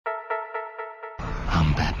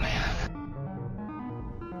Batman.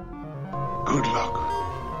 Good luck,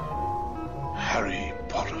 Harry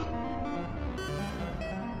Potter.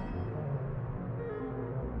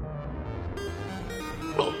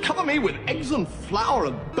 Well, cover me with eggs and flour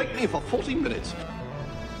and bake me for 40 minutes.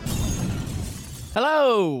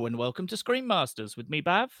 Hello, and welcome to Screen Masters with me,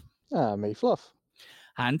 Bav. Me, Fluff.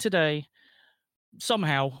 And today,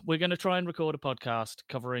 somehow, we're going to try and record a podcast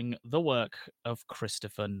covering the work of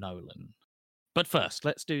Christopher Nolan. But first,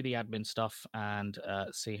 let's do the admin stuff and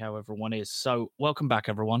see how everyone is. So, welcome back,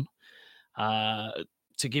 everyone.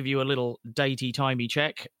 To give you a little datey-timey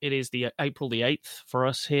check, it is the April the 8th for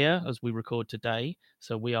us here as we record today.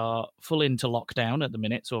 So we are full into lockdown at the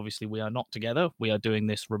minute. So obviously we are not together. We are doing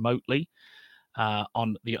this remotely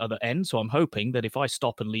on the other end. So I'm hoping that if I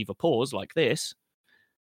stop and leave a pause like this,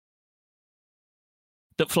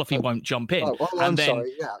 that Fluffy won't jump in. I'm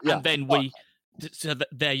sorry. Yeah. And then we... So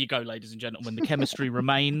there you go, ladies and gentlemen. The chemistry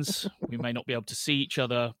remains. We may not be able to see each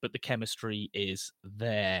other, but the chemistry is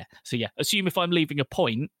there. So yeah, assume if I'm leaving a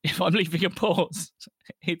point, if I'm leaving a pause,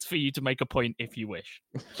 it's for you to make a point if you wish.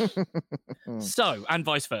 So, and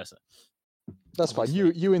vice versa. That's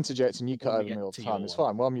Obviously. fine. You interject and you cut over get me all the to time. your It's one.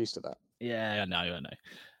 fine. Well, I'm used to that. Yeah, I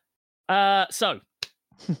know. So,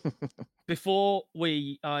 before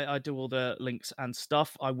I do all the links and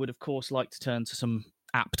stuff, I would, of course, like to turn to some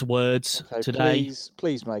apt words today.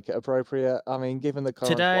 Please make it appropriate. I mean, given the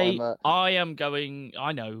current Today, climate. I am going.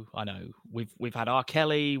 I know. We've had R.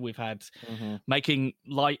 Kelly. We've had making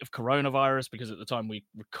light of coronavirus because at the time we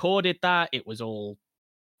recorded that, it was all,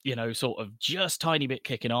 sort of just tiny bit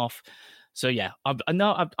kicking off. So yeah, I'm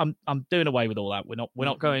doing away with all that. We're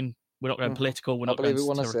not going political. We're not going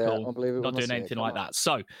satirical. We're not doing anything like that.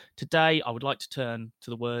 So today, I would like to turn to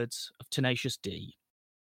the words of Tenacious D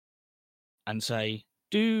and say,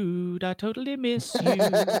 dude, I totally miss you.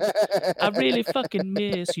 I really fucking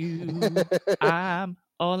miss you. I'm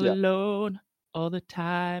all alone all the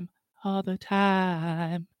time.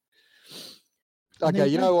 Okay,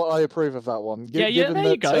 you know what? I approve of that one. There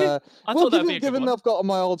you go. I thought that'd be a good given one. I've got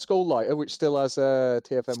my old school lighter, which still has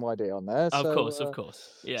TFNYD on there. Of so,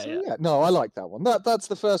 course. Yeah. No, I like that one. That's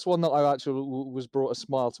the first one that I actually was brought a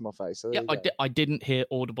smile to my face. So I didn't hear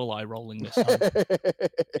audible eye rolling this time.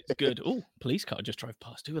 It's good. Oh, police car just drove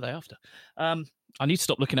past. Who were they after? I need to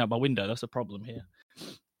stop looking out my window. That's a problem here.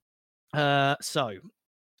 So,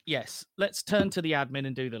 yes, let's turn to the admin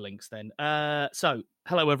and do the links then. So,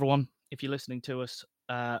 hello, everyone. If you're listening to us,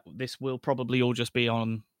 this will probably all just be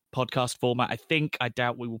on podcast format. I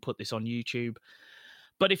doubt we will put this on YouTube.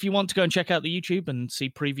 But if you want to go and check out the YouTube and see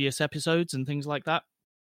previous episodes and things like that,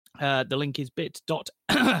 the link is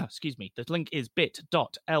excuse me. The link is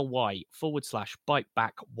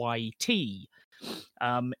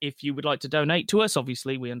bit.ly/biteback.yt. If you would like to donate to us,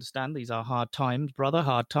 obviously we understand these are hard times, brother,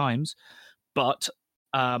 hard times. But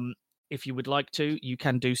if you would like to, you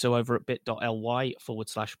can do so over at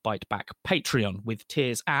bit.ly/biteback Patreon with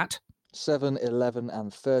tiers at $7, $11,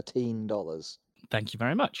 and $13. Thank you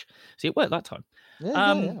very much. See, it worked that time.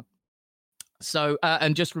 Yeah. So,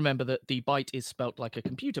 and just remember that the bite is spelt like a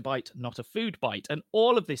computer bite, not a food bite. And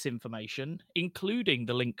all of this information, including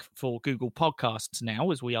the link for Google Podcasts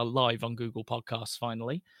now, as we are live on Google Podcasts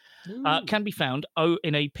finally, can be found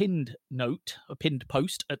in a pinned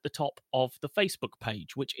post at the top of the Facebook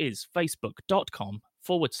page, which is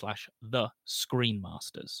facebook.com/The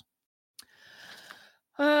Screenmasters.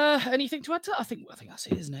 Anything to add to that? I think that's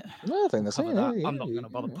it, isn't it? No, I think that's it. I'm not going to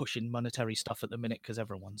bother pushing monetary stuff at the minute because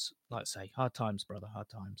everyone's, like I say, hard times, brother, hard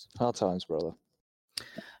times. Hard times, brother.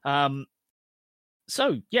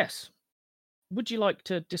 So, yes. Would you like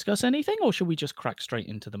to discuss anything, or should we just crack straight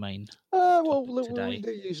into the main today? We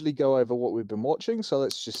do usually go over what we've been watching, so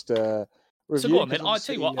let's just review. So go on then. I'll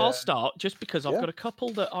tell you what, I'll start just because I've got a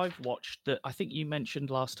couple that I've watched that I think you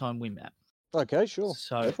mentioned last time we met. Okay, sure.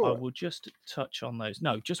 So I will just touch on those.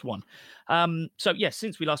 No, just one. So yes,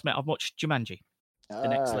 since we last met, I've watched Jumanji, The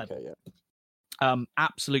Next Level. Okay, yeah.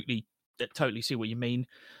 Absolutely, totally see what you mean.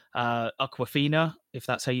 Awkwafina, if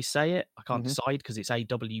that's how you say it. I can't decide because it's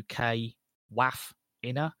AWK WAF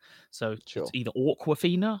Ina. So Sure. It's either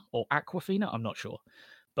Awkwafina or Aquafina. I'm not sure.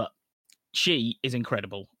 But she is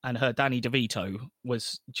incredible. And her Danny DeVito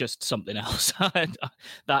was just something else.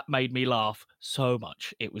 That made me laugh so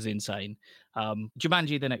much. It was insane.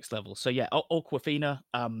 Jumanji, The Next Level. So yeah, Awkwafina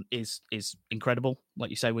is incredible. Like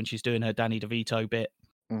you say, when she's doing her Danny DeVito bit,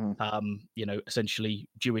 essentially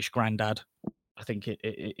Jewish granddad. I think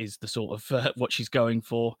it is the sort of what she's going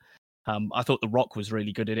for. I thought The Rock was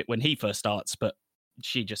really good at it when he first starts, but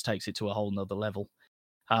she just takes it to a whole nother level.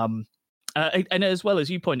 And as well as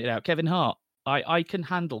you pointed out, Kevin Hart. I can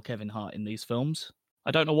handle Kevin Hart in these films.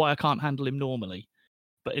 I don't know why I can't handle him normally,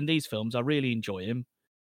 but in these films, I really enjoy him,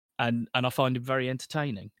 and I find him very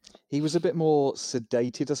entertaining. He was a bit more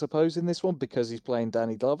sedated, I suppose, in this one because he's playing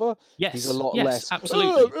Danny Glover. Yes, he's a lot yes, less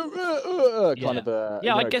absolutely. kind of a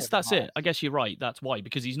I guess Kevin that's Hart. it. I guess you're right. That's why,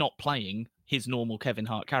 because he's not playing his normal Kevin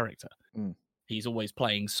Hart character. He's always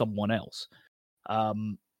playing someone else.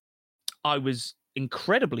 I was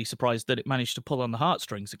incredibly surprised that it managed to pull on the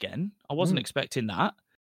heartstrings again. I wasn't expecting that.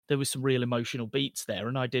 There was some real emotional beats there,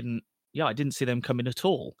 and I didn't see them coming at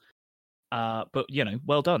all. But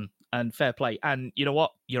well done and fair play. And you know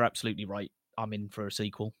what? You're absolutely right. I'm in for a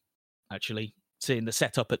sequel. Actually, seeing the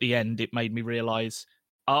setup at the end, it made me realize,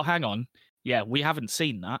 oh, hang on. Yeah, we haven't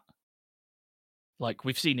seen that. Like,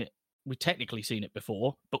 we've technically seen it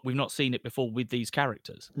before, but we've not seen it before with these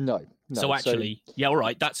characters. No. So actually, yeah, all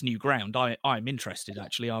right, that's new ground. I'm interested.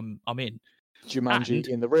 Actually, I'm in. Jumanji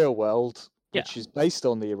in the real world, which is based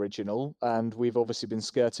on the original, and we've obviously been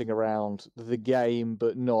skirting around the game,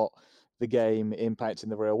 but not the game impacting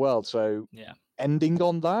the real world. So ending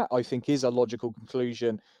on that, I think, is a logical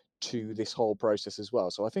conclusion to this whole process as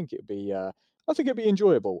well. So I think it'd be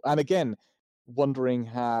enjoyable. And again, wondering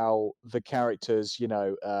how the characters,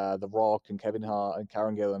 The Rock and Kevin Hart and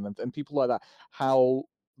Karen Gillan and people like that, how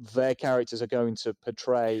their characters are going to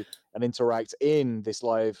portray and interact in this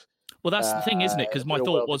live. Well, that's the thing, isn't it? Because my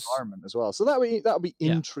thought was environment as well. So that would be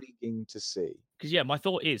intriguing to see. Because my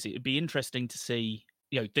thought is it'd be interesting to see,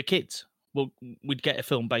 the kids. Well, we'd get a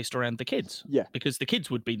film based around the kids. Yeah. Because the kids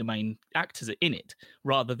would be the main actors in it,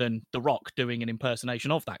 rather than The Rock doing an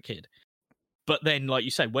impersonation of that kid. But then, like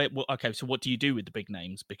you say, okay, so what do you do with the big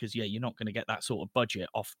names? Because, you're not going to get that sort of budget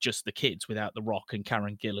off just the kids without The Rock and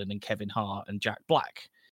Karen Gillan and Kevin Hart and Jack Black.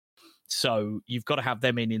 So you've got to have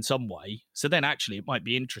them in some way. So then actually it might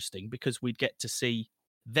be interesting because we'd get to see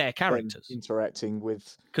their characters interacting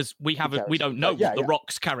with, because we don't know what The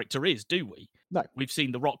Rock's character is, do we? No. We've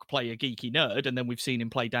seen The Rock play a geeky nerd, and then we've seen him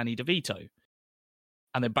play Danny DeVito,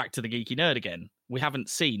 and then back to the geeky nerd again. We haven't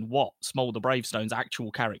seen what Smolder Bravestone's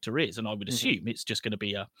actual character is, and I would assume it's just going to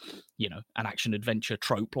be an action adventure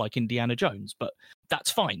trope like Indiana Jones, but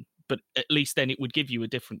that's fine. But at least then it would give you a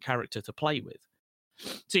different character to play with.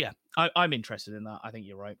 So I'm interested in that. I think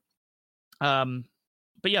you're right.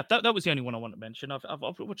 But yeah, that was the only one I want to mention. I've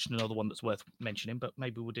watched another one that's worth mentioning, but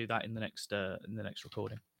maybe we'll do that in the next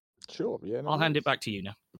recording. Sure. Yeah. I'll hand it back to you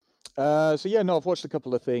now. I've watched a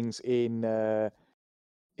couple of things in the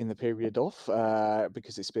period off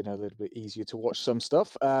because it's been a little bit easier to watch some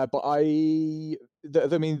stuff. But the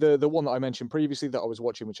one that I mentioned previously that I was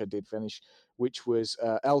watching, which I did finish, which was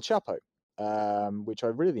El Chapo, which I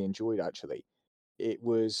really enjoyed actually. It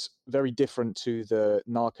was very different to the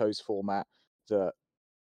Narcos format that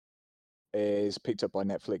is picked up by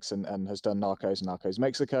Netflix and has done Narcos and Narcos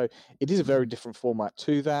Mexico. It is a very different format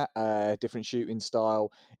to that, different shooting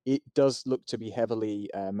style. It does look to be heavily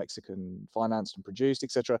Mexican financed and produced,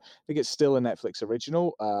 etc. I think it's still a Netflix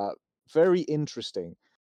original. Very interesting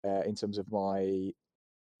in terms of my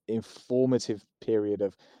informative period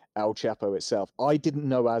of El Chapo itself. I didn't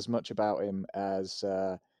know as much about him as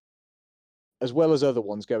well as other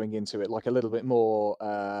ones going into it, like a little bit more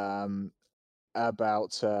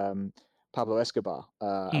about Pablo Escobar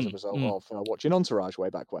as a result of watching Entourage way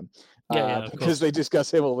back when. Because they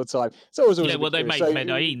discuss him all the time. So it was always they made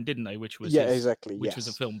Medellin, didn't they? Which was which was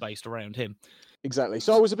a film based around him. Exactly.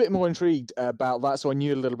 So I was a bit more intrigued about that. So I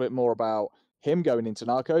knew a little bit more about him going into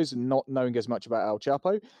Narcos and not knowing as much about El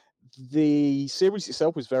Chapo. The series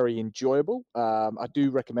itself was very enjoyable. I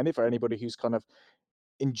do recommend it for anybody who's kind of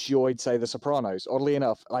enjoyed, say, The Sopranos. Oddly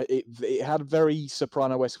enough, it had very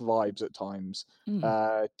Soprano-esque vibes at times,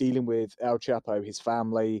 dealing with El Chapo, his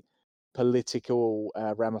family, political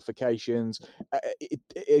ramifications.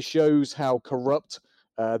 It shows how corrupt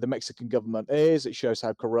the Mexican government is. It shows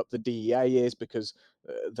how corrupt the DEA is because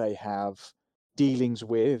they have dealings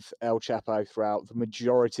with El Chapo throughout the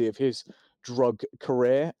majority of his drug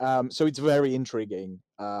career. So it's very intriguing.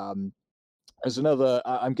 There's another,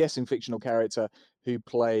 I'm guessing, fictional character who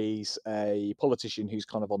plays a politician who's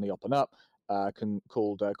kind of on the up and up,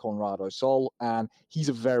 called Conrado Sol, and he's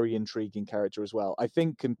a very intriguing character as well. I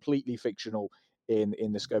think completely fictional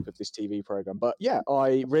in the scope of this TV program, but yeah,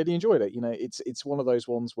 I really enjoyed it. It's one of those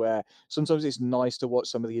ones where sometimes it's nice to watch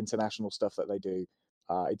some of the international stuff that they do.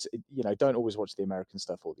 Don't always watch the American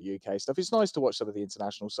stuff or the UK stuff. It's nice to watch some of the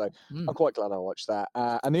international, so I'm quite glad I watched that.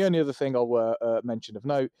 And the only other thing I'll mention of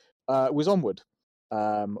note was Onward,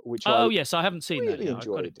 which yes, I haven't seen really that.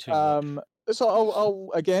 enjoyed.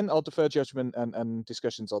 So I'll defer judgment and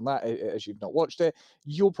discussions on that as you've not watched it.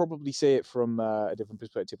 You'll probably see it from a different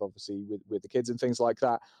perspective, obviously, with the kids and things like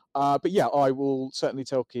that. But yeah, I will certainly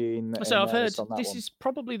talk in. So I've heard on that this one. is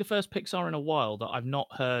probably the first Pixar in a while that I've not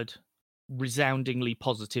heard resoundingly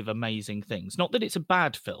positive, amazing things. Not that it's a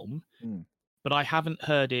bad film, but I haven't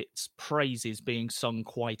heard its praises being sung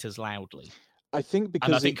quite as loudly. I think because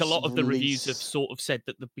and I think a lot of the reviews have sort of said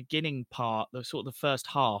that the beginning part, the first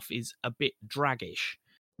half, is a bit draggish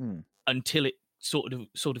until it sort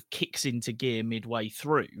of kicks into gear midway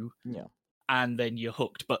through. Yeah. And then you're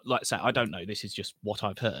hooked. But like I say, I don't know. This is just what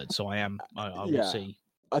I've heard, so I will see.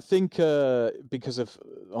 I think because of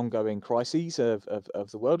ongoing crises of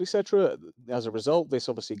the world, etc. As a result, this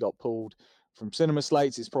obviously got pulled from cinema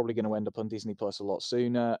slates. It's probably going to end up on Disney Plus a lot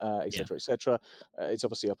sooner, etc., etc. It's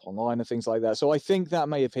obviously up online and things like that. So I think that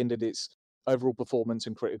may have hindered its overall performance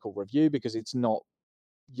and critical review because it's not,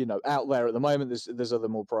 out there at the moment. There's other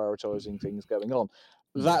more prioritizing things going on.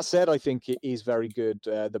 That said, I think it is very good.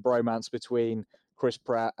 The bromance between Chris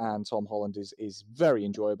Pratt and Tom Holland is very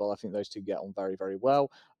enjoyable. I think those two get on very, very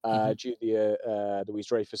well. Julia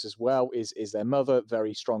Louis-Dreyfus as well is their mother,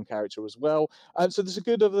 very strong character as well. So there's a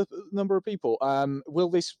good number of people. Will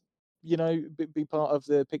this, be part of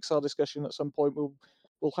the Pixar discussion at some point?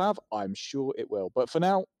 We'll have. I'm sure it will. But for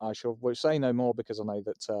now, I will say no more because I know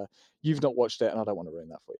that you've not watched it, and I don't want to ruin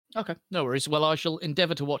that for you. Okay, no worries. Well, I shall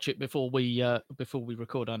endeavour to watch it before we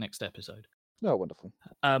record our next episode. Oh, wonderful.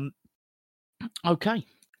 Okay,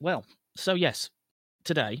 well, so yes,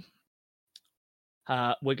 today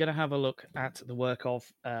we're going to have a look at the work of,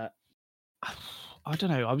 I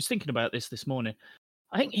don't know, I was thinking about this morning.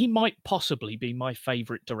 I think he might possibly be my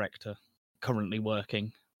favourite director currently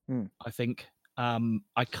working, I think.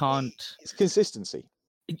 I can't... It's consistency.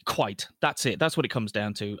 Quite, that's it. That's what it comes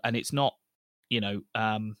down to. And it's not,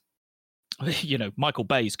 Michael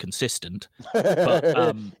Bay's consistent.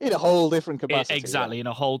 But, in a whole different capacity. Exactly, in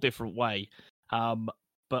a whole different way.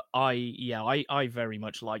 But I very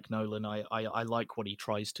much like Nolan. I like what he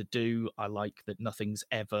tries to do. I like that nothing's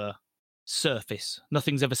ever surface.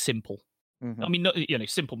 Nothing's ever simple. I mean,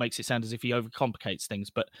 simple makes it sound as if he overcomplicates things,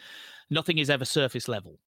 but nothing is ever surface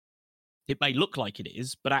level. It may look like it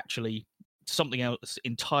is, but actually something else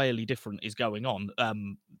entirely different is going on.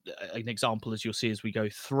 An example, as you'll see as we go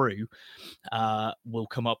through, will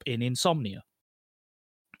come up in Insomnia.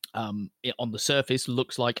 It on the surface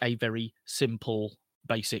looks like a very simple,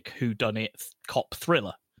 basic whodunit cop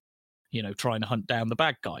thriller, trying to hunt down the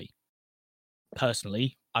bad guy.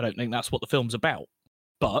 Personally, I don't think that's what the film's about,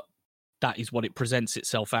 but that is what it presents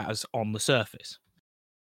itself as on the surface.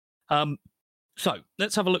 So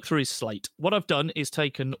let's have a look through his slate. What I've done is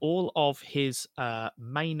taken all of his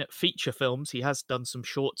main feature films. He has done some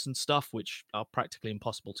shorts and stuff, which are practically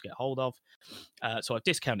impossible to get hold of. So I've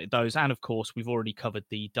discounted those. And of course, we've already covered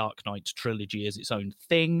the Dark Knight trilogy as its own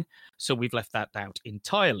thing. So we've left that out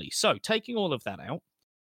entirely. So taking all of that out,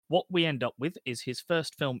 what we end up with is his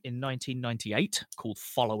first film in 1998 called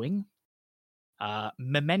Following.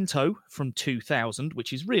 Memento from 2000,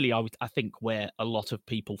 which is really, I think, where a lot of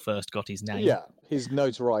people first got his name. Yeah, his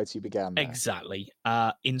notoriety began there. Exactly.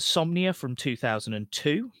 Insomnia from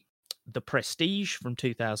 2002, The Prestige from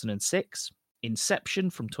 2006, Inception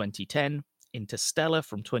from 2010, Interstellar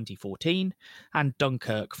from 2014, and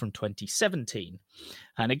Dunkirk from 2017.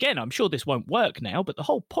 And again, I'm sure this won't work now, but the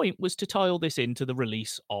whole point was to tie all this into the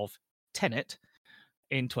release of Tenet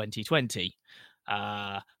in 2020.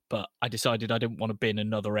 But I decided I didn't want to bin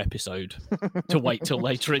another episode to wait till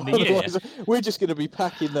later in the year. We're just going to be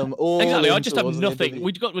packing them all. Exactly. I just have nothing.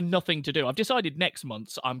 We've got nothing to do. I've decided next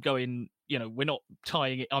month I'm going, we're not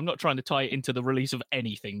tying it. I'm not trying to tie it into the release of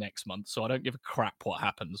anything next month. So I don't give a crap what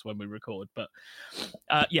happens when we record. But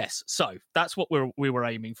yes, so that's what we were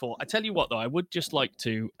aiming for. I tell you what, though, I would just like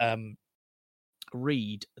to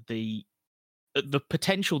read the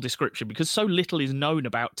potential description, because so little is known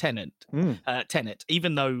about Tenet,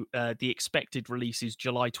 even though the expected release is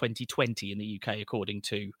July 2020 in the UK, according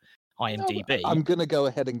to IMDb. I'm going to go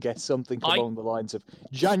ahead and guess something along the lines of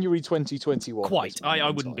January 2021. Quite. I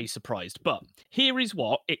wouldn't be surprised. But here is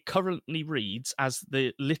what it currently reads as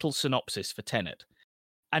the little synopsis for Tenet.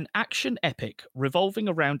 An action epic revolving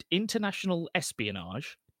around international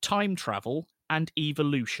espionage, time travel, and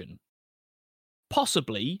evolution.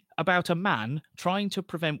 Possibly about a man trying to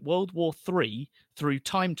prevent World War III through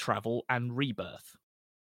time travel and rebirth.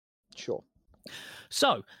 Sure.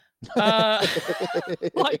 So, like,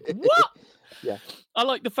 what? Yeah. I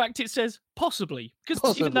like the fact it says possibly,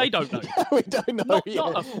 because even they don't know. We don't know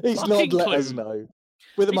yet. He's not let us know.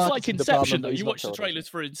 With a It's like marketing Inception, department though. that he's You not watch the told us. trailers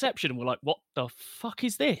for Inception and we're like, what the fuck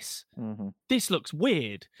is this? Mm-hmm. This looks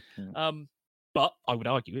weird. Mm. But I would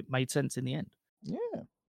argue it made sense in the end. Yeah.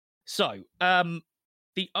 So,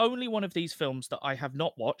 the only one of these films that I have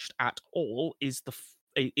not watched at all is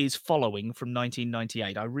is Following from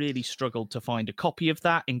 1998. I really struggled to find a copy of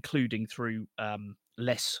that, including through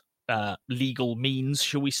less legal means,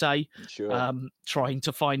 shall we say. Sure. Trying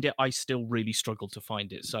to find it, I still really struggled to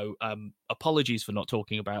find it. So apologies for not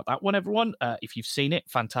talking about that one, everyone. If you've seen it,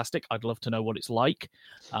 fantastic. I'd love to know what it's like.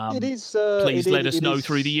 It is. Please let us it know is-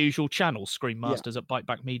 through the usual channels, screenmasters at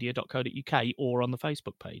bitebackmedia.co.uk or on the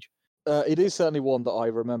Facebook page. It is certainly one that I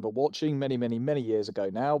remember watching many, many, many years ago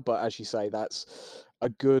now. But as you say, that's a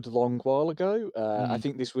good long while ago. I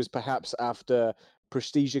think this was perhaps after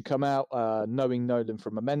Prestige had come out, knowing Nolan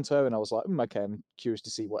from Memento, and I was like, okay, I'm curious to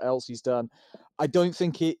see what else he's done. I don't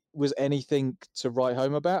think it was anything to write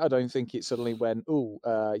home about. I don't think it suddenly went,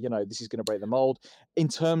 this is going to break the mold. In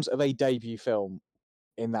terms of a debut film,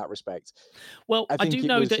 in that respect. Well, I think do it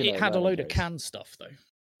know was, that it had a learning load of phase. Cannes stuff, though.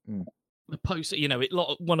 Mm. The poster, it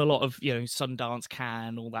won a lot of, Sundance,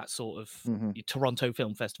 Cannes, all that sort of Toronto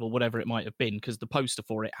Film Festival, whatever it might have been, because the poster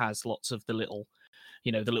for it has lots of the little,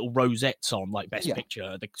 the little rosettes on, like Best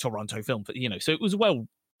Picture, the Toronto Film, so it was well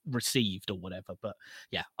received or whatever. But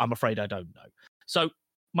yeah, I'm afraid I don't know. So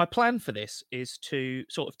my plan for this is to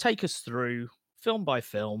sort of take us through film by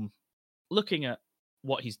film, looking at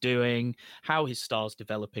what he's doing, how his star's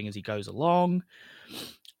developing as he goes along,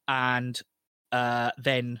 and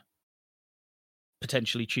then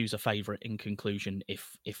potentially choose a favorite in conclusion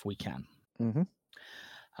if we can.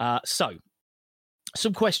 So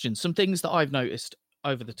some questions, some things that I've noticed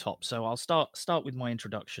over the top. So I'll start with my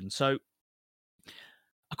introduction. So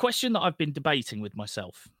a question that I've been debating with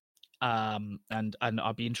myself, and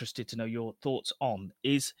I'd be interested to know your thoughts on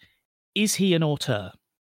is he an auteur?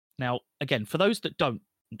 Now, again, for those that don't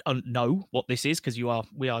know what this is, because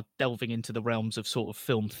we are delving into the realms of sort of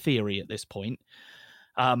film theory at this point.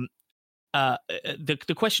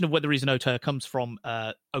 The question of whether he's an auteur comes from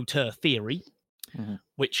auteur theory,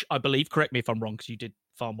 which I believe, correct me if I'm wrong, because you did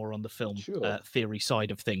far more on the film theory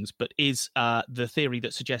side of things, but is the theory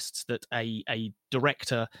that suggests that a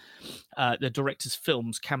director, the director's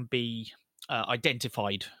films can be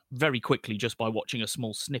identified very quickly just by watching a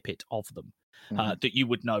small snippet of them. That you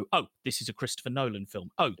would know, oh, this is a Christopher Nolan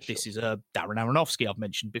film. Oh, this is a Darren Aronofsky I've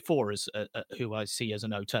mentioned before as who I see as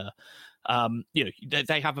an auteur.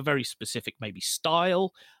 They have a very specific maybe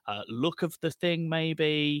style, look of the thing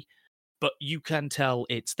maybe, but you can tell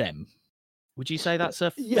it's them. Would you say that's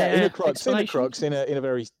a fair in a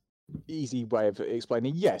very easy way of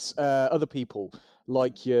explaining? Yes, other people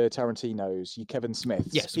like your Tarantinos, your Kevin Smiths,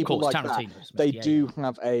 yes, people of course, like Tarantino, that, Smith, they do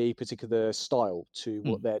have a particular style to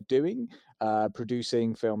what they're doing,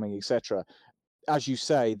 producing, filming, etc. As you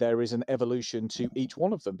say, there is an evolution to each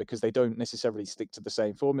one of them because they don't necessarily stick to the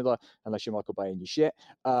same formula unless you're Michael Bay and your shit.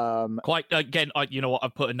 Quite again, you know what?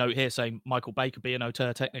 I've put a note here saying Michael Bay could be an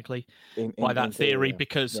auteur technically by that theory,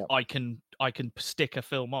 because I can stick a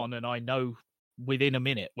film on and I know within a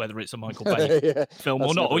minute whether it's a Michael Bay film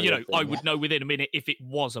or not, or I would know within a minute if it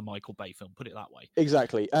was a Michael Bay film. Put it that way.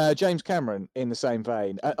 Exactly. James Cameron in the same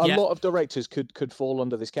vein. A lot of directors could fall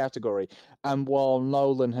under this category, and while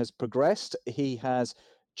Nolan has progressed, he has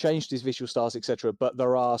changed his visual styles, etc. But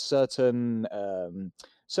there are certain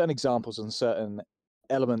examples and certain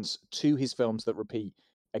elements to his films that repeat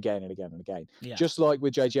again and again and again. Just like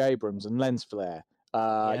with J.J. Abrams and lens flare.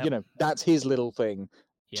 That's his little thing.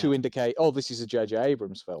 To indicate, this is a J.J.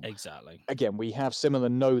 Abrams film. Exactly. Again, we have similar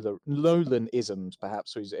Nolan-isms,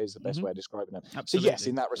 perhaps, is the best way of describing them. Absolutely. So yes,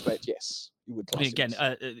 in that respect, yes, you would. Again,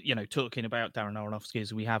 talking about Darren Aronofsky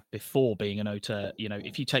as we have before being an auteur,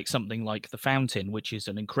 if you take something like The Fountain, which is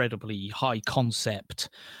an incredibly high concept,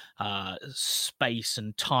 space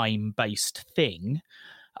and time based thing,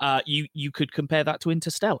 you could compare that to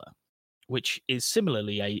Interstellar, which is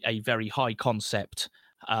similarly a very high concept.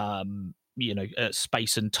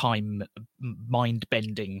 Space and time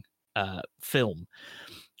mind-bending film.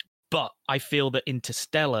 But I feel that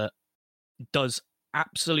Interstellar does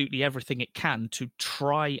absolutely everything it can to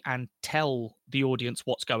try and tell the audience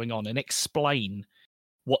what's going on and explain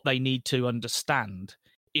what they need to understand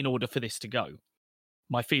in order for this to go.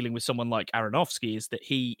 My feeling with someone like Aronofsky is that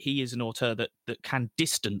he is an auteur that can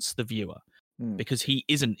distance the viewer, because he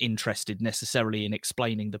isn't interested necessarily in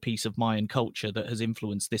explaining the piece of Mayan culture that has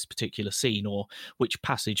influenced this particular scene, or which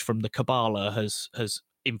passage from the Kabbalah has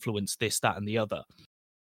influenced this, that, and the other.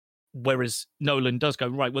 Whereas Nolan does go,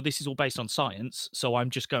 right, well, this is all based on science, so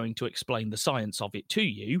I'm just going to explain the science of it to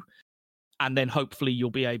you, and then hopefully you'll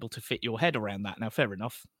be able to fit your head around that. Now, fair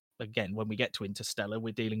enough. Again, when we get to Interstellar,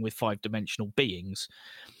 we're dealing with 5-dimensional beings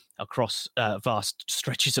across vast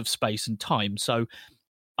stretches of space and time. So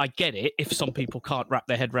I get it if some people can't wrap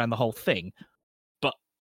their head around the whole thing, but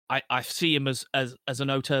I see him as an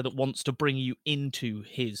auteur that wants to bring you into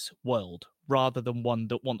his world rather than one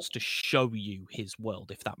that wants to show you his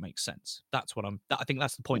world, if that makes sense. That's what I think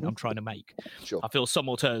that's the point I'm trying to make. Sure. I feel some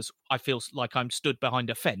auteurs, I feel like I'm stood behind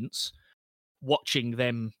a fence watching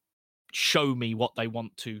them show me what they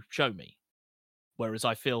want to show me. Whereas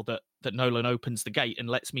I feel that Nolan opens the gate and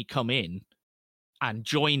lets me come in and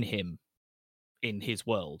join him in his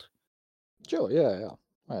world. Sure, yeah.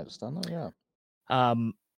 I understand that, yeah.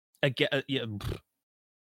 Again,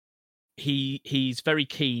 he's very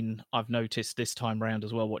keen, I've noticed this time around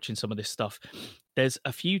as well, watching some of this stuff. There's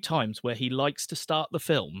a few times where he likes to start the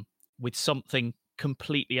film with something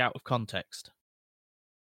completely out of context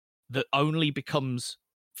that only becomes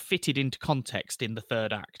fitted into context in the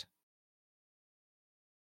third act.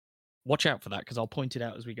 Watch out for that, because I'll point it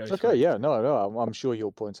out as we go through. Okay, yeah, no, I'm sure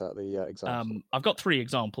you'll point out the examples. I've got 3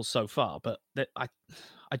 examples so far, but I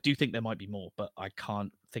do think there might be more, but I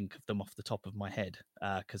can't think of them off the top of my head,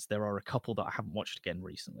 because there are a couple that I haven't watched again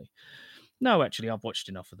recently. No, actually, I've watched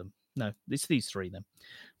enough of them. No, it's these 3 then.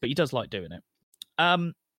 But he does like doing it.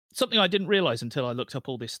 Something I didn't realise until I looked up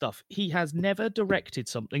all this stuff. He has never directed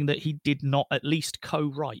something that he did not at least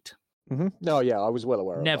co-write. Mm-hmm. No, yeah, I was well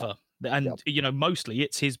aware of that. Never. And, mostly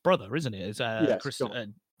it's his brother, isn't it? It's,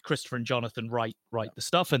 Christopher and Jonathan write the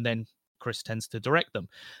stuff, and then Chris tends to direct them.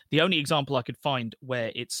 The only example I could find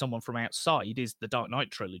where it's someone from outside is the Dark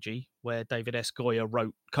Knight trilogy, where David S.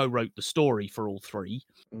 Goyer co-wrote the story for all 3,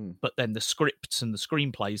 but then the scripts and the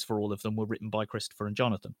screenplays for all of them were written by Christopher and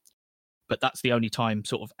Jonathan. But that's the only time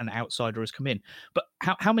sort of an outsider has come in. But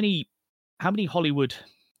how many Hollywood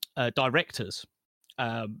directors,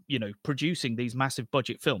 producing these massive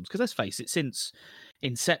budget films? Because let's face it, since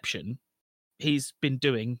Inception, he's been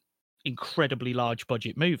doing incredibly large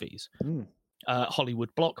budget movies,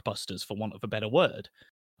 Hollywood blockbusters, for want of a better word.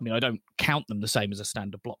 I mean, I don't count them the same as a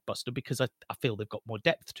standard blockbuster because I feel they've got more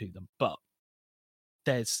depth to them. But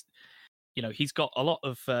there's, he's got a lot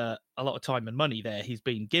of time and money there he's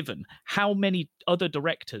been given. How many other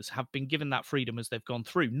directors have been given that freedom as they've gone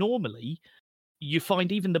through? Normally, you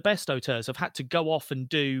find even the best auteurs have had to go off and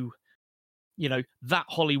do, that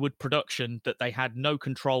Hollywood production that they had no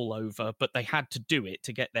control over, but they had to do it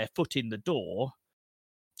to get their foot in the door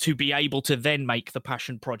to be able to then make the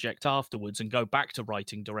passion project afterwards and go back to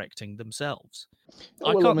writing, directing themselves.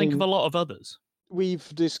 I can't think of a lot of others. We've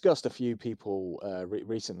discussed a few people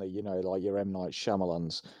recently, like your M. Night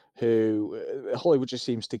Shyamalans, who Hollywood just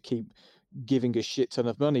seems to keep giving a shit ton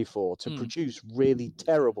of money to produce really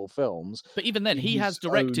terrible films. But even then, he has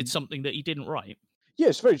directed something that he didn't write.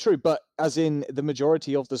 Yes, very true. But as in the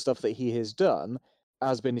majority of the stuff that he has done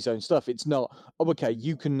has been his own stuff. It's not, okay,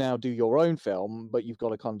 you can now do your own film, but you've got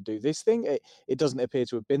to kind of do this thing. It doesn't appear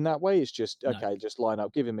to have been that way. It's just, okay, just line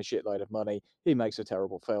up, give him a shitload of money. He makes a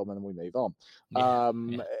terrible film and then we move on.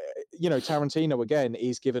 Tarantino, again,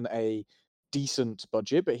 is given a decent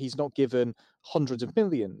budget, but he's not given hundreds of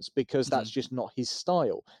millions because that's just not his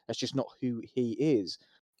style. That's just not who he is.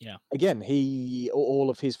 Yeah. Again, all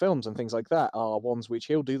of his films and things like that are ones which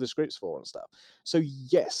he'll do the scripts for and stuff. So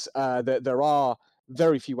yes, there are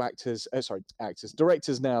very few directors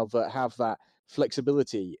now that have that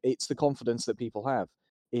flexibility. It's the confidence that people have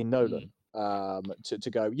in Nolan to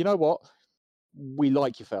go, you know what, we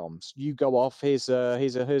like your films. You go off. Here's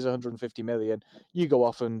 150 million. You go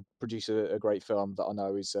off and produce a great film that I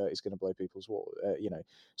know is going to blow people's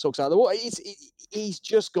socks out of the water. He's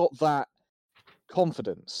just got that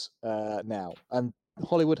confidence now, and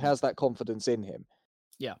Hollywood has that confidence in him.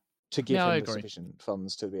 Yeah, to give him the sufficient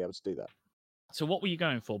funds to be able to do that. So, what were you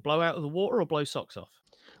going for? Blow out of the water or blow socks off?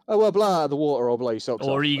 Oh well, blow out of the water or blow socks off.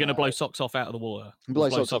 Or are you going to blow socks off out of the water? Blow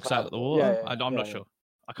socks out of the water. Yeah, I'm not sure.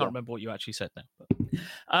 I can't remember what you actually said now.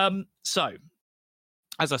 But, so,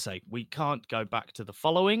 as I say, we can't go back to the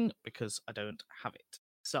following because I don't have it.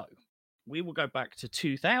 So, we will go back to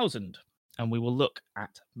 2000 and we will look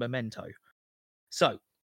at Memento. So,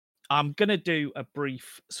 I'm going to do a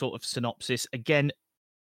brief sort of synopsis. Again,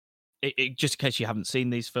 just in case you haven't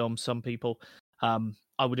seen these films, some people,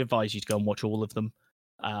 I would advise you to go and watch all of them.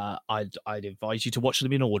 I'd advise you to watch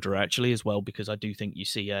them in order, actually, as well, because I do think you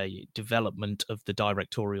see a development of the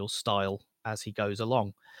directorial style as he goes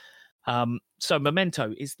along. So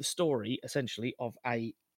Memento is the story, essentially, of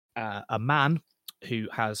a man who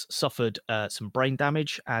has suffered some brain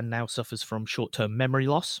damage and now suffers from short-term memory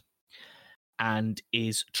loss. and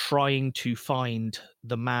is trying to find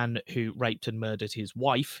the man who raped and murdered his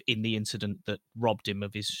wife in the incident that robbed him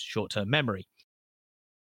of his short-term memory.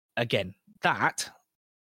 Again, that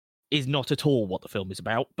is not at all what the film is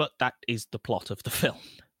about, but that is the plot of the film.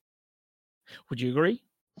 Would you agree?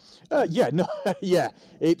 Yeah, no, yeah.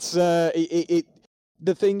 It's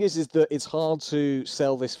the thing is that it's hard to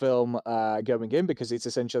sell this film going in because it's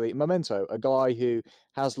essentially Memento, a guy who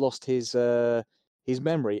has lost his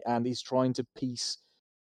memory and he's trying to piece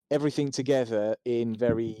everything together in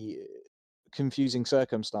very confusing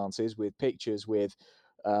circumstances with pictures, with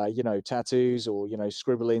tattoos or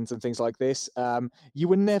scribblings and things like this. You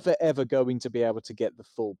were never ever going to be able to get the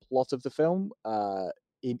full plot of the film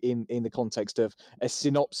in the context of a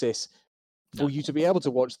synopsis for you to be able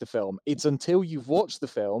to watch the film. It's until you've watched the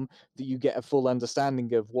film that you get a full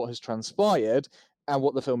understanding of what has transpired and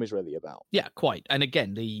what the film is really about. Yeah, quite. And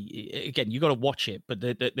again, you got to watch it, but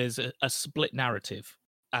there's a split narrative.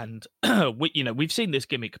 And we've seen this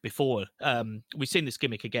gimmick before. We've seen this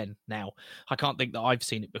gimmick again now. I can't think that I've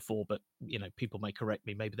seen it before, but people may correct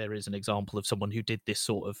me. Maybe there is an example of someone who did this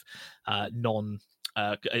sort of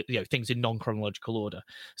things in non-chronological order.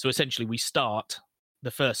 So essentially, we start. The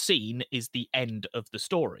first scene is the end of the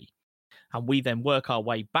story, and we then work our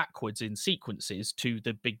way backwards in sequences to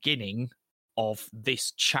the beginning of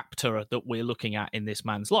this chapter that we're looking at in this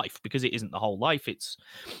man's life, because it isn't the whole life. It's,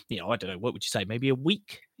 I don't know, what would you say? Maybe a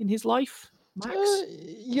week in his life, max?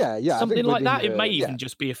 Yeah. Something like that. It may even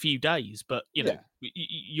just be a few days, but,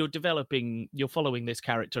 you're following this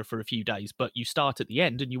character for a few days, but you start at the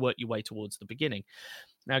end and you work your way towards the beginning.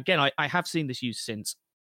 Now, again, I have seen this used since,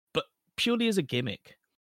 but purely as a gimmick.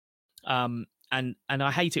 And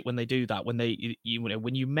I hate it when they do that, when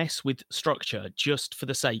when you mess with structure just for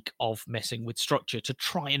the sake of messing with structure to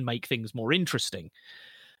try and make things more interesting.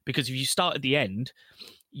 Because if you start at the end,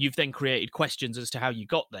 you've then created questions as to how you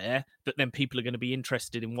got there that then people are going to be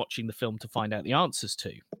interested in watching the film to find out the answers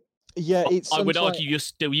to. Yeah, I would argue you're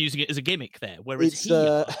still using it as a gimmick there. Whereas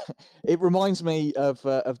here, it reminds me of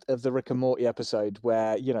the Rick and Morty episode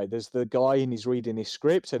where there's the guy and he's reading his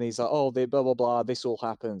script and he's like, oh, the blah blah blah, this all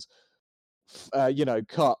happens.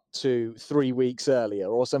 Cut to 3 weeks earlier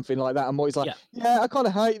or something like that. And Morty's like, yeah, I kind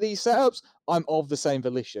of hate these setups. I'm of the same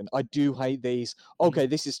volition. I do hate these. Okay,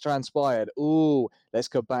 this is transpired. Ooh, let's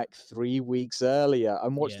go back 3 weeks earlier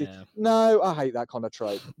and watch this. No, I hate that kind of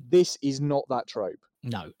trope. This is not that trope.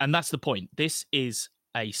 No, and that's the point. This is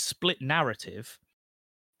a split narrative.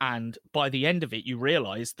 And by the end of it, you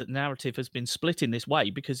realize that the narrative has been split in this way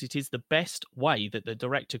because it is the best way that the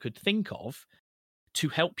director could think of to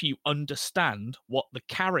help you understand what the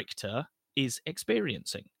character is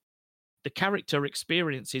experiencing. The character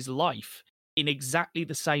experiences life in exactly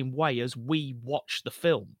the same way as we watch the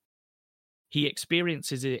film. He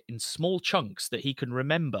experiences it in small chunks that he can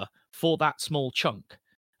remember for that small chunk.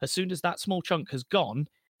 As soon as that small chunk has gone,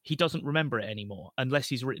 he doesn't remember it anymore unless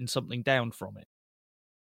he's written something down from it.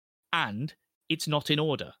 And it's not in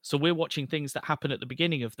order. So we're watching things that happen at the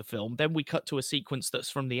beginning of the film. Then we cut to a sequence that's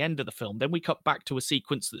from the end of the film. Then we cut back to a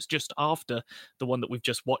sequence that's just after the one that we've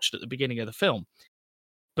just watched at the beginning of the film.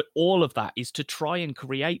 But all of that is to try and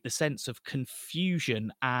create the sense of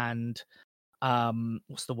confusion and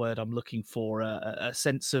what's the word I'm looking for? A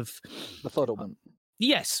sense of befuddlement.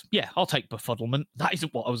 Yes, yeah, I'll take befuddlement. That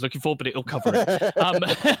isn't what I was looking for, but it'll cover it.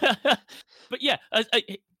 But yeah,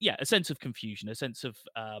 a sense of confusion, a sense of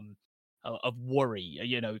worry,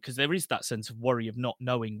 because there is that sense of worry of not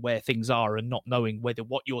knowing where things are and not knowing whether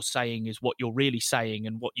what you're saying is what you're really saying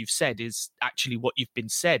and what you've said is actually what you've been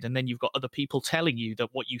said. And then you've got other people telling you that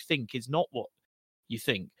what you think is not what you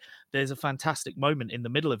think. There's a fantastic moment in the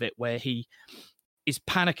middle of it where he is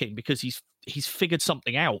panicking because he's figured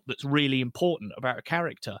something out that's really important about a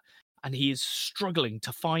character, and he is struggling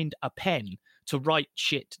to find a pen to write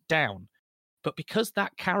shit down. But because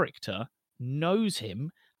that character knows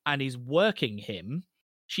him and is working him,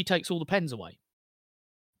 she takes all the pens away.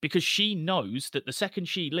 Because she knows that the second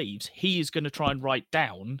she leaves, he is going to try and write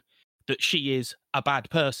down that she is a bad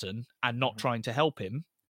person and not trying to help him.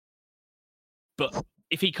 But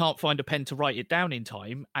if he can't find a pen to write it down in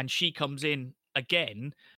time, and she comes in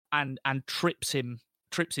again and trips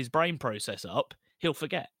his brain process up, he'll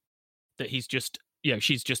forget that he's just,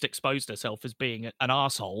 she's just exposed herself as being an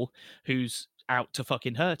arsehole who's out to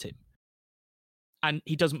fucking hurt him. And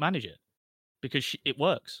he doesn't manage it because it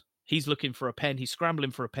works. He's looking for a pen. He's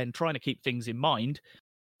scrambling for a pen, trying to keep things in mind.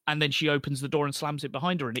 And then she opens the door and slams it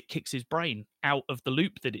behind her, and it kicks his brain out of the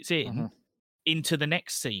loop that it's in into the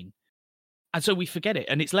next scene. And so we forget it,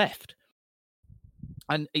 and it's left.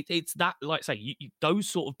 And it's that, like I say, those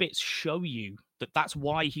sort of bits show you That's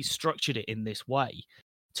why he structured it in this way,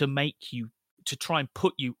 to make you, to try and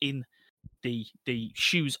put you in the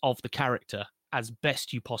shoes of the character as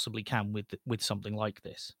best you possibly can with something like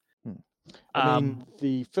this. I mean,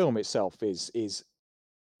 the film itself is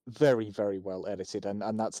very, very well edited,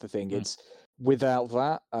 and that's the thing. It's without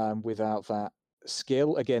that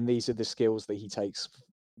skill. Again, these are the skills that he takes,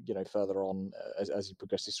 further on as he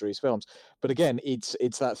progresses through his films. But again,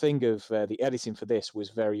 it's that thing of the editing for this was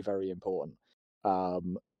very, very important,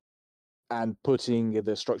 and putting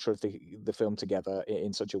the structure of the film together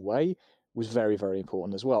in such a way was very, very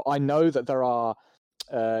important as well. I know that there are,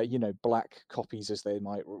 black copies, as they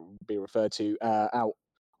might be referred to, out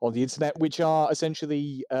on the internet, which are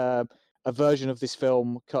essentially a version of this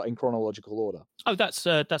film cut in chronological order. Oh, that's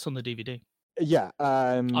on the DVD. Yeah,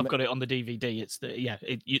 I've got it on the DVD. It's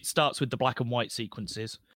it starts with the black and white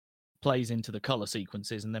sequences, plays into the color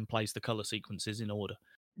sequences, and then plays the color sequences in order.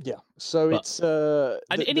 Yeah, so it's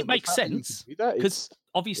and it makes sense because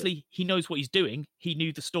obviously he knows what he's doing. He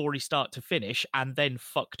knew the story start to finish, and then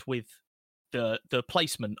fucked with the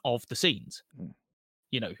placement of the scenes.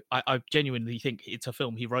 I genuinely think it's a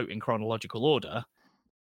film he wrote in chronological order,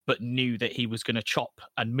 but knew that he was going to chop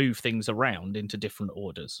and move things around into different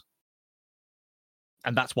orders,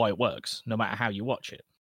 and that's why it works no matter how you watch it.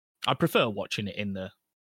 I prefer watching it in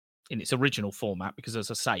its original format because, as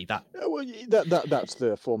I say, that's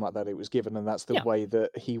the format that it was given, and that's the way that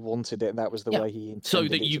he wanted it, and that was the way he intended so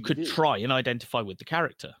that it you to could be. try and identify with the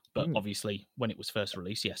character. But obviously, when it was first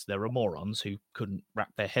released, yes, there are morons who couldn't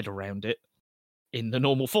wrap their head around it in the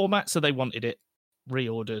normal format, so they wanted it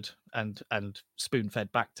reordered and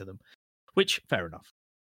spoon-fed back to them, which, fair enough.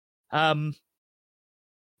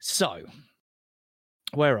 So,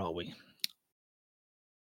 where are we?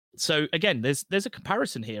 So again, there's a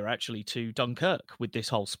comparison here actually to Dunkirk with this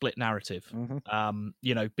whole split narrative.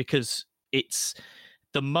 Because it's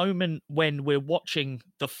the moment when we're watching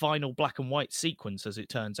the final black and white sequence, as it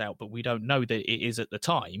turns out, but we don't know that it is at the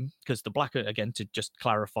time, because the black, again, to just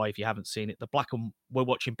clarify if you haven't seen it, we're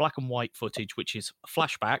watching black and white footage, which is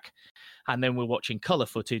flashback, and then we're watching color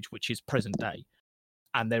footage, which is present day.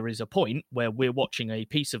 And there is a point where we're watching a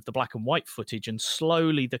piece of the black and white footage, and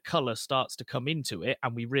slowly the color starts to come into it,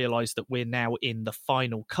 and we realize that we're now in the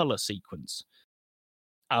final color sequence.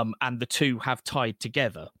 And the two have tied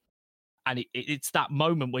together. And it's that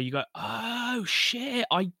moment where you go, oh, shit,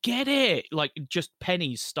 I get it. Like, just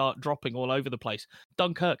pennies start dropping all over the place.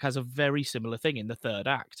 Dunkirk has a very similar thing in the third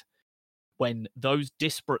act, when those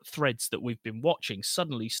disparate threads that we've been watching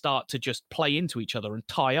suddenly start to just play into each other and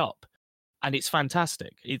tie up. And it's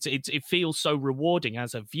fantastic. It feels so rewarding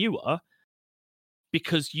as a viewer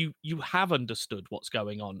because you have understood what's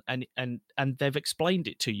going on, and they've explained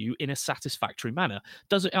it to you in a satisfactory manner.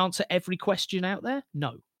 Does it answer every question out there? No,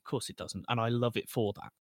 of course it doesn't. And I love it for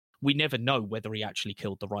that. We never know whether he actually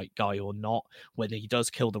killed the right guy or not, whether he does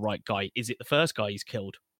kill the right guy. Is it the first guy he's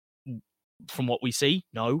killed? From what we see,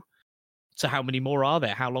 no. So how many more are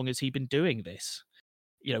there? How long has he been doing this?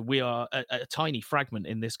 We are a tiny fragment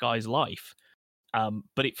in this guy's life,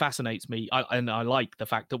 but it fascinates me, and I like the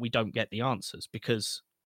fact that we don't get the answers, because,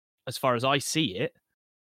 as far as I see it,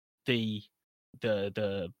 the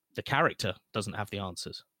character doesn't have the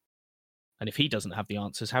answers, and if he doesn't have the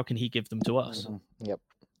answers, how can he give them to us? Yep.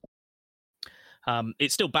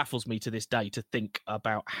 It still baffles me to this day to think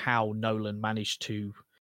about how Nolan managed to,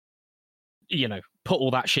 put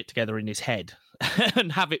all that shit together in his head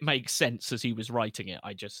and have it make sense as he was writing it.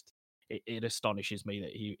 It astonishes me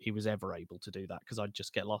that he was ever able to do that, because I'd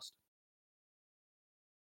just get lost.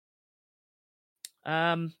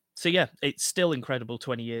 So yeah, it's still incredible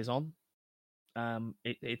 20 years on.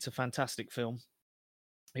 It's a fantastic film.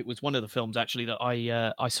 It was one of the films actually that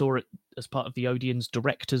I saw it as part of the Odeon's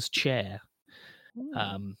Director's Chair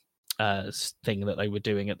thing that they were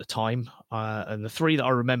doing at the time. And the three that I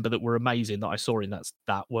remember that were amazing that I saw in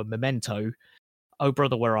that were Memento, Oh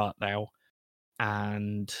Brother, Where Art Thou,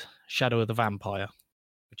 and Shadow of the Vampire,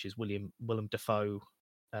 which is Willem Dafoe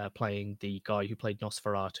playing the guy who played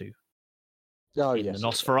Nosferatu in the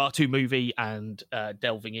Nosferatu movie, and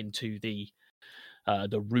delving into the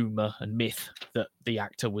rumor and myth that the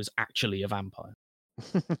actor was actually a vampire.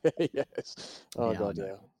 Yes. Oh, yeah, God,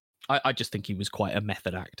 yeah. I just think he was quite a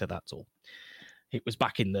method actor, that's all. It was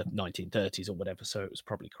back in the 1930s or whatever, so it was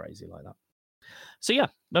probably crazy like that. So yeah,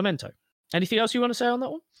 Memento. Anything else you want to say on that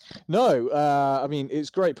one? No, I mean, it's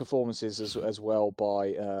great performances as well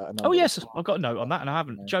by... oh, yes, I've got a note on that, and I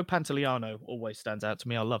haven't. Joe Pantoliano always stands out to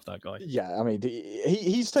me. I love that guy. Yeah, I mean,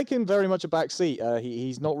 he's taken very much a back seat.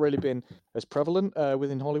 He's not really been as prevalent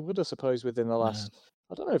within Hollywood, I suppose, within the last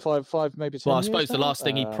I don't know, five maybe 10 Well, I years suppose the now. last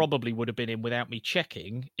thing he probably would have been in without me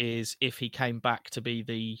checking is if he came back to be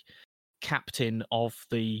the captain of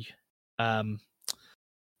the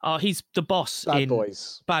he's the boss Bad in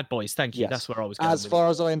Boys. Bad Boys. Thank you. Yes. That's where I was going. As far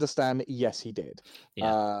as I understand, yes, he did.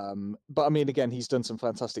 Yeah. But I mean, again, he's done some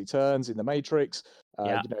fantastic turns in The Matrix.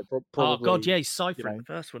 Yeah. You know, Oh probably. God, yeah, he's Cypher you in know, the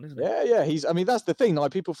first one, isn't it? Yeah. I mean, that's the thing.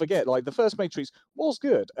 Like people forget. Like the first Matrix was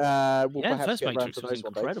good. We'll Yeah, the perhaps first get around Matrix to was those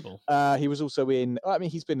one day. incredible. He was also in. I mean,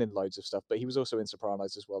 he's been in loads of stuff, but he was also in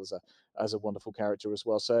Sopranos as well as a wonderful character as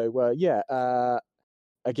well. So yeah.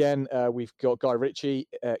 Again, we've got Guy Ritchie,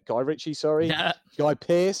 sorry, Yeah. Guy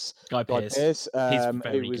Pearce, Guy Pearce. He's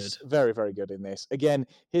very who was good. very, very good in this. Again,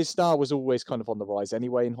 his star was always kind of on the rise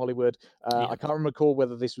anyway in Hollywood. I can't recall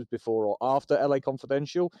whether this was before or after LA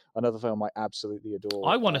Confidential, another film I absolutely adore.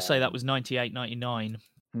 I want to say that was 98, 99,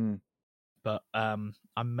 hmm. but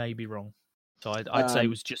I may be wrong. So I'd say it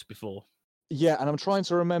was just before. Yeah, and I'm trying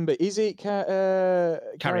to remember. Is it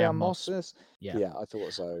Carrie-Anne Moss? Yeah, I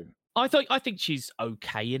thought so. I think she's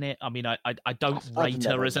okay in it. I mean, I don't rate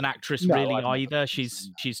her as an actress No, really I've never either. seen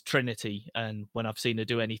her. She's Trinity, and when I've seen her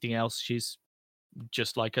do anything else, she's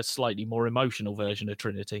just like a slightly more emotional version of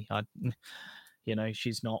Trinity.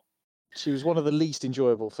 She's not. She was one of the least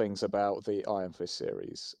enjoyable things about the Iron Fist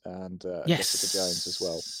series, and Yes, Jessica Jones as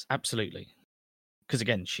well. Absolutely, because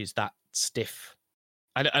again, she's that stiff.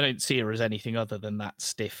 I don't see her as anything other than that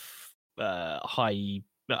stiff, highly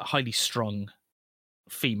strung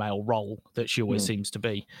female role that she always seems to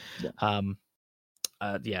be. Yeah.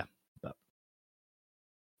 But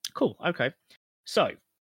cool. Okay, so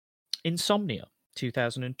Insomnia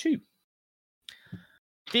 2002.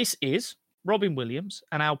 This is Robin Williams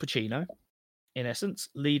and Al Pacino, in essence,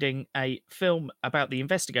 leading a film about the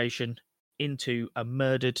investigation into a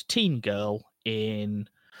murdered teen girl in,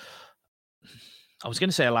 I was going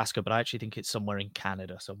to say Alaska, but I actually think it's somewhere in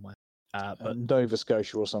Canada somewhere. But Nova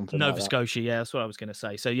Scotia or something. Nova like Scotia, yeah, that's what I was going to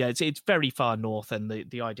say. So yeah, it's very far north, and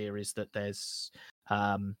the idea is that there's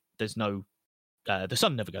no the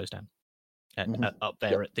sun never goes down up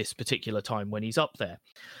there at this particular time when he's up there.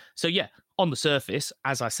 So yeah, on the surface,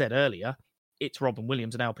 as I said earlier, it's Robin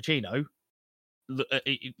Williams and Al Pacino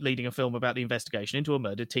leading a film about the investigation into a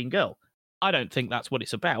murdered teen girl. I don't think that's what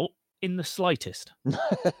it's about in the slightest.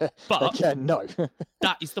 But again, no.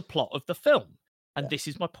 that is the plot of the film. And this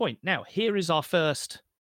is my point. Now, here is our first,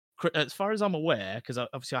 as far as I'm aware, because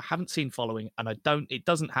obviously I haven't seen Following, and it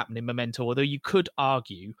doesn't happen in Memento, although you could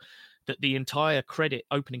argue that the entire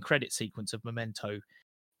opening credit sequence of Memento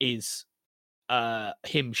is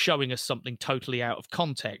him showing us something totally out of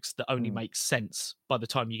context that only makes sense by the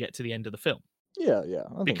time you get to the end of the film. Yeah.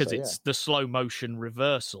 Because it's the slow motion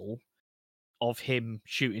reversal of him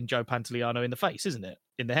shooting Joe Pantoliano in the face, isn't it?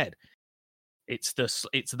 In the head. It's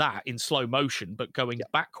that in slow motion, but going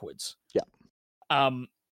backwards. Yeah.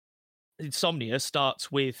 Insomnia starts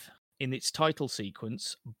with, in its title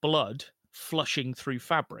sequence, blood flushing through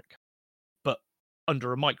fabric, but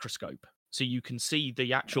under a microscope, so you can see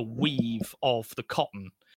the actual weave of the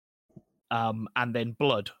cotton, and then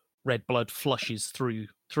red blood flushes through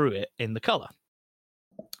it in the color.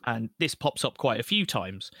 And this pops up quite a few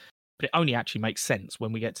times, but it only actually makes sense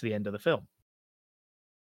when we get to the end of the film.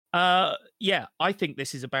 I think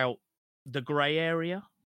this is about the grey area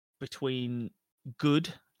between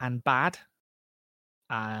good and bad,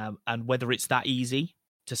 and whether it's that easy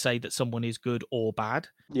to say that someone is good or bad.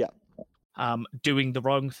 Yeah. Doing the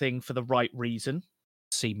wrong thing for the right reason.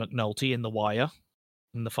 See McNulty in The Wire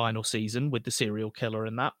in the final season with the serial killer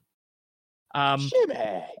and that.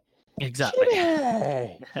 Jimmy! Exactly.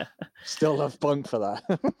 Jimmy! Still love Bunk for that.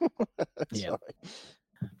 Yeah.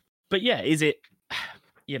 But yeah, is it...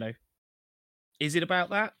 is it about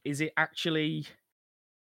that? Is it actually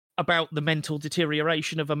about the mental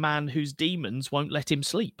deterioration of a man whose demons won't let him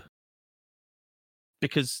sleep?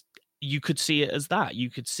 Because you could see it as that. You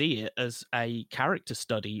could see it as a character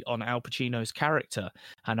study on Al Pacino's character,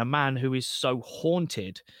 and a man who is so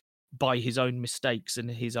haunted by his own mistakes and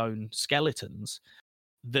his own skeletons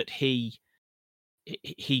that he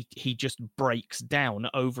just breaks down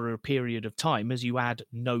over a period of time as you add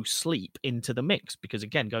no sleep into the mix. Because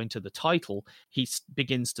again, going to the title, he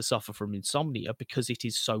begins to suffer from insomnia because it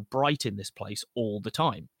is so bright in this place all the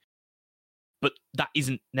time. But that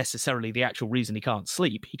isn't necessarily the actual reason he can't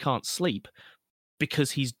sleep. He can't sleep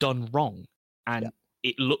because he's done wrong. And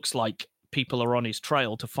it looks like people are on his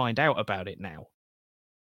trail to find out about it now.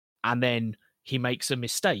 And then he makes a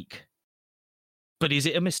mistake. But is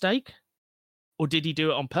it a mistake? Or did he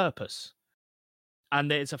do it on purpose?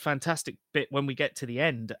 And there's a fantastic bit when we get to the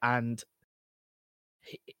end, and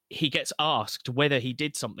he gets asked whether he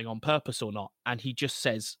did something on purpose or not, and he just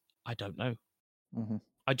says, "I don't know. Mm-hmm.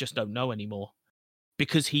 I just don't know anymore,"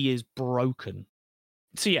 because he is broken.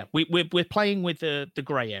 So yeah, we're playing with the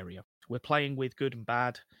grey area. We're playing with good and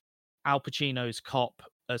bad. Al Pacino's cop,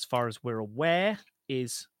 as far as we're aware,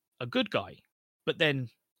 is a good guy. But then,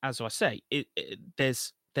 as I say,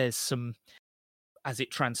 there's some, as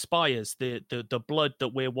it transpires, the blood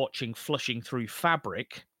that we're watching flushing through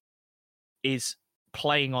fabric is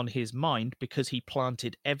playing on his mind because he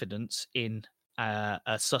planted evidence in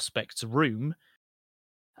a suspect's room.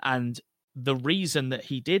 And the reason that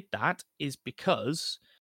he did that is because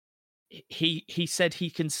he said he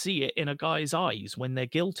can see it in a guy's eyes when they're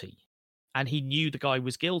guilty, and he knew the guy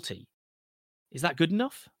was guilty. Is that good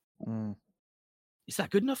enough? Is that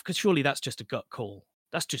good enough? Because surely that's just a gut call.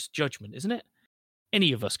 That's just judgment, isn't it?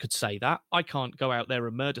 Any of us could say that. I can't go out there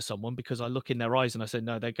and murder someone because I look in their eyes and I say,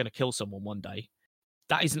 no, they're going to kill someone one day.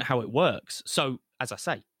 That isn't how it works. So, as I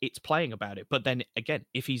say, it's playing about it. But then again,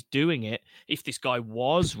 if he's doing it, if this guy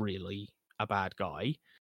was really a bad guy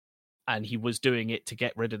and he was doing it to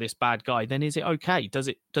get rid of this bad guy, then is it okay? Does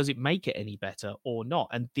it make it any better or not?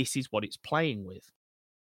 And this is what it's playing with.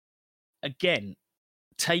 Again,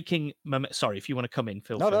 taking... Sorry, if you want to come in,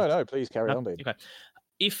 feel free. No, please carry on, dude. Okay.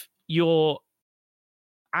 If you're...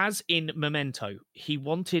 As in Memento, he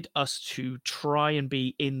wanted us to try and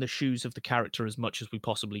be in the shoes of the character as much as we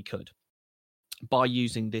possibly could by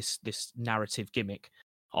using this narrative gimmick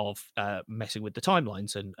of messing with the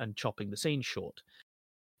timelines and chopping the scene short.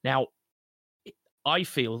 Now, I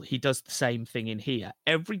feel he does the same thing in here.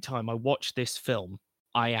 Every time I watch this film,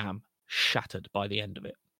 I am shattered by the end of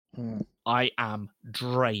it. I am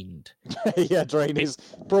drained. Yeah, drained is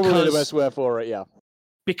probably the best word for it, yeah.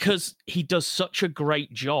 Because he does such a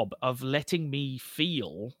great job of letting me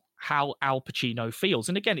feel how Al Pacino feels.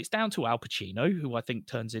 And again, it's down to Al Pacino, who I think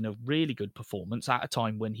turns in a really good performance at a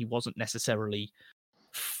time when he wasn't necessarily...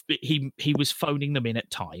 He was phoning them in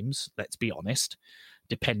at times, let's be honest,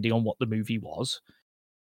 depending on what the movie was.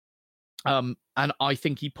 And I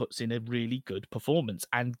think he puts in a really good performance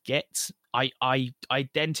and gets... I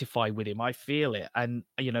identify with him. I feel it. And,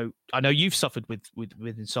 you know, I know you've suffered with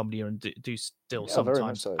insomnia and do still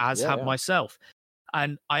sometimes, so. As have myself.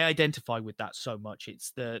 And I identify with that so much.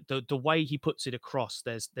 It's the way he puts it across.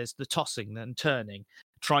 There's the tossing and turning,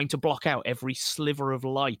 trying to block out every sliver of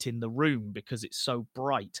light in the room because it's so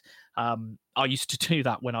bright. I used to do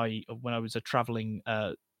that when I was a traveling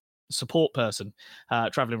support person,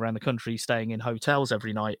 traveling around the country, staying in hotels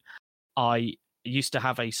every night. I used to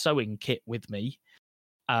have a sewing kit with me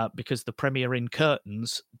because the Premier Inn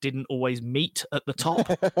curtains didn't always meet at the top.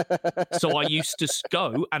 So I used to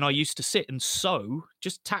go and I used to sit and sew,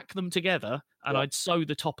 just tack them together, and I'd sew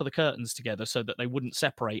the top of the curtains together so that they wouldn't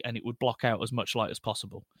separate and it would block out as much light as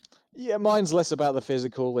possible. Yeah, mine's less about the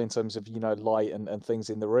physical in terms of, you know, light and things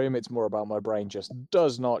in the room. It's more about my brain just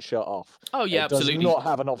does not shut off. Oh, yeah, absolutely. Does not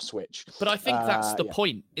have an off switch. But I think that's the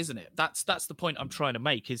point, isn't it? That's the point I'm trying to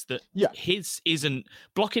make, is that his isn't...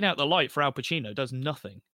 Blocking out the light for Al Pacino does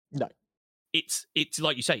nothing. No. It's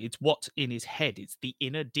like you say, it's what's in his head. It's the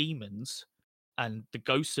inner demons and the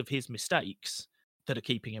ghosts of his mistakes that are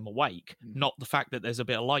keeping him awake, not the fact that there's a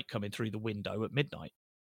bit of light coming through the window at midnight.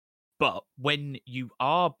 But when you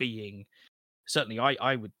are being, certainly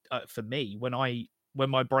I would, for me, when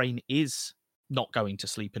my brain is not going to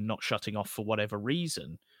sleep and not shutting off for whatever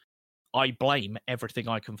reason, I blame everything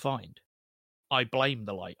I can find. I blame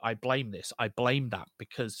the light. I blame this. I blame that,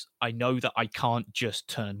 because I know that I can't just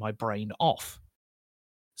turn my brain off.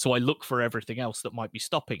 So I look for everything else that might be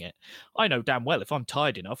stopping it. I know damn well if I'm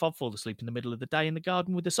tired enough, I'll fall asleep in the middle of the day in the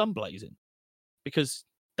garden with the sun blazing, because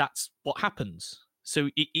that's what happens. So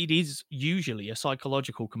it is usually a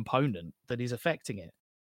psychological component that is affecting it.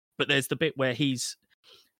 But there's the bit where he's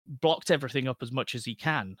blocked everything up as much as he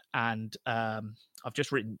can. And I've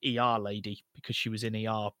just written ER lady because she was in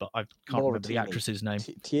ER, but I can't remember the actress's name.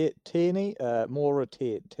 Tierney? Maura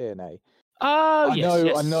Tierney. Oh,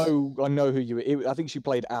 yes. I know who you... I think she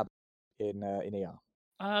played Ab in ER.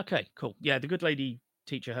 Okay, cool. Yeah, the good lady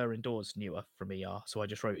teacher, her indoors knew her from ER, so I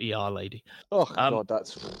just wrote ER lady. Oh, God,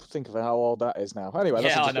 that's... Think of how old that is now. Anyway,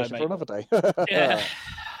 that's a discussion for another day.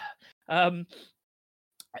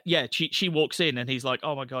 Yeah, she walks in and he's like,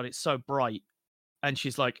 oh my God, it's so bright. And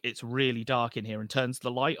she's like, it's really dark in here, and turns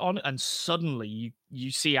the light on, and suddenly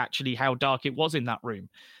you see actually how dark it was in that room.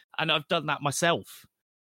 And I've done that myself.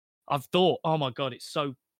 I've thought, oh my God, it's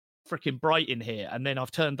so freaking bright in here. And then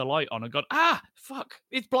I've turned the light on and gone, fuck,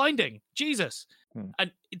 it's blinding. Jesus.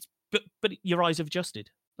 And but your eyes have adjusted.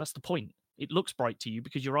 That's the point. It looks bright to you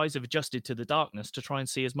because your eyes have adjusted to the darkness to try and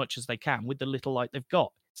see as much as they can with the little light they've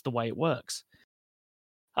got. It's the way it works.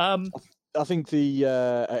 I think the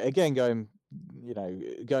again going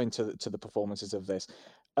to the performances of this.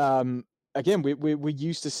 Again, we're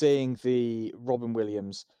used to seeing the Robin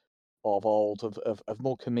Williams of old, of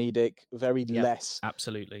more comedic, very less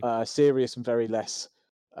absolutely serious, and very less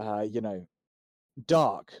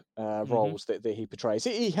dark roles that he portrays.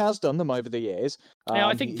 He has done them over the years.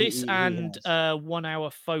 I think this and has. 1 Hour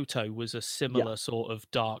Photo was a similar sort of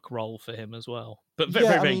dark role for him as well. But Yeah, very,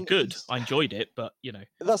 I very mean, good. I enjoyed it, but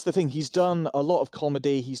that's the thing. He's done a lot of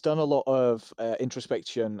comedy. He's done a lot of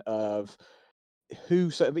introspection of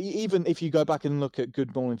even if you go back and look at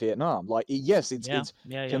Good Morning Vietnam, like it's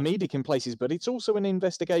comedic in places, but it's also an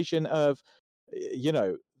investigation of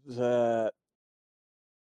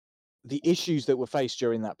the issues that were faced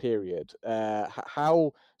during that period,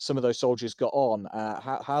 how some of those soldiers got on,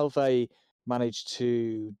 how they managed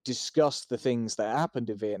to discuss the things that happened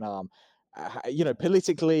in Vietnam,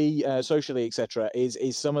 politically, socially, etc.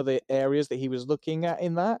 Is some of the areas that he was looking at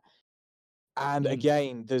in that. And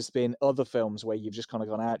again, there's been other films where you've just kind of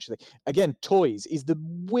gone, actually, again, Toys is the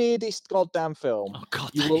weirdest goddamn film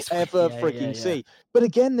you will ever freaking see. But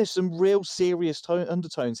again, there's some real serious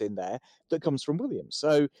undertones in there that comes from Williams.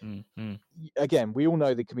 So again, we all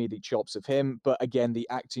know the comedic chops of him, but again, the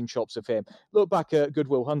acting chops of him. Look back at Good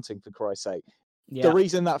Will Hunting, for Christ's sake. Yeah. The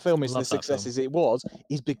reason that film is the success as it was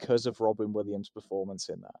is because of Robin Williams' performance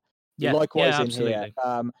in that. Yeah, likewise in absolutely.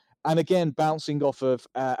 here. And again, bouncing off of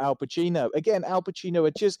Al Pacino. Again, Al Pacino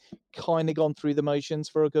had just kind of gone through the motions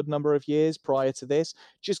for a good number of years prior to this,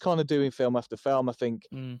 just kind of doing film after film. I think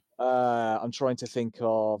I'm trying to think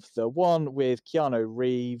of the one with Keanu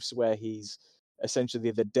Reeves where he's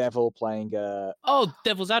essentially the devil playing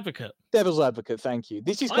Devil's Advocate. Devil's Advocate, thank you.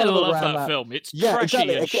 This is kind of love around that film. It's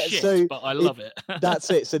trashy as shit, but I love it.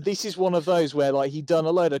 That's it. So this is one of those where like he'd done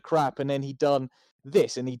a load of crap and then he'd done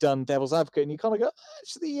this and he'd done Devil's Advocate, and you kind of go,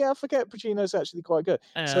 actually, yeah, I forget Pacino's actually quite good.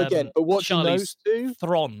 So again, but watching Charlize those two,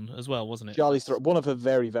 Theron as well, wasn't it? Charlize Theron, one of her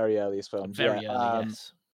very, very earliest films. Very early,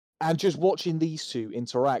 yes. And just watching these two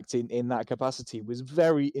interact in that capacity was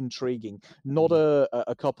very intriguing. Not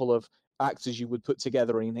a couple of actors you would put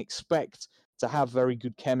together and expect to have very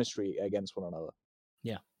good chemistry against one another.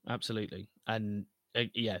 Yeah, absolutely. And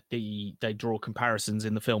they draw comparisons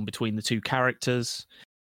in the film between the two characters,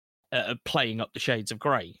 playing up the shades of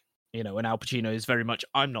grey. And Al Pacino is very much,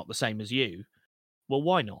 I'm not the same as you. Well,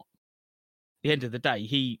 why not? At the end of the day,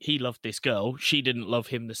 he loved this girl. She didn't love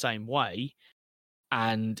him the same way.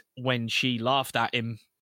 And when she laughed at him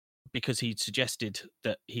because he'd suggested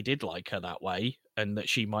that he did like her that way and that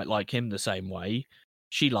she might like him the same way,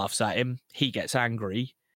 she laughs at him, he gets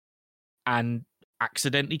angry and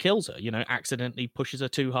accidentally kills her, accidentally pushes her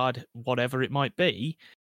too hard, whatever it might be.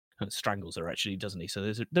 And strangles her, actually, doesn't he?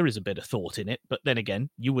 So there is a bit of thought in it. But then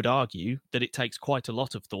again, you would argue that it takes quite a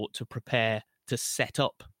lot of thought to prepare to set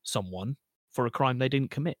up someone for a crime they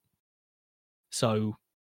didn't commit. So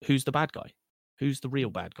who's the bad guy? Who's the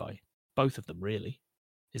real bad guy? Both of them, really,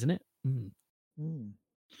 isn't it?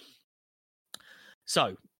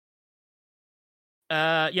 So,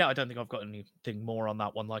 I don't think I've got anything more on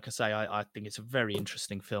that one. Like I say, I think it's a very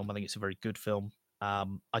interesting film. I think it's a very good film.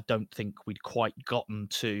 I don't think we'd quite gotten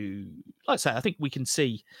to, like I say, I think we can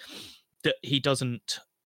see that he doesn't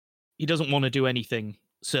want to do anything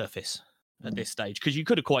surface at this stage, because you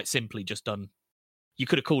could have quite simply just you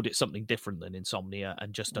could have called it something different than Insomnia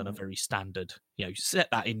and just done a very standard, set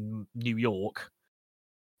that in New York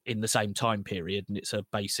in the same time period, and it's a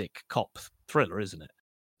basic cop thriller, isn't it?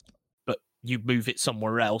 But you move it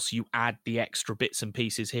somewhere else, you add the extra bits and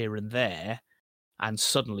pieces here and there, and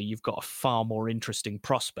suddenly you've got a far more interesting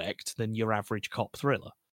prospect than your average cop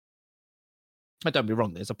thriller. Don't be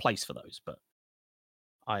wrong, there's a place for those, but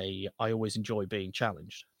I always enjoy being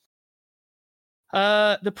challenged.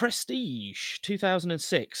 The Prestige,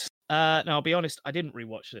 2006. Now, I'll be honest, I didn't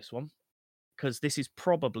rewatch this one, because this is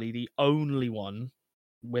probably the only one,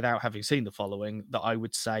 without having seen the following, that I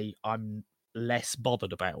would say I'm less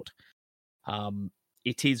bothered about.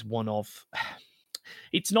 It is one of...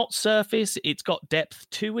 It's not surface, it's got depth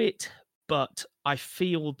to it, but I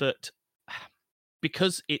feel that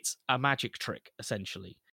because it's a magic trick,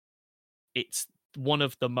 essentially, it's one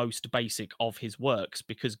of the most basic of his works,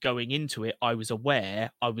 because going into it, I was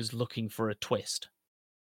aware I was looking for a twist.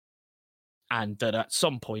 And that at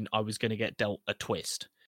some point I was going to get dealt a twist.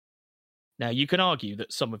 Now, you can argue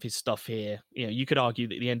that some of his stuff here, you could argue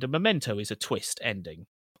that the end of Memento is a twist ending.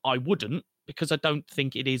 I wouldn't, because I don't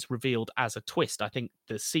think it is revealed as a twist. I think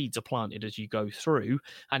the seeds are planted as you go through,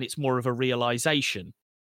 and it's more of a realization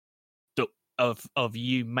of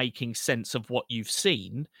you making sense of what you've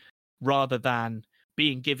seen, rather than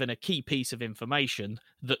being given a key piece of information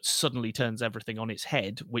that suddenly turns everything on its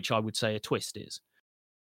head, which I would say a twist is.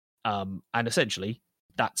 And essentially,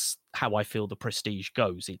 that's how I feel the Prestige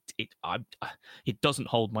goes. It doesn't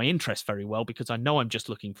hold my interest very well because I know I'm just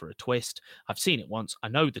looking for a twist. I've seen it once. I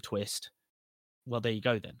know the twist. Well, there you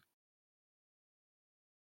go then.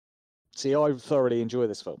 See, I thoroughly enjoy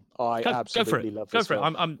this film. I absolutely love this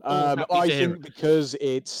film. I'm happy I to hear think it. because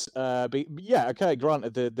it's yeah, okay,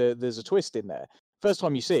 granted, there's a twist in there. First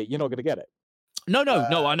time you see it, you're not going to get it. No,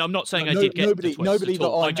 and I'm not saying I did get nobody, the twist at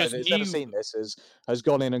all. that I I know just that's knew... never seen this has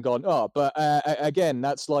gone in and gone, oh, but again,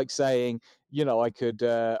 that's like saying, you know, I could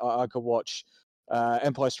watch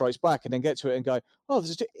Empire Strikes Back and then get to it and go, oh,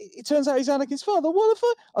 it turns out he's Anakin's father. What the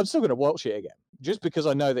fuck? I'm still going to watch it again just because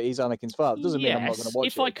I know that he's Anakin's father. Doesn't mean I'm not going to watch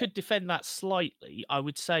it. If I could defend that slightly, I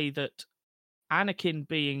would say that Anakin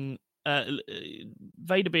being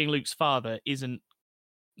Vader being Luke's father isn't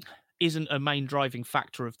a main driving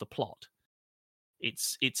factor of the plot.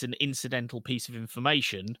 It's an incidental piece of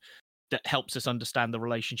information that helps us understand the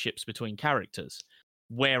relationships between characters.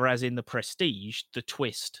 Whereas in the Prestige, the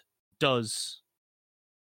twist does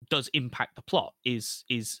impact the plot, is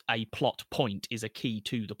a plot point, is a key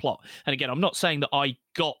to the plot. And again, I'm not saying that I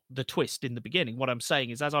got the twist in the beginning. What I'm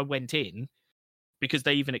saying is, as I went in, because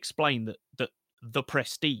they even explain that the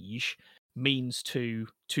Prestige means to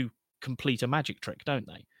complete a magic trick, don't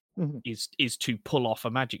they? Mm-hmm. Is to pull off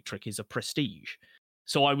a magic trick, is a prestige.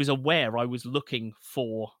 So I was aware I was looking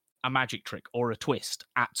for a magic trick or a twist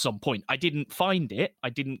at some point. I didn't find it. I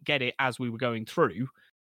didn't get it as we were going through,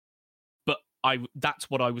 but that's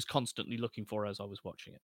what I was constantly looking for as I was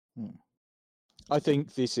watching it. I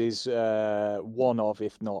think this is one of,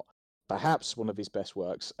 if not perhaps one of his best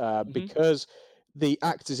works, because the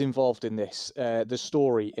actors involved in this, the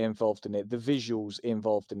story involved in it, the visuals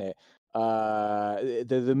involved in it,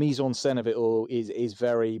 the mise en scène of it all is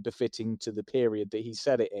very befitting to the period that he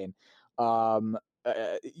set it in.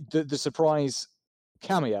 The surprise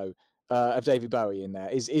cameo of David Bowie in there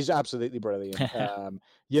is absolutely brilliant.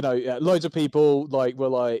 You know, loads of people were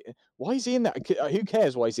like, "Why is he in that? Who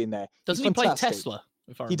cares why he's in there?" Doesn't he play Tesla?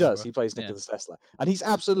 He does. He plays Nicholas Tesla, and he's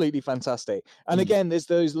absolutely fantastic. And again, there's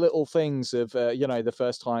those little things of you know, the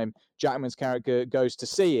first time Jackman's character goes to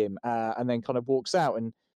see him, and then kind of walks out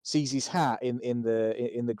and sees his hat in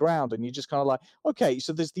the ground, and you're just kind of like, okay,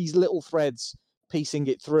 so there's these little threads piecing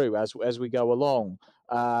it through as we go along.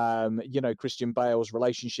 You know, Christian Bale's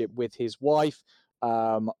relationship with his wife,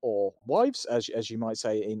 or wives, as you might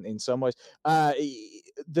say in some ways.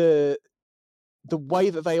 The way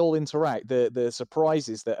that they all interact, the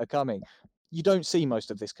surprises that are coming, you don't see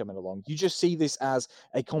most of this coming along. You just see this as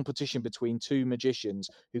a competition between two magicians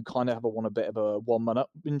who kind of want a bit of a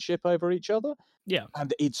one-man-upmanship over each other. Yeah.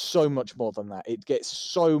 And it's so much more than that. It gets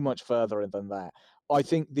so much further than that. I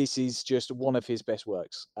think this is just one of his best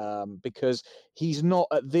works, because he's not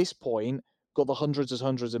at this point got the hundreds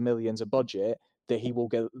of millions of budget that he will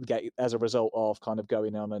get as a result of kind of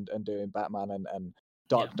going on and doing Batman and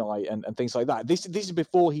Dark Knight and things like that. This is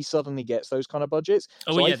before he suddenly gets those kind of budgets.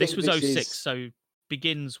 Oh, so yeah, this was 06, so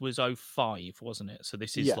Begins was 05, wasn't it? So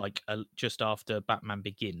this is like just after Batman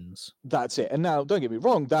Begins. That's it. And now, don't get me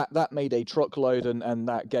wrong, that made a truckload and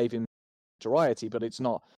that gave him notoriety, but it's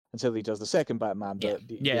not until he does the second Batman that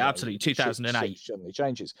absolutely, 2008 shit suddenly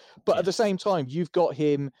changes. But at the same time, you've got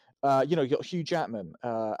him. You know, you've got Hugh Jackman,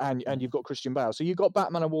 and you've got Christian Bale. So you've got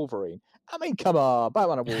Batman and Wolverine. I mean, come on,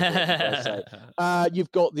 Batman and Wolverine.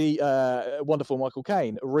 You've got the wonderful Michael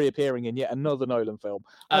Caine reappearing in yet another Nolan film.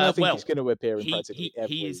 And I think he's going to appear in practically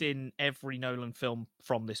every... He is in every Nolan film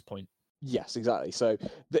from this point. Yes, exactly. So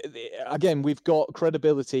again, we've got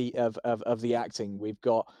credibility of the acting. We've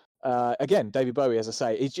got again, David Bowie, as I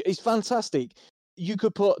say, it's fantastic. You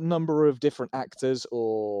could put a number of different actors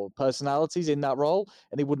or personalities in that role,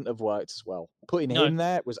 and it wouldn't have worked as well. Putting him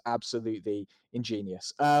there was absolutely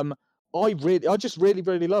ingenious. I just really,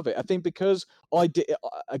 really love it. I think because I did,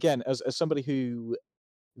 again, as somebody who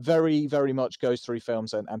very, very much goes through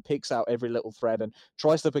films and picks out every little thread and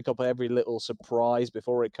tries to pick up every little surprise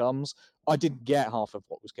before it comes, I didn't get half of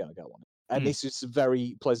what was going to go on. And this is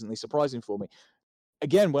very pleasantly surprising for me.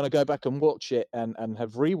 Again, when I go back and watch it and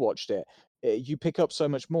have rewatched it, you pick up so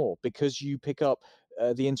much more because you pick up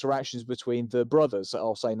the interactions between the brothers.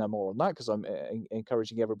 I'll say no more on that because I'm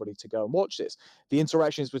encouraging everybody to go and watch this. The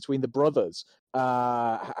interactions between the brothers,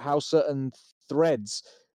 how certain threads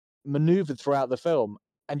maneuvered throughout the film,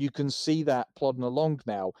 and you can see that plodding along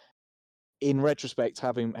now. In retrospect,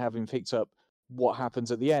 having picked up what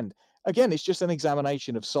happens at the end. Again, it's just an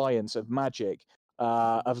examination of science, of magic,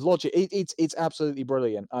 of logic. It's absolutely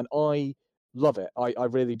brilliant, and I love it. I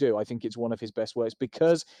really do. I think it's one of his best works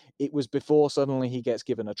because it was before suddenly he gets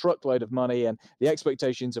given a truckload of money and the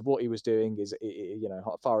expectations of what he was doing is,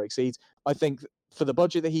 far exceeds. I think for the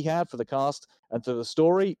budget that he had, for the cast and for the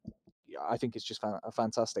story, I think it's just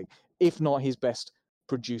fantastic, if not his best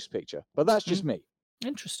produced picture. But that's just me.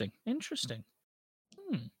 Interesting.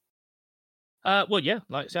 Well, yeah,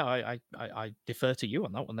 like I say, I defer to you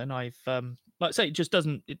on that one. Then I've like I say,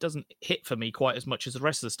 it doesn't hit for me quite as much as the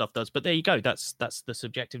rest of the stuff does. But there you go. That's the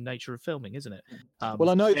subjective nature of filming, isn't it? Well,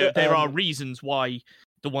 I know that there are reasons why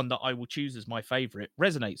the one that I will choose as my favorite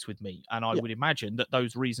resonates with me, and I would imagine that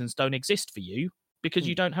those reasons don't exist for you because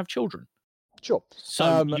you don't have children. Sure.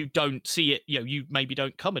 So you don't see it. You maybe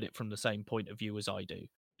don't come at it from the same point of view as I do.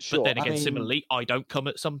 Sure. But then again, similarly, I don't come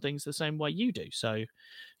at some things the same way you do. So,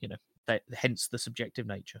 hence the subjective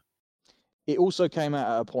nature. It also came out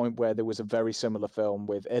at a point where there was a very similar film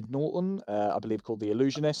with Ed Norton, I believe, called The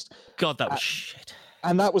Illusionist. God, that was shit.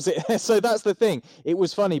 And that was it. So that's the thing. It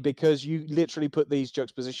was funny because you literally put these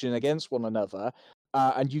juxtaposition against one another,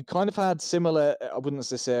 and you kind of had similar, I wouldn't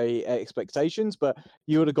necessarily say expectations, but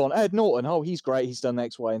you would have gone, Ed Norton, oh, he's great, he's done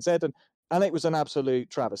X, Y, and Z, and it was an absolute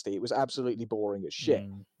travesty. It was absolutely boring as shit.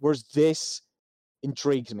 Whereas this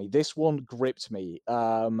intrigued me. This one gripped me.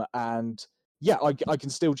 And yeah, I can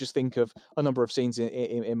still just think of a number of scenes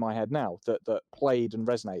in my head now that played and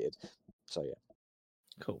resonated. So yeah.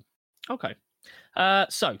 Cool. Okay.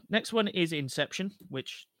 So next one is Inception,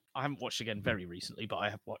 which I haven't watched again very recently, but I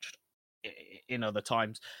have watched in other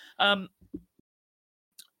times.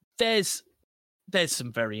 There's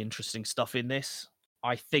some very interesting stuff in this.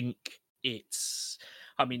 I think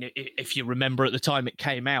if you remember at the time it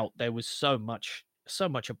came out, there was so much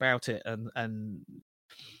about it, and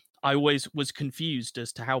I always was confused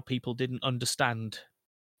as to how people didn't understand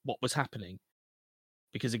what was happening.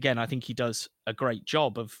 Because again, I think he does a great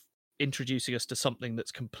job of introducing us to something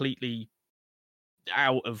that's completely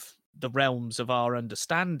out of the realms of our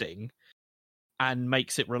understanding and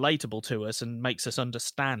makes it relatable to us and makes us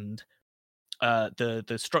understand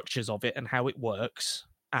the structures of it and how it works.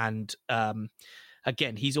 And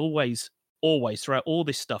again, he's always throughout all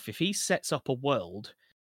this stuff, if he sets up a world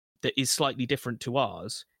that is slightly different to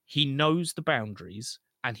ours, he knows the boundaries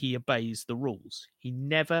and he obeys the rules. He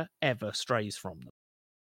never, ever strays from them.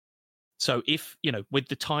 So if, with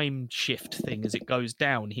the time shift thing as it goes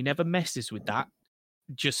down, he never messes with that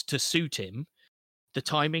just to suit him. The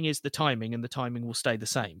timing is the timing, and the timing will stay the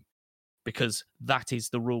same because that is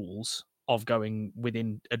the rules of going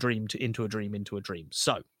within a dream into a dream into a dream.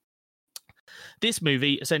 So this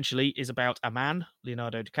movie essentially is about a man,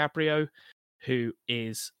 Leonardo DiCaprio, who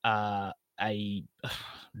is a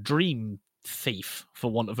dream thief,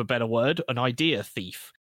 for want of a better word, an idea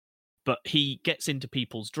thief. But he gets into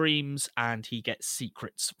people's dreams and he gets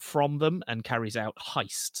secrets from them and carries out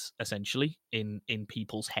heists, essentially, in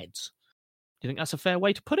people's heads. Do you think that's a fair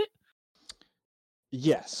way to put it?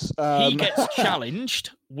 Yes. He gets challenged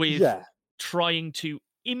with trying to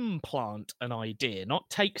implant an idea, not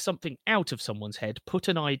take something out of someone's head, put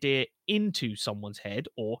an idea into someone's head,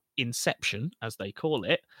 or inception, as they call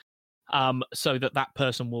it, so that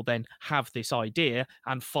person will then have this idea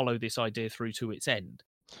and follow this idea through to its end.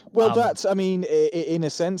 Well, in a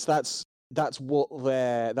sense, that's what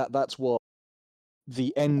that's what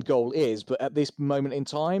the end goal is. But at this moment in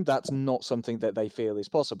time, that's not something that they feel is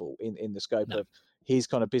possible in the scope of his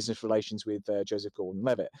kind of business relations with Joseph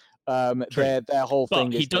Gordon-Levitt. Their whole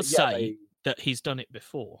thing. But he does say that he's done it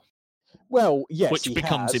before. Well, yes, which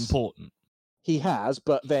becomes important. He has,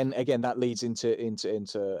 but then again, that leads into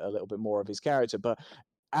a little bit more of his character. But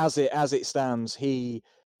as it stands, he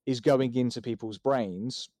is going into people's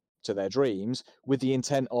brains, to their dreams, with the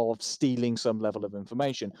intent of stealing some level of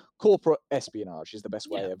information. Corporate espionage is the best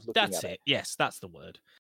way of looking at it. That's it. Yes, that's the word.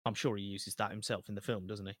 I'm sure he uses that himself in the film,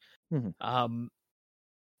 doesn't he? Mm-hmm.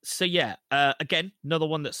 So yeah, again, another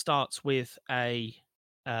one that starts with a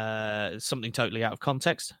something totally out of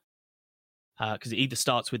context, because it either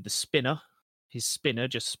starts with his spinner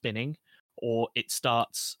just spinning, or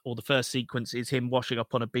the first sequence is him washing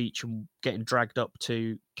up on a beach and getting dragged up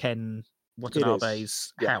to Ken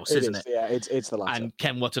Watanabe's house, isn't it? Yeah, it's the latter. And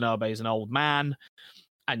Ken Watanabe is an old man,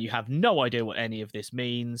 and you have no idea what any of this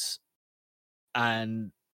means,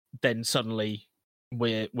 and then suddenly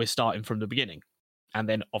we're starting from the beginning, and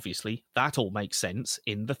then obviously that all makes sense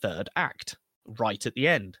in the third act, right at the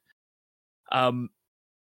end.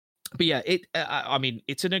 But yeah,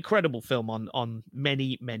 it's an incredible film on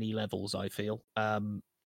many, many levels, I feel.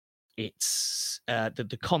 It's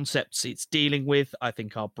the concepts it's dealing with, I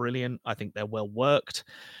think, are brilliant. I think they're well worked.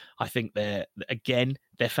 I think they're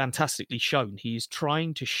fantastically shown. He's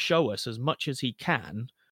trying to show us as much as he can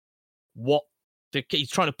he's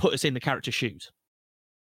trying to put us in the character's shoes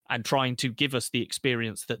and trying to give us the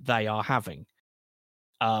experience that they are having.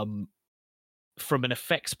 From an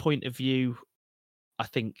effects point of view, I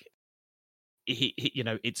think he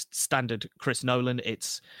it's standard Chris Nolan.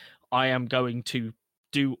 I am going to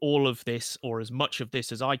do all of this, or as much of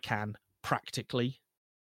this as I can, practically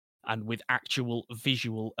and with actual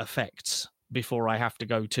visual effects before I have to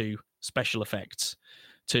go to special effects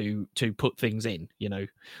to put things in,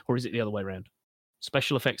 or is it the other way around?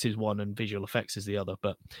 Special effects is one and visual effects is the other,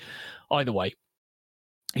 but either way,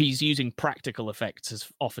 he's using practical effects as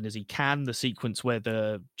often as he can. The sequence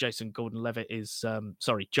where Joseph Gordon-Levitt is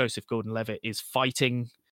fighting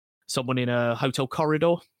someone in a hotel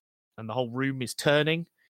corridor and the whole room is turning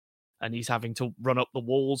and he's having to run up the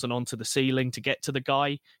walls and onto the ceiling to get to the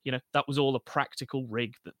guy. That was all a practical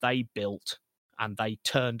rig that they built and they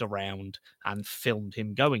turned around and filmed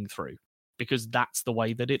him going through, because that's the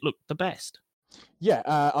way that it looked the best. Yeah,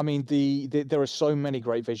 I mean, there are so many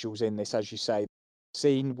great visuals in this, as you say.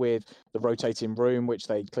 Scene with the rotating room, which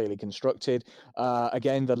they clearly constructed.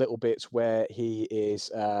 Again, the little bits where he is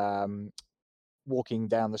walking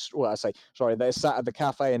down they're sat at the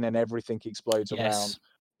cafe and then everything explodes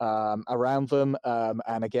around them.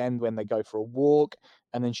 And again, when they go for a walk,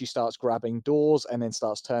 and then she starts grabbing doors and then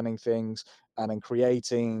starts turning things and then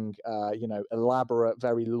creating, elaborate,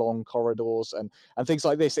 very long corridors and things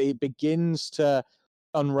like this. It begins to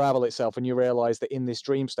unravel itself, and you realize that in this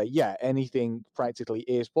dream state, anything practically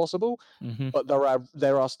is possible, but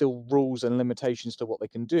there are still rules and limitations to what they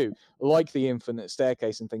can do, like the infinite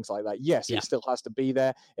staircase and things like that. It still has to be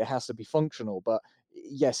there, it has to be functional, but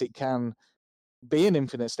yes, it can be an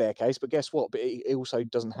infinite staircase, but guess what? But it also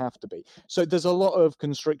doesn't have to be. So there's a lot of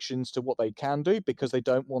constrictions to what they can do, because they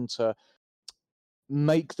don't want to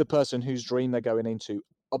make the person whose dream they're going into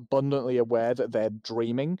abundantly aware that they're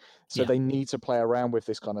dreaming, so they need to play around with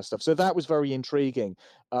this kind of stuff. So that was very intriguing.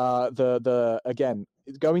 Again,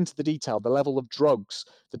 go into the detail, the level of drugs,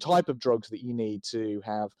 the type of drugs that you need to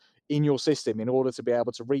have in your system in order to be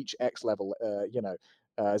able to reach X level,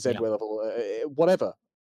 Z level, whatever.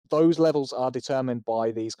 Those levels are determined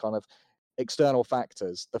by these kind of external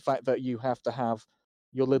factors. The fact that you have to have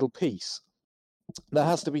your little piece that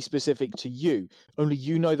has to be specific to you. Only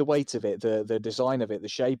you know the weight of it, the design of it, the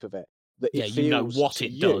shape of it. That it feels what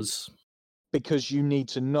it does. Because you need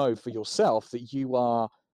to know for yourself that you are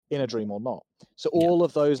in a dream or not. So all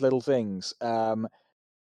of those little things,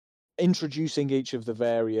 introducing each of the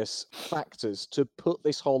various factors to put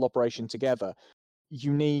this whole operation together.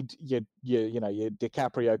 You need your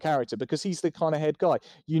DiCaprio character, because he's the kind of head guy.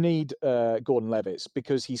 You need Gordon-Levitt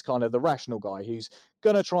because he's kind of the rational guy who's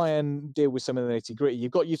going to try and deal with some of the nitty-gritty.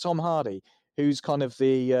 You've got your Tom Hardy, who's kind of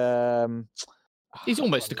the... he's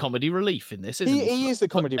almost a comedy relief in this, isn't he? He is the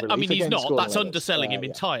comedy relief. I mean, he's not. That's underselling him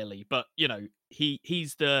entirely. But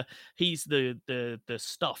he's the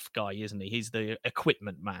stuff guy, isn't he? He's the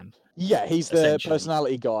equipment man. Yeah, he's the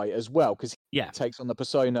personality guy as well, because he takes on the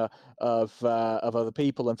persona of other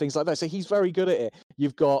people and things like that. So he's very good at it.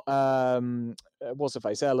 You've got Ellen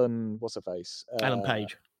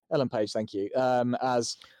Page. Ellen Page, thank you.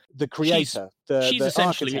 As the creator, she's the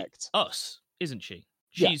essentially architect. Us, isn't she?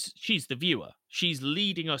 She's the viewer. She's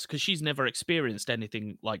leading us because she's never experienced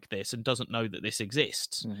anything like this and doesn't know that this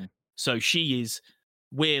exists. Mm-hmm. So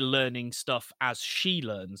we're learning stuff as she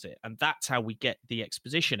learns it. And that's how we get the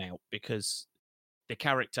exposition out, because the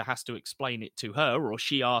character has to explain it to her, or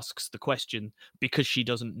she asks the question because she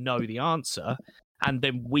doesn't know the answer. And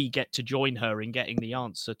then we get to join her in getting the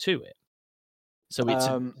answer to it. So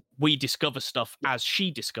we discover stuff as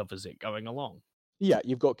she discovers it going along. Yeah,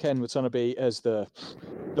 you've got Ken Watanabe as the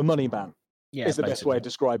money man. Yeah, is the best way of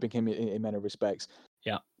describing him in many respects.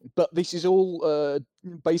 Yeah, but this is all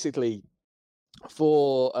basically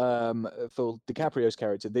for DiCaprio's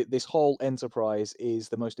character. This whole enterprise is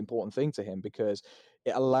the most important thing to him, because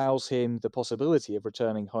it allows him the possibility of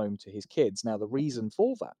returning home to his kids. Now, the reason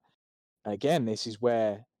for that, again, this is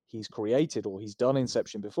where he's created, or he's done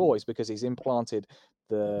Inception before, is because he's implanted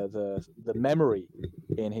the memory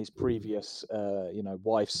in his previous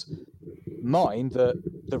wife's mind that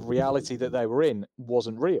the reality that they were in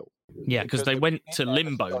wasn't real. Yeah, because they went to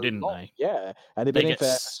limbo, didn't they? Yeah, and they'd been in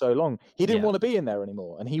there for so long. He didn't want to be in there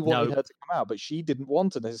anymore, and he wanted her to come out, but she didn't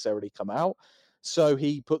want to necessarily come out. So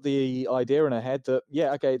he put the idea in her head that,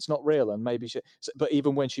 it's not real, and maybe but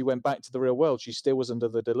even when she went back to the real world, she still was under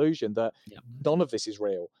the delusion that none of this is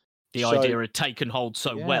real. The idea had taken hold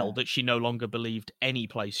so well Yeah. that she no longer believed any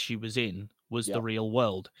place she was in was the Yep. real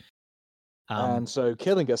world. And so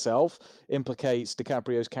killing herself implicates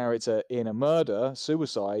DiCaprio's character in a murder,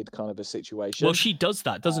 suicide kind of a situation. Well, she does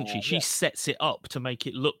that, doesn't she? She yeah. sets it up to make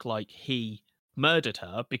it look like he murdered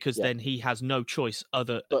her, because Yeah. then he has no choice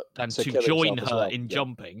other But than to to kill join himself as her well. in Yeah.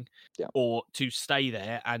 jumping, Yeah. or to stay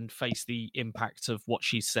there and face the impacts of what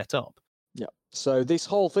she's set up. Yeah. So this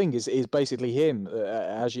whole thing is basically him,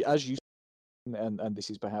 as you and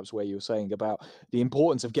this is perhaps where you were saying about the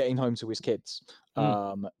importance of getting home to his kids.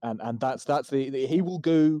 And that's the he will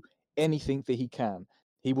do anything that he can.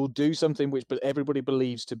 He will do something which but everybody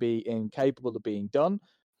believes to be incapable of being done,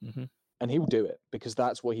 and he will do it because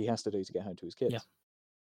that's what he has to do to get home to his kids. Yeah.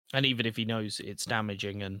 And even if he knows it's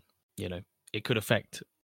damaging and, you know, it could affect,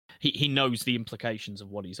 he knows the implications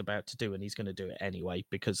of what he's about to do, and he's going to do it anyway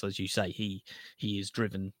because, as you say, he is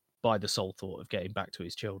driven by the sole thought of getting back to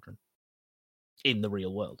his children in the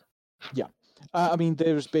real world. Yeah. I mean,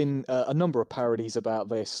 there's been a number of parodies about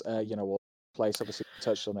this, you know, place obviously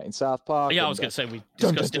touched on it in South Park. Yeah, I was going to say we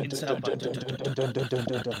discussed it in South Park.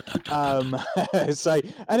 So,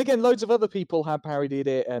 and again, loads of other people have parodied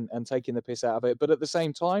it and taken the piss out of it, but at the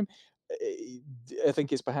same time, I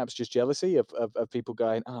think it's perhaps just jealousy of people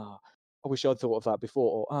going, I wish I'd thought of that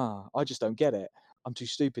before, or I just don't get it. I'm too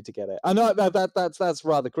stupid to get it. I know that's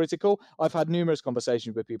rather critical. I've had numerous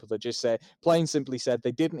conversations with people that just say, plain simply said,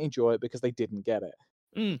 they didn't enjoy it because they didn't get it.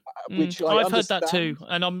 Which I've heard that too,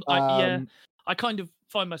 and I kind of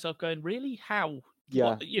find myself going, really? How? Yeah.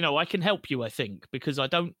 What? You know, I can help you, I think, because I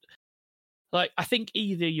don't like. I think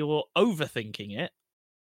either you're overthinking it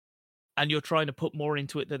and you're trying to put more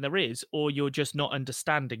into it than there is, or you're just not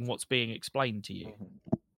understanding what's being explained to you.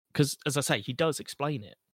 Because, as I say, he does explain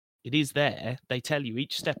it. It is there. They tell you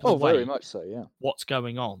each step of the way. Very much so, yeah. What's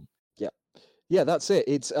going on? Yeah, that's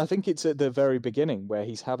it. I think it's at the very beginning where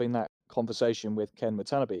he's having that conversation with Ken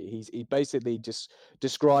Watanabe. He's basically just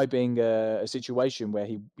describing a situation where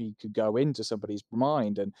he could go into somebody's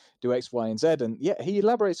mind and do X, Y, and Z. And yeah, he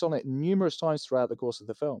elaborates on it numerous times throughout the course of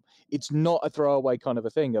the film. It's not a throwaway kind of a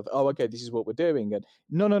thing of, okay, this is what we're doing. And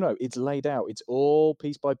no, it's laid out. It's all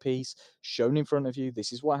piece by piece shown in front of you.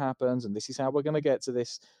 This is what happens, and this is how we're going to get to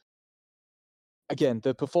this. Again,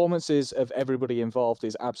 the performances of everybody involved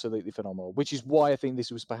is absolutely phenomenal, which is why I think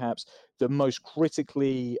this was perhaps the most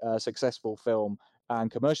critically successful film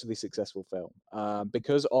and commercially successful film,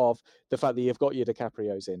 because of the fact that you've got your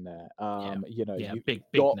DiCaprios in there. You know, big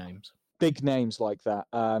names, big names like that.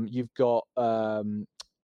 You've got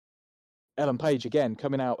Ellen Page again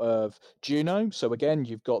coming out of Juno, so again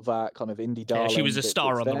you've got that kind of indie darling. Yeah, she was a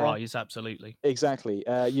star on the rise, absolutely. Exactly.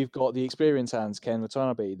 You've got the experienced hands, Ken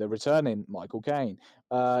Watanabe, the returning Michael Caine,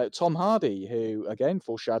 Tom Hardy, who again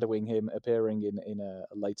foreshadowing him appearing in a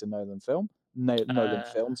later Nolan film, Nolan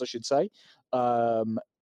films, I should say.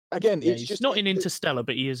 Again, it's just not in Interstellar,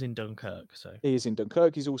 but he is in Dunkirk. So he is in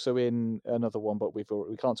Dunkirk. He's also in another one, but we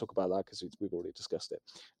can't talk about that because we've already discussed it.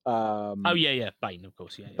 Bane, of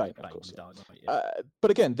course. Bane, of course.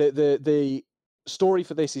 But again, the story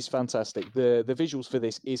for this is fantastic. The visuals for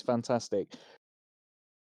this is fantastic.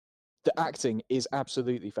 The acting is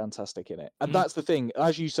absolutely fantastic in it, and that's the thing.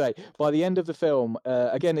 As you say, by the end of the film,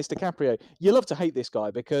 again, it's DiCaprio. You love to hate this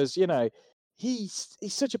guy because you know. He's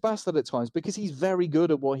such a bastard at times because he's very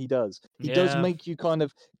good at what he does. He does make you kind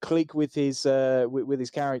of click with his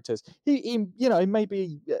characters. He you know, he may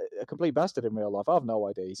be a complete bastard in real life. I have no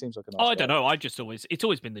idea. He seems like a nice guy. I don't know. It's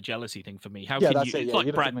always been the jealousy thing for me. How can you? It's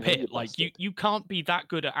like Brad Pitt. Like you can't be that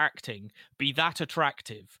good at acting, be that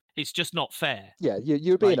attractive. It's just not fair. Yeah,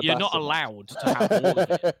 you're being a bastard. You're not allowed to have all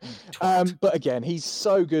of it. But again, he's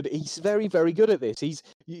so good. He's very, very good at this.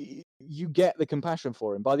 You get the compassion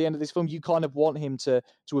for him. By the end of this film, you kind of want him to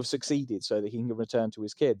have succeeded so that he can return to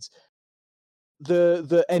his kids.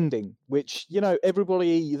 The ending, which you know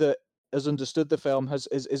everybody that has understood the film has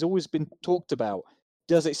always been talked about.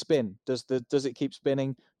 Does it spin? Does it keep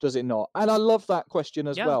spinning? Does it not? And I love that question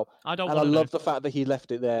as well. I love the fact that he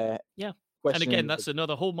left it there. Yeah. And again, that's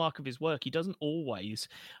another hallmark of his work. He doesn't always.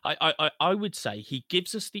 I would say he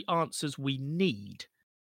gives us the answers we need,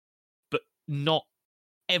 but not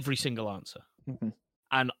every single answer.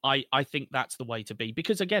 And I think that's the way to be.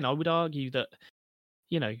 Because again, I would argue that,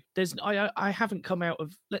 you know, I haven't come out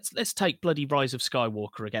of let's take bloody Rise of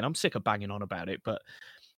Skywalker again. I'm sick of banging on about it, but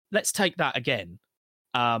let's take that again.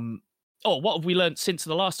 What have we learned since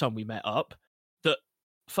the last time we met up? That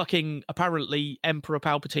fucking apparently Emperor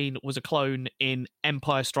Palpatine was a clone in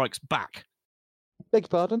Empire Strikes Back. Beg your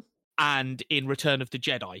pardon? And in Return of the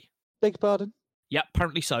Jedi. Beg your pardon? Yeah,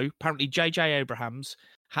 apparently so. Apparently J.J. Abrams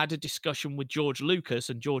had a discussion with George Lucas,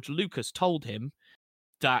 and George Lucas told him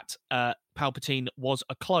that Palpatine was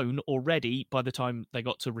a clone already by the time they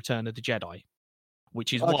got to Return of the Jedi,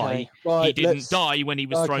 which is why he didn't die when he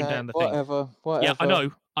was thrown down the thing. Whatever. Yeah, I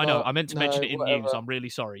know. I meant to mention it in news. I'm really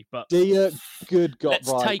sorry, but dear good God,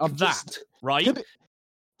 let's take that, right?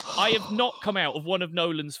 I have not come out of one of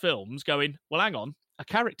Nolan's films going, well, hang on. A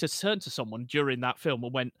character turned to someone during that film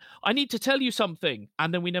and went, I need to tell you something.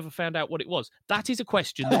 And then we never found out what it was. That is a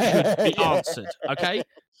question that should be answered, okay?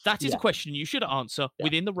 That is a question you should answer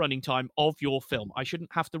within the running time of your film. I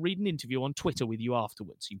shouldn't have to read an interview on Twitter with you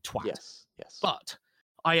afterwards, you twat. Yes. But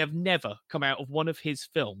I have never come out of one of his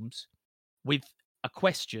films with a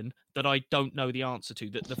question that I don't know the answer to,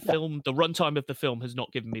 that the runtime of the film has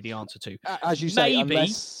not given me the answer to. As you say,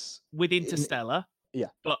 maybe with Interstellar. Yeah.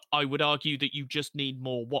 But I would argue that you just need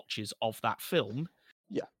more watches of that film.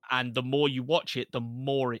 Yeah. And the more you watch it, the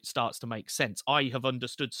more it starts to make sense. I have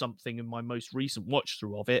understood something in my most recent watch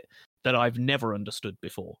through of it that I've never understood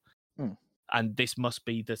before. And this must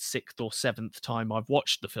be the 6th or 7th time I've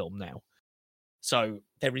watched the film now. So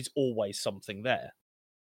there is always something there.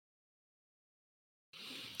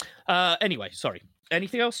 Anyway, sorry.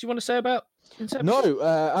 Anything else you want to say about Inception? No,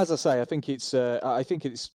 as I say, I think it's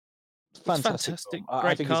fantastic.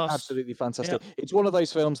 I think cast. It's absolutely fantastic. Yep. It's one of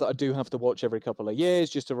those films that I do have to watch every couple of years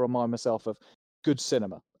just to remind myself of good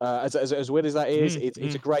cinema. As weird as that is,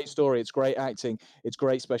 it's a great story. It's great acting. It's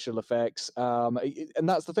great special effects. And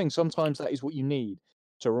that's the thing. Sometimes that is what you need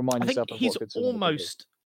to remind yourself of what good cinema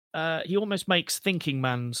he almost makes thinking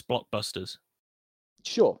man's blockbusters.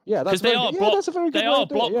 Sure, yeah, that's they are that's a very good. They are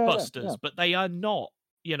blockbusters, yeah. But they are not,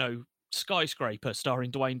 Skyscraper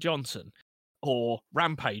starring Dwayne Johnson or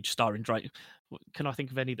Rampage starring Drake. Can I think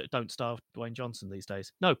of any that don't star Dwayne Johnson these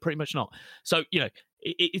days? No, pretty much not. So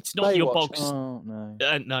it's not your box. Oh no,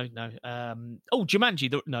 no.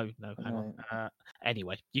 Jumanji. Hang on.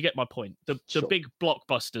 Anyway, you get my point. The big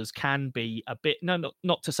blockbusters can be a bit. No,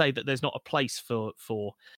 not to say that there's not a place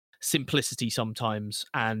for simplicity sometimes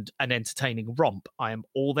and an entertaining romp. I am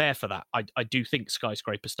all there for that. I do think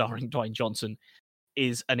Skyscraper starring Dwayne Johnson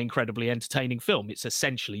is an incredibly entertaining film. It's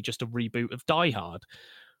essentially just a reboot of Die Hard.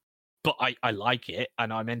 But I like it,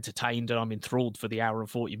 and I'm entertained, and I'm enthralled for the hour and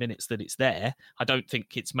 40 minutes that it's there. I don't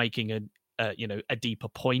think it's making a deeper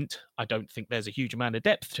point. I don't think there's a huge amount of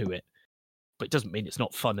depth to it. But it doesn't mean it's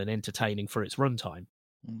not fun and entertaining for its runtime.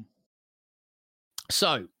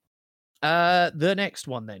 So, the next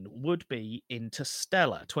one then would be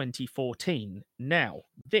Interstellar 2014. Now,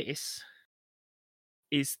 this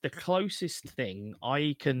is the closest thing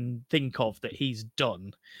I can think of that he's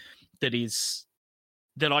done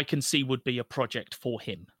that I can see would be a project for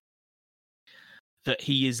him. That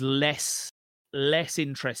he is less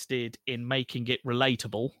interested in making it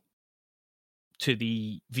relatable to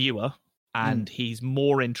the viewer, and he's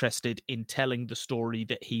more interested in telling the story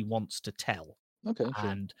that he wants to tell. Okay. Sure.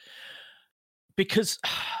 And because,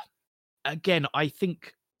 again, I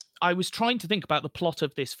think I was trying to think about the plot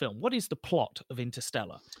of this film. What is the plot of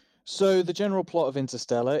Interstellar? So the general plot of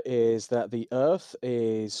Interstellar is that the Earth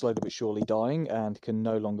is slowly but surely dying and can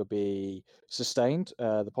no longer be sustained.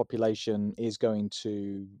 The population is going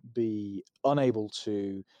to be unable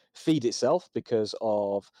to feed itself because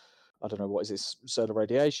of, I don't know, what is this, solar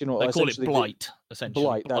radiation? Or they call it blight, essentially.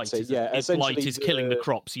 Blight, that's it, yeah. Essentially, blight is killing the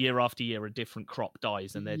crops. Year after year, a different crop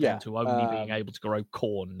dies, and they're down to only being able to grow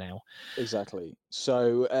corn now. Exactly.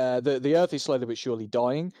 So the Earth is slowly but surely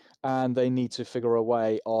dying, and they need to figure a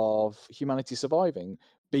way of humanity surviving,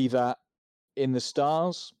 be that in the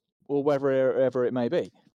stars or wherever it may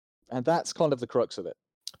be. And that's kind of the crux of it.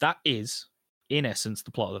 That is, in essence,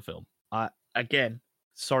 the plot of the film. Again,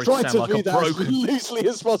 sorry Try to sound like a broken... as loosely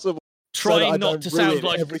as possible. Trying not to sound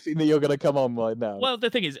like everything that you're going to come on right now. Well,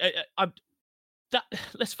 the thing is,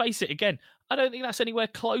 let's face it again. I don't think that's anywhere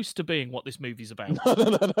close to being what this movie's about. No.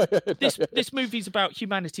 This movie's about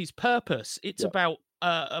humanity's purpose. It's about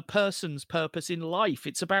a person's purpose in life.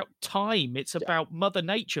 It's about time. It's about Mother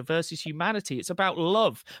Nature versus humanity. It's about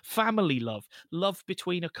love, family love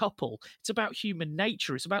between a couple. It's about human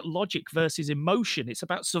nature. It's about logic versus emotion. It's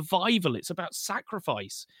about survival. It's about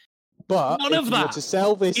sacrifice. But none of that to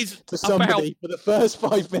sell this to somebody for the first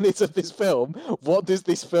 5 minutes of this film, what does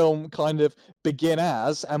this film kind of begin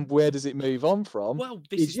as, and where does it move on from? Well,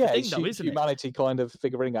 this is the thing, though, isn't it? Humanity kind of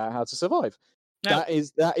figuring out how to survive. Now,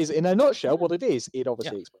 that is in a nutshell what it is. It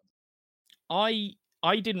obviously explains.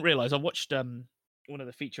 I didn't realize. I watched one of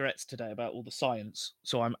the featurettes today about all the science,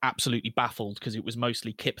 so I'm absolutely baffled because it was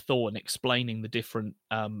mostly Kip Thorne explaining the different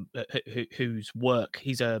whose work.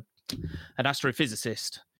 He's an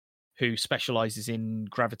astrophysicist who specializes in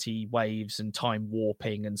gravity waves and time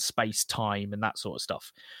warping and space time and that sort of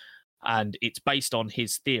stuff. And it's based on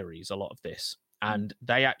his theories, a lot of this. And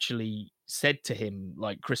they actually said to him,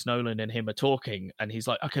 like, Chris Nolan and him are talking, and he's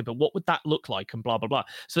like, okay, but what would that look like? And blah, blah, blah.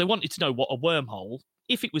 So they wanted to know what a wormhole,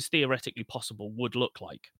 if it was theoretically possible, would look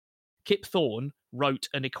like. Kip Thorne wrote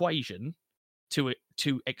an equation to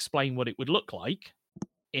explain what it would look like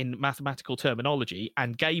in mathematical terminology,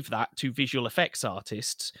 and gave that to visual effects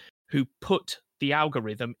artists who put the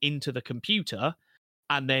algorithm into the computer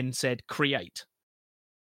and then said create,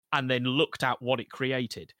 and then looked at what it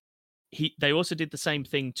created. They also did the same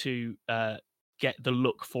thing to get the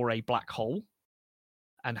look for a black hole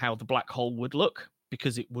and how the black hole would look,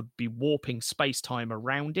 because it would be warping space-time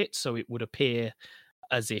around it, so it would appear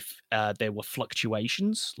as if there were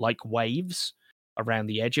fluctuations like waves around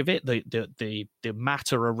the edge of it. The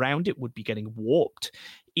matter around it would be getting warped.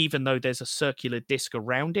 Even though there's a circular disc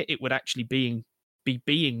around it, it would actually be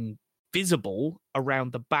being visible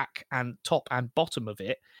around the back and top and bottom of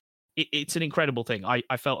it. It's an incredible thing.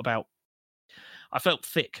 I felt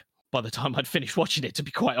thick by the time I'd finished watching it, to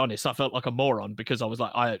be quite honest. I felt like a moron, because I was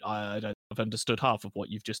like, I don't have understood half of what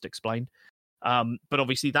you've just explained. But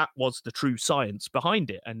obviously that was the true science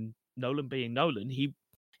behind it. And Nolan being Nolan, he,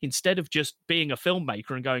 instead of just being a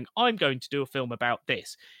filmmaker and going, I'm going to do a film about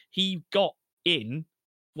this, he got in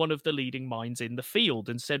one of the leading minds in the field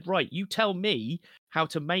and said, right, you tell me how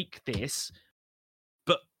to make this,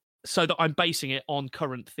 but so that I'm basing it on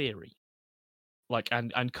current theory, like,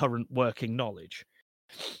 and current working knowledge.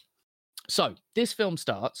 So this film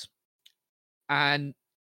starts, and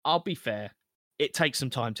I'll be fair, it takes some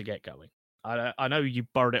time to get going. I know you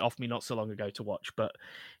borrowed it off me not so long ago to watch, but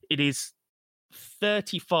it is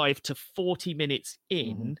 35 to 40 minutes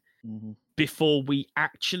in before we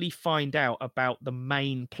actually find out about the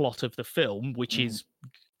main plot of the film, which is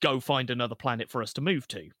go find another planet for us to move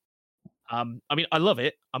to. I mean, I love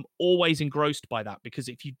it. I'm always engrossed by that, because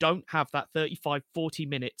if you don't have that 35, 40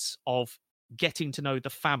 minutes of getting to know the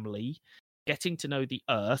family, getting to know the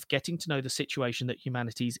Earth, getting to know the situation that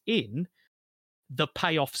humanity's in, the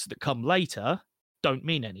payoffs that come later don't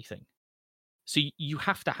mean anything. So you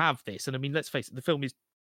have to have this. And I mean, let's face it, the film is,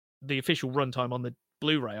 the official runtime on the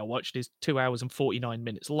Blu-ray I watched is 2 hours and 49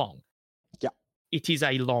 minutes long. Yeah. It is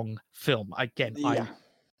a long film. Again, yeah.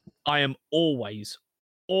 I am always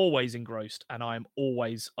engrossed, and I am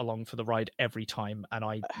always along for the ride every time, and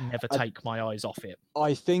I never take my eyes off it.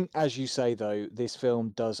 I think, as you say, though, this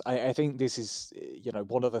film does, I think this is,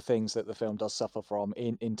 one of the things that the film does suffer from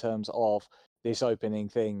in terms of this opening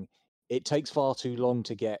thing. It takes far too long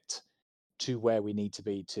to get to where we need to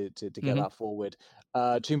be to get that forward.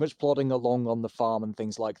 Too much plodding along on the farm and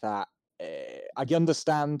things like that. I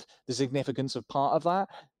understand the significance of part of that,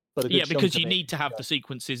 but because you need to have the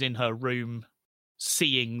sequences in her room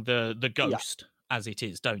seeing the ghost as it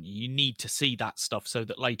is, don't you? You need to see that stuff so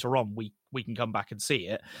that later on we can come back and see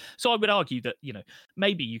it. So I would argue that,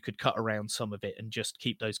 maybe you could cut around some of it and just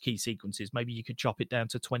keep those key sequences. Maybe you could chop it down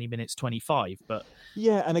to 20 minutes, 25. But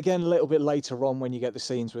yeah, and again, a little bit later on when you get the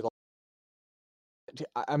scenes with,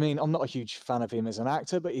 I mean, I'm not a huge fan of him as an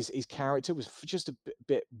actor, but his character was just a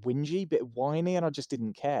bit whingy, bit whiny, and I just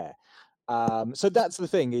didn't care. So that's the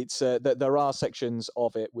thing. It's that there are sections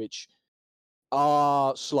of it which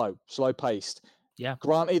are slow paced. Yeah.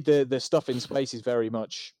 Granted, the stuff in space is very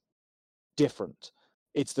much different.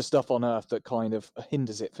 It's the stuff on Earth that kind of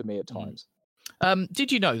hinders it for me at times.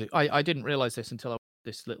 Did you know that I didn't realize this until I watched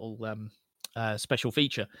this little special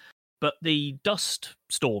feature, but the dust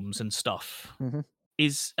storms and stuff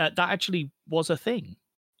is that actually was a thing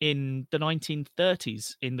in the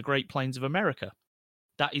 1930s in the Great Plains of America.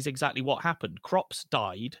 That is exactly what happened. Crops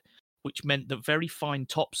died, which meant that very fine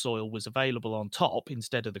topsoil was available on top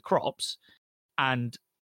instead of the crops, and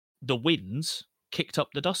the winds kicked up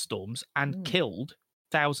the dust storms and killed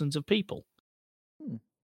thousands of people.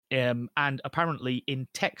 And apparently in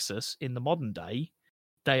Texas, in the modern day,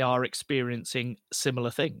 they are experiencing similar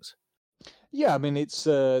things. Yeah, I mean, it's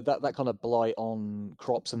that kind of blight on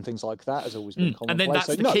crops and things like that has always been commonplace. And then that's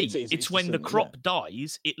the key. It's when the crop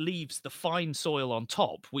dies, it leaves the fine soil on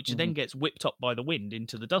top, which then gets whipped up by the wind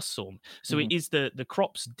into the dust storm. So it is the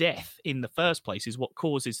crop's death in the first place is what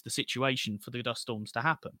causes the situation for the dust storms to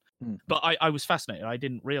happen. But I was fascinated. I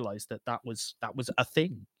didn't realize that was a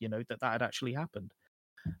thing, that had actually happened.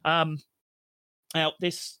 Now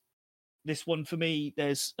this one for me,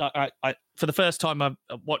 there's I for the first time I'm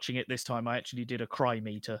watching it this time, I actually did a cry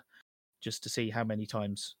meter just to see how many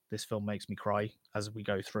times this film makes me cry as we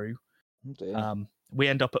go through. Oh dear. We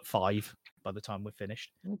end up at 5 by the time we're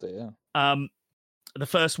finished. Oh dear. The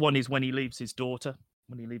first one is when he leaves his daughter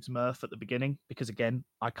when he leaves Mirth at the beginning, because again,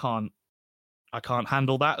 I can't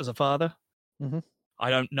handle that as a father. Mm-hmm. I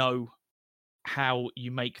don't know how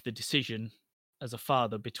you make the decision as a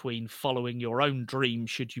father between following your own dream,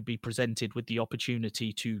 should you be presented with the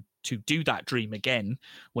opportunity to do that dream again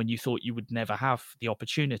when you thought you would never have the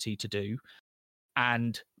opportunity to do,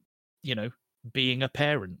 and, you know, being a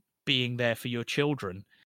parent, being there for your children.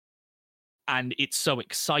 And it's so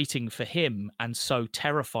exciting for him and so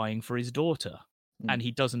terrifying for his daughter. And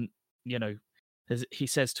he doesn't, you know, he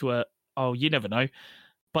says to her, "Oh, you never know.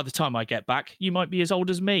 By the time I get back, you might be as old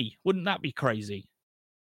as me. Wouldn't that be crazy?"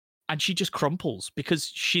 And she just crumples because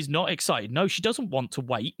she's not excited. No, she doesn't want to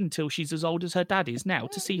wait until she's as old as her dad is now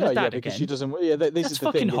to see her dad because again. she doesn't. Yeah, this That's is the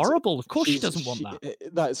fucking thing. horrible. Of course she doesn't want that.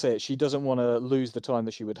 That's it. She doesn't want to lose the time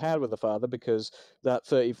that she would have with the father, because that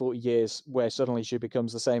 30, 40 years where suddenly she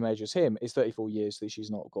becomes the same age as him is 34 years that she's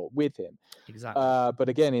not got with him. Exactly. But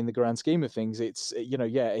again, in the grand scheme of things, it's, you know,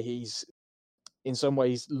 he's in some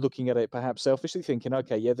ways looking at it perhaps selfishly, thinking,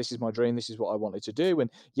 okay, yeah, this is my dream, this is what I wanted to do. And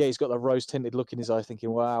yeah, he's got that rose tinted look in his eye, thinking,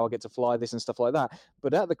 wow, I get to fly this and stuff like that.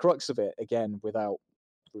 But at the crux of it, again, without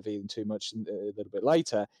revealing too much a little bit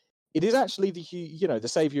later, it is actually the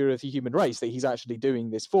savior of the human race that he's actually doing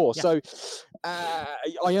this for. Yeah. So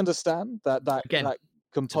I understand that again, that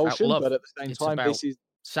compulsion, but at the same time, this is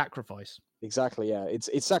sacrifice. Exactly. Yeah.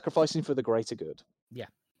 It's sacrificing for the greater good. Yeah,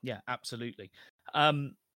 absolutely.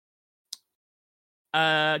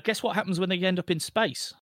 Guess what happens when they end up in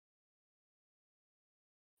space?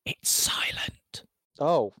 It's silent.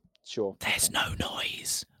 Oh, sure. There's no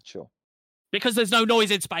noise. Sure. Because there's no noise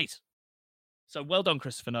in space. So well done,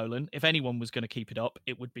 Christopher Nolan. If anyone was going to keep it up,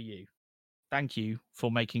 it would be you. Thank you for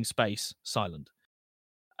making space silent.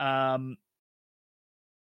 I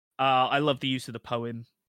love the use of the poem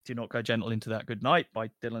 "Do Not Go Gentle Into That Good Night" by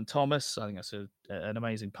Dylan Thomas. I think that's an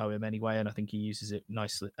amazing poem anyway, and I think he uses it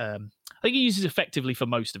nicely. I think he uses it effectively for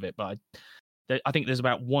most of it, but I think there's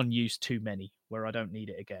about one use too many where I don't need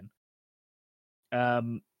it again.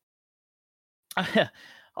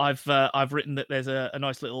 I've written that there's a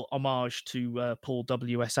nice little homage to Paul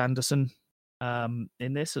W.S. Anderson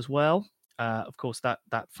in this as well. Of course, that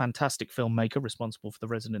fantastic filmmaker responsible for the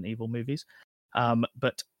Resident Evil movies.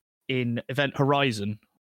 But in Event Horizon,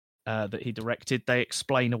 that he directed, they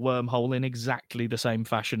explain a wormhole in exactly the same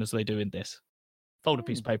fashion as they do in this. Fold a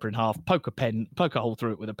piece of paper in half, poke a hole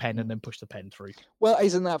through it with a pen, and then push the pen through. Well,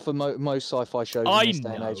 isn't that for most sci-fi shows in this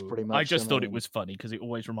day and age, pretty much? I just thought it was funny because it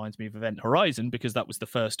always reminds me of Event Horizon, because that was the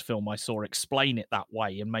first film I saw explain it that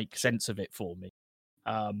way and make sense of it for me.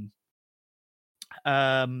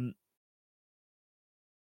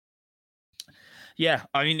 Yeah,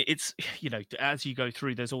 I mean, it's, you know, as you go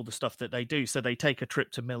through, there's all the stuff that they do. So they take a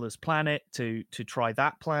trip to Miller's planet to try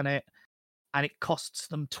that planet, and it costs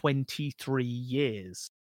them 23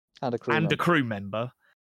 years. And a crew member,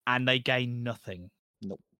 and they gain nothing.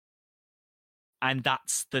 Nope. And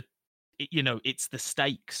that's it's the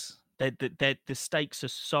stakes. The stakes are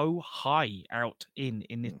so high out in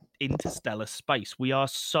interstellar space. We are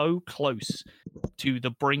so close to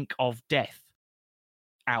the brink of death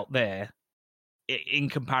out there, in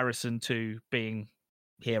comparison to being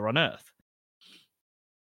here on Earth.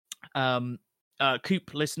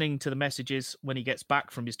 Coop listening to the messages when he gets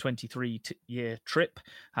back from his 23-year trip,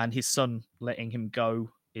 and his son letting him go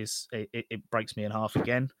it breaks me in half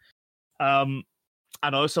again. And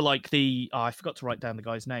I also like I forgot to write down the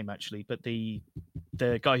guy's name actually, but the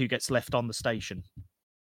guy who gets left on the station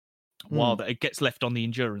while it gets left on the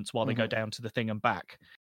Endurance while they go down to the thing and back.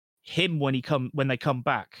 Him when they come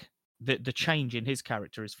back, the change in his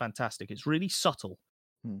character is fantastic. It's really subtle.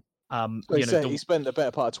 He spent the better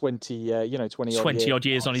part of 20 odd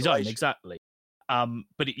years on his own, exactly. And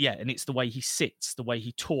it's the way he sits, the way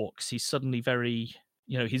he talks. He's suddenly very,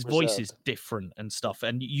 his reserved. Voice is different and stuff.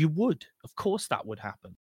 And of course, that would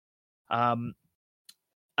happen.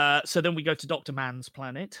 So then we go to Dr. Mann's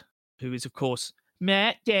planet, who is, of course,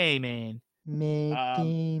 Matt Damon.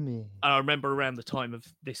 And I remember around the time of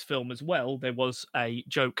this film as well, there was a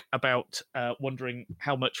joke about wondering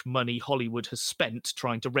how much money Hollywood has spent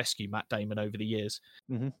trying to rescue Matt Damon over the years.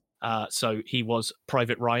 So he was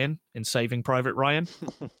Private Ryan in Saving Private Ryan.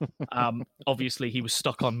 Obviously, he was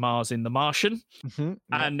stuck on Mars in The Martian.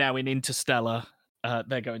 And now in Interstellar,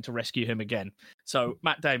 they're going to rescue him again. So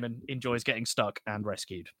Matt Damon enjoys getting stuck and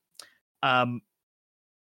rescued.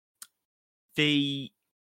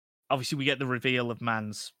 Obviously, we get the reveal of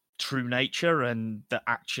Mann's true nature, and that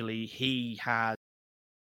actually he had...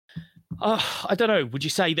 I don't know, would you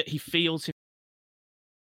say that he feels...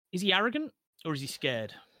 Is he arrogant, or is he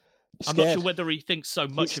scared? I'm not sure Scared. whether he thinks so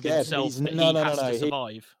much of scared. himself He's- that no, he no, no, has no, to he-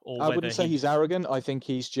 survive, or I whether wouldn't say he... he's arrogant. I think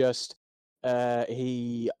he's just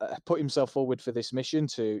he put himself forward for this mission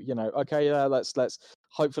to, okay, let's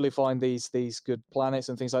hopefully find these good planets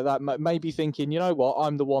and things like that. Maybe thinking, you know what,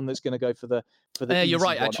 I'm the one that's going to go for the easy you're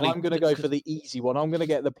right, one. actually, I'm going to go for the easy one. I'm going to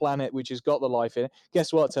get the planet which has got the life in it.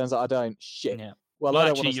 Guess what? Turns out I don't. Shit. Yeah. Well, I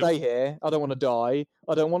don't want to stay here. I don't want to die.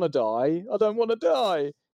 I don't want to die. I don't want to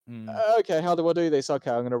die. Okay, how do I do this? Okay,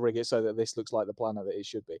 I'm going to rig it so that this looks like the planet that it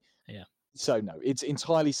should be. Yeah. So no, it's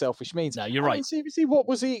entirely selfish means. No, you're I right. mean, seriously, what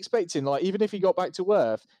was he expecting? Like, even if he got back to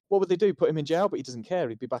Earth, what would they do? Put him in jail? But he doesn't care.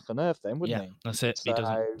 He'd be back on Earth then, wouldn't he? That's it. So...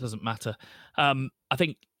 It doesn't matter. I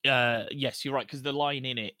think yes, you're right, because the line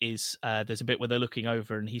in it is there's a bit where they're looking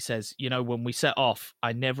over, and he says, when we set off,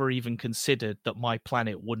 I never even considered that my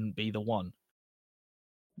planet wouldn't be the one.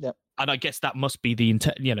 Yep. And I guess that must be the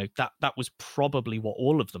intent. That was probably what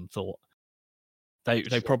all of them thought. They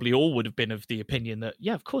probably all would have been of the opinion that,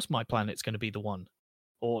 yeah, of course my planet's going to be the one,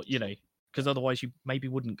 or because otherwise you maybe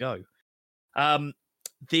wouldn't go.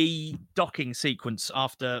 The docking sequence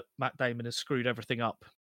after Matt Damon has screwed everything up,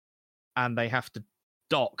 and they have to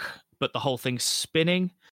dock, but the whole thing's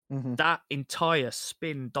spinning. Mm-hmm. That entire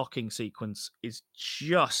spin docking sequence is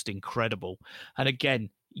just incredible. And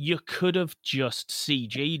again, you could have just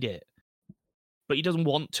CG'd it, but he doesn't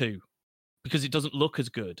want to because it doesn't look as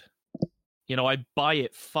good. I buy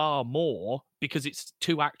it far more because it's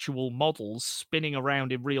two actual models spinning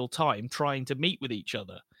around in real time trying to meet with each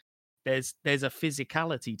other. There's a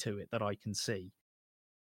physicality to it that I can see.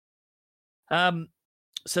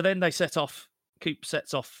 So then they set off. Coop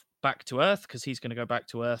sets off back to Earth because he's going to go back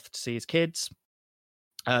to Earth to see his kids.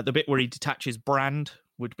 The bit where he detaches Brand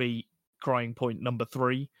would be crying point number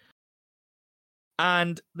 3.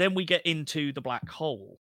 And then we get into the black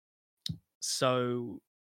hole. So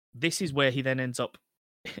this is where he then ends up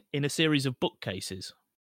in a series of bookcases.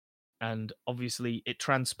 And obviously it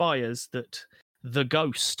transpires that the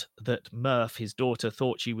ghost that Murph, his daughter,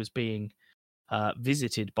 thought she was being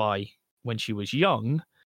visited by when she was young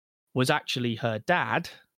was actually her dad,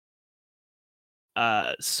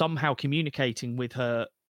 somehow communicating with her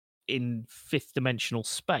in 5th dimensional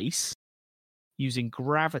space using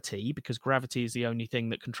gravity, because gravity is the only thing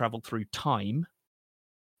that can travel through time.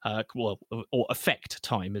 Or affect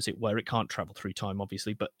time, as it were. It can't travel through time,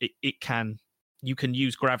 obviously, but it can. You can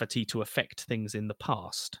use gravity to affect things in the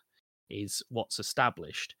past, is what's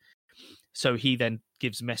established. So he then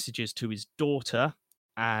gives messages to his daughter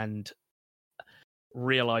and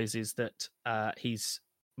realizes that he's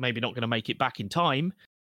maybe not going to make it back in time.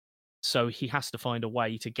 So he has to find a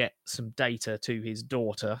way to get some data to his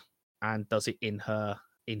daughter, and does it in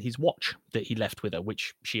his watch that he left with her,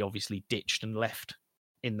 which she obviously ditched and left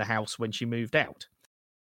in the house when she moved out.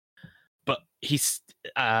 But he's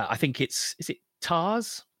I think is it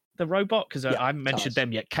Tars, the robot? Because I haven't mentioned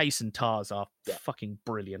them yet. Case and Tars are fucking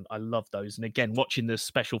brilliant. I love those. And again, watching the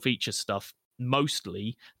special feature stuff,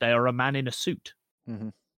 mostly they are a man in a suit. Mm-hmm.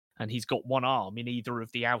 And he's got one arm in either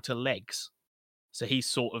of the outer legs. So he's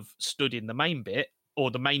sort of stood in the main bit,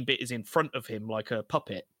 or the main bit is in front of him like a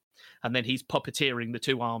puppet, and then he's puppeteering the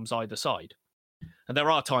 2 arms either side. And there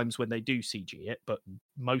are times when they do CG it, but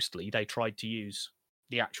mostly they tried to use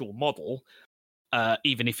the actual model,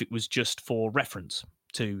 even if it was just for reference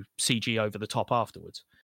to CG over the top afterwards.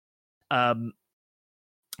 But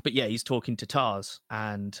yeah, he's talking to Tars,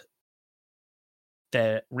 and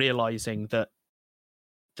they're realizing that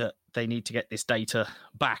they need to get this data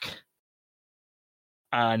back.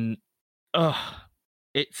 And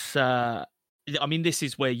it's I mean, this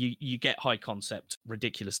is where you get high concept,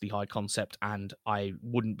 ridiculously high concept, and I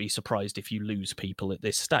wouldn't be surprised if you lose people at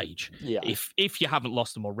this stage. Yeah. If you haven't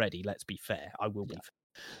lost them already, let's be fair. I will be fair.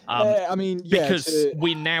 I mean, yeah, because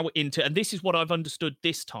we're now into, and this is what I've understood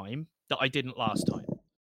this time that I didn't last time.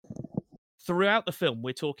 Throughout the film,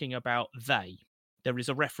 we're talking about they. There is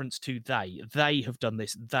a reference to they. They have done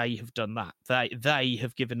this. They have done that. They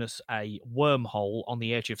have given us a wormhole on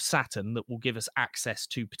the edge of Saturn that will give us access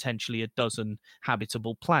to potentially a dozen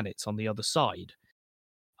habitable planets on the other side.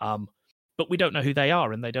 But we don't know who they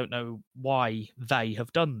are, and they don't know why they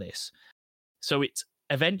have done this. So it's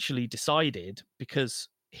eventually decided, because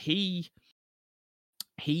he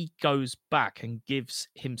goes back and gives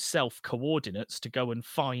himself coordinates to go and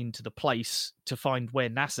find the place, to find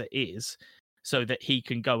where NASA is, so that he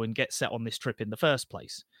can go and get set on this trip in the first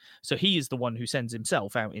place. So he is the one who sends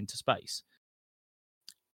himself out into space.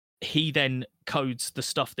 He then codes the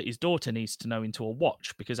stuff that his daughter needs to know into a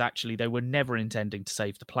watch, because actually they were never intending to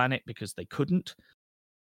save the planet because they couldn't.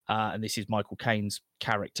 And this is Michael Caine's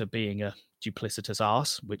character being a duplicitous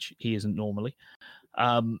arse, which he isn't normally.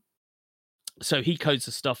 So he codes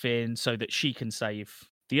the stuff in so that she can save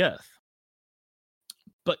the Earth.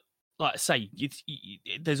 But like I say,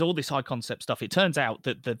 there's all this high concept stuff. It turns out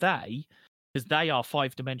that because they are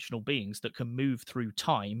 5-dimensional beings that can move through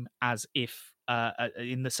time as if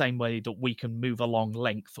in the same way that we can move along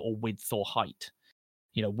length or width or height.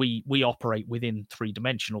 You know, we operate within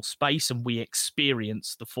 3-dimensional space, and we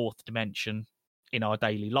experience the 4th dimension in our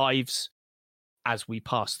daily lives as we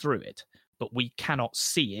pass through it. But we cannot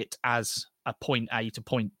see it as a point A to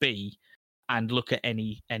point B and look at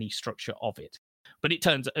any structure of it. But it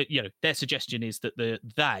turns, their suggestion is that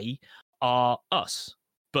they are us,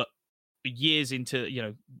 but years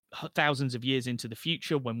into, thousands of years into the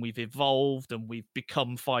future, when we've evolved and we've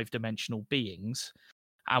become 5-dimensional beings,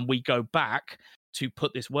 and we go back to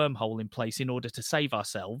put this wormhole in place in order to save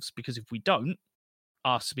ourselves, because if we don't,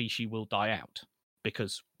 our species will die out,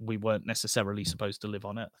 because we weren't necessarily supposed to live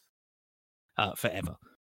on Earth forever.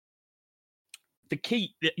 The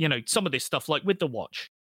key, some of this stuff, like with the watch.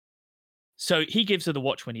 So he gives her the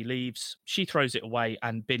watch when he leaves. She throws it away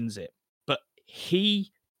and bins it. But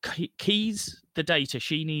he keys the data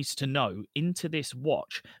she needs to know into this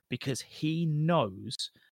watch, because he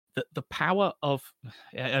knows that the power of,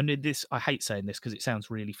 and this, I hate saying this because it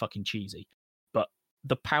sounds really fucking cheesy, but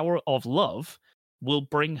the power of love will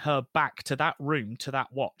bring her back to that room, to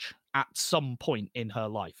that watch, at some point in her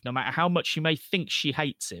life. No matter how much she may think she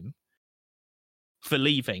hates him for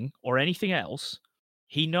leaving or anything else,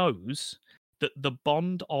 he knows that the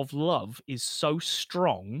bond of love is so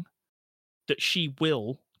strong that she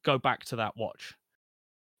will go back to that watch.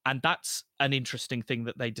 And that's an interesting thing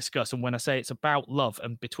that they discuss. And when I say it's about love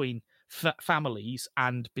and between families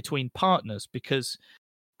and between partners, because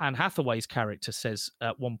Anne Hathaway's character says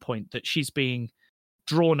at one point that she's being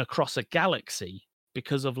drawn across a galaxy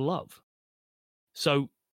because of love. So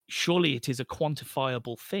surely it is a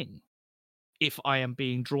quantifiable thing. If I am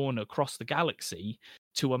being drawn across the galaxy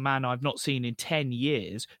to a man I've not seen in 10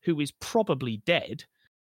 years, who is probably dead,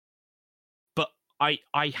 but I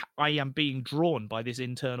am being drawn by this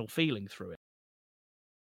internal feeling through it.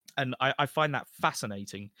 And I find that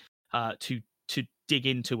fascinating to dig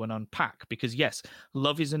into and unpack, because yes,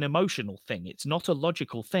 love is an emotional thing. It's not a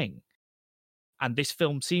logical thing. And this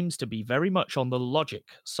film seems to be very much on the logic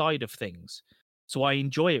side of things. So I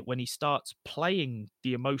enjoy it when he starts playing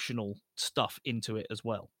the emotional stuff into it as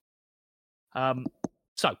well.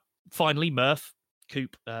 So finally, Murph,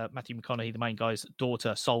 Coop, Matthew McConaughey, the main guy's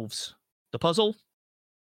daughter, solves the puzzle.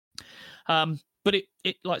 But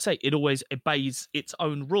it like I say, it always obeys its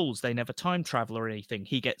own rules. They never time travel or anything.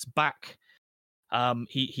 He gets back.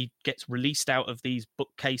 He gets released out of these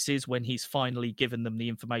bookcases when he's finally given them the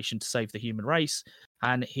information to save the human race,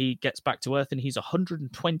 and he gets back to Earth, and he's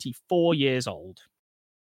 124 years old.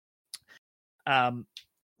 And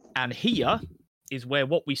here is where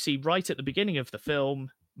what we see right at the beginning of the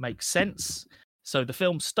film makes sense. So the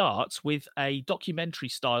film starts with a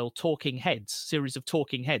documentary-style talking heads, series of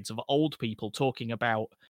talking heads of old people talking about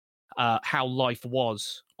how life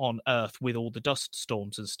was on Earth with all the dust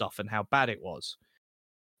storms and stuff, and how bad it was.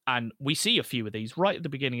 And we see a few of these right at the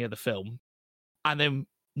beginning of the film, and then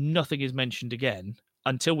nothing is mentioned again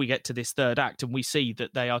until we get to this third act, and we see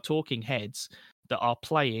that they are talking heads that are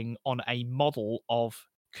playing on a model of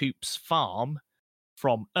Coop's farm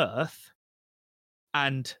from Earth,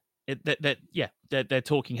 and they're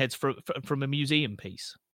talking heads from a museum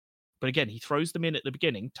piece. But again, he throws them in at the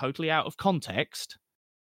beginning, totally out of context,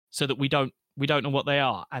 so that we don't know what they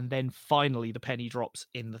are. And then finally, the penny drops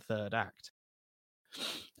in the third act.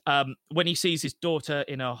 When he sees his daughter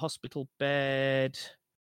in a hospital bed,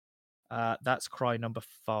 that's cry number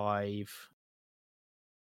 5.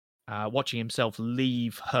 Watching himself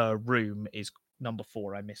leave her room is number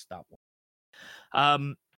 4. I missed that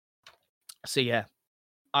one. So yeah,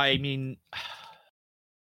 I mean,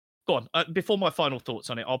 go on. Before my final thoughts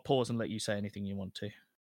on it, I'll pause and let you say anything you want to.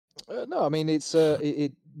 No, I mean it's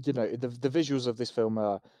the visuals of this film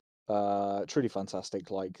are truly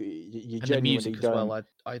fantastic. Like you And the genuinely music as don't. well.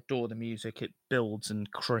 I adore the music. It builds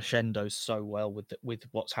and crescendos so well with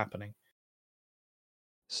what's happening.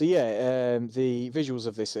 So yeah, the visuals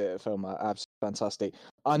of this film are absolutely fantastic.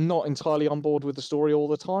 I'm not entirely on board with the story all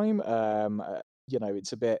the time.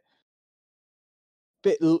 It's a bit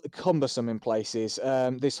cumbersome in places.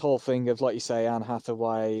 This whole thing of, like you say, Anne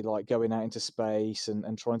Hathaway like going out into space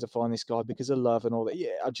and trying to find this guy because of love and all that.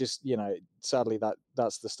 Yeah, I just sadly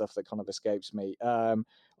that's the stuff that kind of escapes me. I'm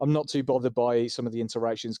not too bothered by some of the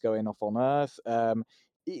interactions going off on Earth.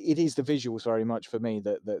 It is the visuals very much for me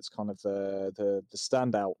that's kind of the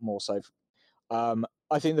standout more so.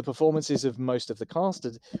 I think the performances of most of the cast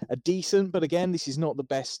are decent, but again, this is not the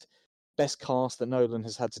best best cast that Nolan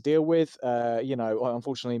has had to deal with.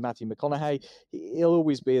 Unfortunately, Matthew McConaughey, he'll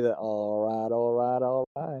always be the all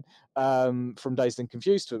right, from Dazed and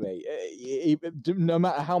Confused for me. No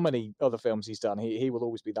matter how many other films he's done, he will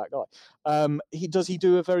always be that guy. Does he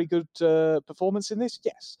do a very good performance in this?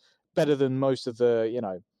 Yes, better than most of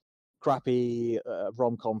the crappy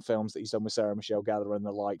rom-com films that he's done with Sarah Michelle Gellar and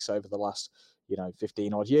the likes over the last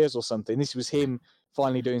 15 odd years or something. This was him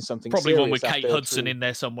finally doing something probably serious one with Kate Hudson True... in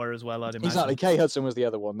there somewhere as well, I'd imagine. Exactly, Kate Hudson was the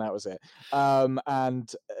other one. That was it.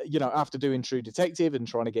 After doing True Detective and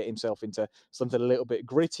trying to get himself into something a little bit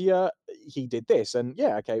grittier, he did this, and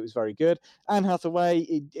it was very good. Anne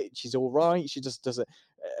Hathaway, she's all right. She just does it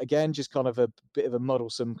again, just kind of a bit of a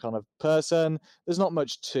muddlesome kind of person. There's not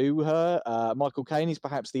much to her. Michael Caine is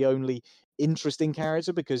perhaps the only interesting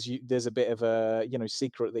character because there's a bit of a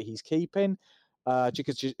secret that he's keeping.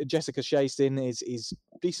 Jessica Chastain is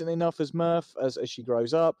decent enough as Murph as she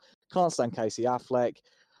grows up. Can't stand Casey Affleck.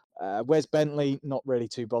 Wes Bentley, not really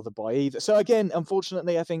too bothered by either. So again,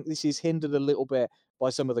 unfortunately, I think this is hindered a little bit by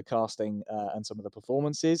some of the casting and some of the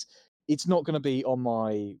performances. It's not going to be on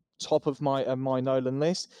my top of my Nolan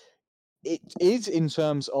list. It is in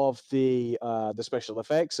terms of the special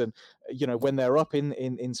effects, and when they're up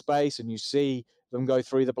in space and you see them go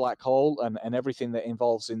through the black hole and everything that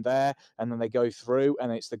involves in there, and then they go through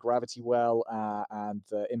and it's the gravity well and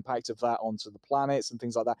the impact of that onto the planets and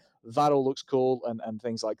things like that. That all looks cool and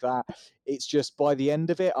things like that. It's just by the end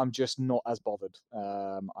of it, I'm just not as bothered.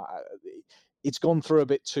 It's gone through a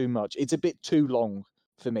bit too much. It's a bit too long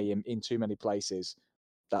for me in too many places.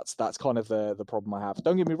 That's kind of the problem I have.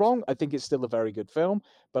 Don't get me wrong, I think it's still a very good film,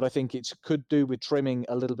 but I think it could do with trimming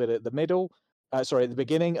a little bit at the middle. At the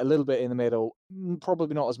beginning, a little bit in the middle,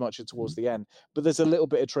 probably not as much towards the end, but there's a little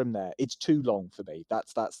bit of trim there. It's too long for me.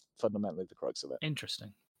 That's fundamentally the crux of it.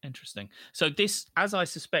 Interesting. So this, as I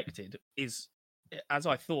suspected, is, as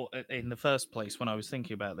I thought in the first place when I was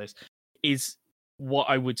thinking about this, is what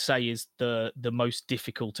I would say is the most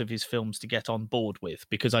difficult of his films to get on board with,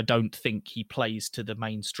 because I don't think he plays to the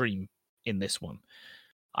mainstream in this one.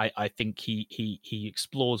 I think he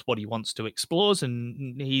explores what he wants to explore,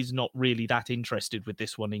 and he's not really that interested with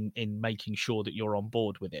this one in making sure that you're on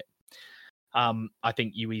board with it. I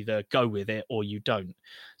think you either go with it or you don't.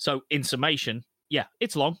 So in summation, yeah,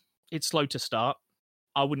 it's long, it's slow to start.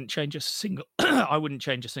 I wouldn't change a single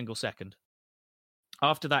second.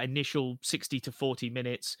 After that initial 60 to 40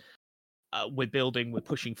 minutes, we're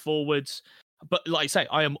pushing forwards. But like I say,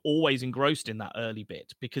 I am always engrossed in that early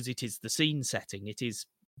bit because it is the scene setting. It is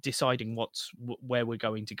deciding where we're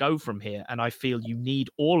going to go from here. And I feel you need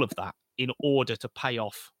all of that in order to pay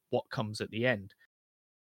off what comes at the end.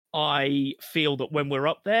 I feel that when we're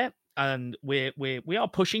up there and we are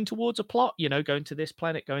pushing towards a plot, going to this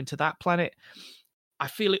planet, going to that planet, I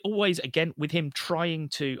feel it always, again, with him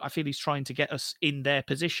I feel he's trying to get us in their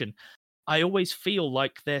position. I always feel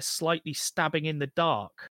like they're slightly stabbing in the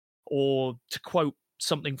dark, or to quote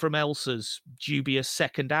something from Elsa's dubious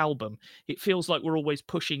second album, it feels like we're always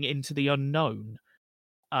pushing into the unknown.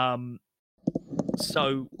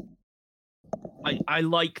 So I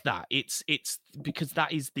like that. It's because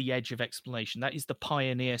that is the edge of explanation. That is the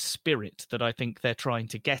pioneer spirit that I think they're trying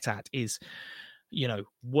to get at is,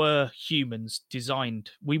 were humans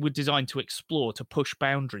we were designed to explore, to push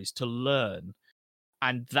boundaries, to learn.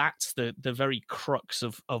 And that's the very crux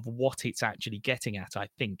of what it's actually getting at, I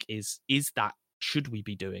think, is that, should we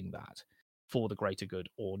be doing that for the greater good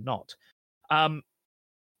or not? I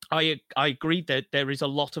agree that there is a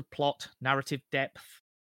lot of plot, narrative depth.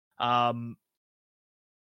 I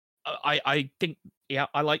think, yeah,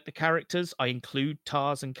 I like the characters. I include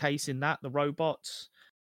Tars and Case in that, the robots.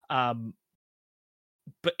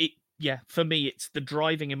 But for me, it's the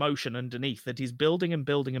driving emotion underneath that he's building and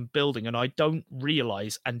building and building, and I don't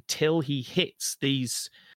realize until he hits these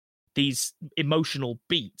emotional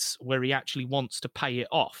beats where he actually wants to pay it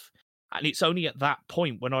off. And it's only at that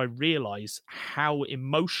point when I realize how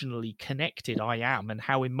emotionally connected I am and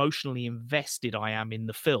how emotionally invested I am in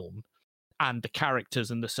the film and the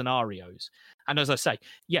characters and the scenarios. And as I say,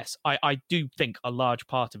 yes, I do think a large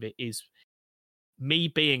part of it is me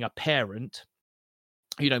being a parent,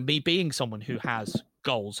 me being someone who has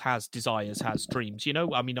goals, has desires, has dreams.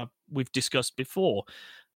 We've discussed before,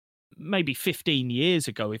 maybe 15 years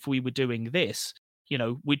ago, if we were doing this,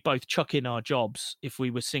 we'd both chuck in our jobs. If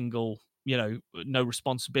we were single, no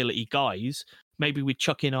responsibility guys, maybe we'd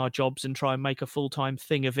chuck in our jobs and try and make a full-time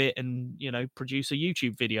thing of it and, produce a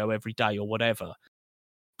YouTube video every day or whatever.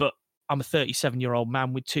 But I'm a 37-year-old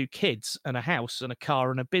man with 2 kids and a house and a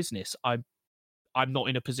car and a business. I'm not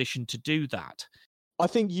in a position to do that. I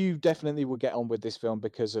think you definitely would get on with this film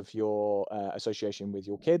because of your association with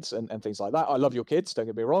your kids and things like that. I love your kids, don't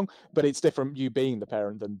get me wrong, but it's different you being the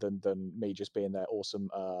parent than me just being their awesome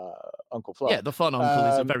Uncle Flo. Yeah, the fun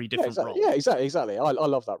uncle is a very different role. Yeah, exactly. I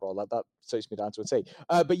love that role. That suits me down to a T.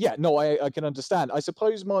 But yeah, no, I can understand. I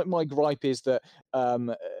suppose my gripe is that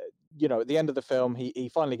at the end of the film, he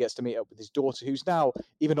finally gets to meet up with his daughter, who's now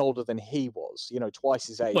even older than he was, twice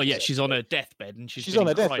his age. Well, yeah, she's on her deathbed, and she's on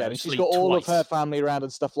her deathbed, and she's got all of her family around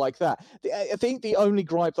and stuff like that. I think the only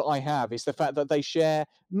gripe that I have is the fact that they share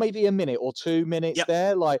maybe a minute or 2 minutes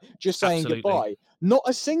there, like just saying goodbye. Not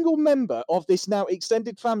a single member of this now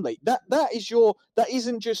extended family. That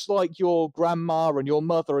isn't just like your grandma and your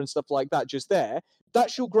mother and stuff like that just there.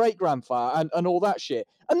 That's your great-grandfather and all that shit.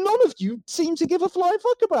 And none of you seem to give a flying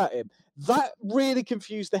fuck about him. That really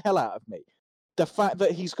confused the hell out of me. The fact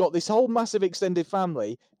that he's got this whole massive extended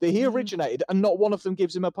family that he originated and not one of them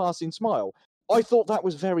gives him a passing smile. I thought that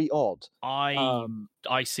was very odd.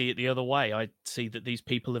 I see it the other way. I see that these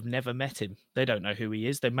people have never met him. They don't know who he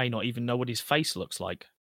is. They may not even know what his face looks like.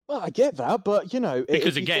 Well, I get that, but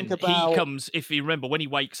because again, he comes. If you remember, when he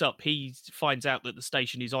wakes up, he finds out that the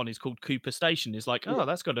station he's on is called Cooper Station. He's like, "Oh,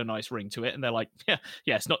 that's got a nice ring to it," and they're like, "Yeah,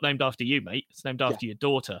 it's not named after you, mate. It's named after your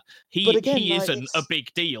daughter." He isn't a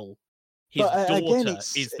big deal. His daughter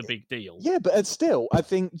is the big deal. Yeah, but still, I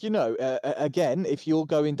think again, if you're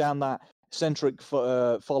going down that centric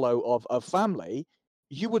follow of family,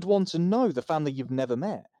 you would want to know the family you've never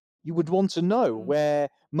met. You would want to know where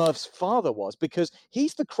Murph's father was, because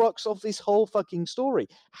he's the crux of this whole fucking story.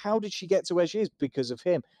 How did she get to where she is? Because of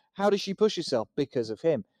him. How does she push herself? Because of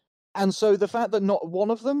him. And so the fact that not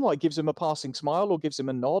one of them gives him a passing smile or gives him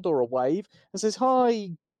a nod or a wave and says,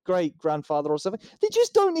 "Hi, great-grandfather," or something, they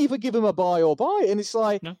just don't even give him a bye or bye. And it's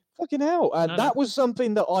like, fucking hell. And that was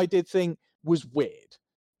something that I did think was weird.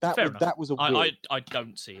 That was a weird... I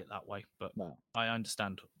don't see it that way, but I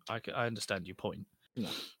understand. I understand your point. No.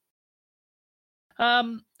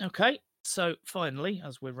 Okay, so finally,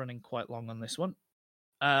 as we're running quite long on this one,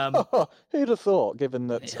 who'd have thought, given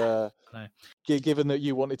that given that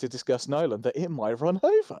you wanted to discuss Nolan, that it might run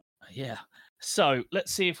over? Yeah. So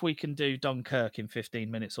let's see if we can do Dunkirk in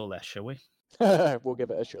 15 minutes or less, shall we? We'll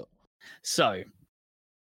give it a shot. So,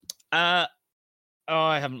 I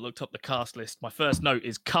haven't looked up the cast list. My first note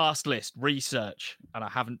is cast list research, and I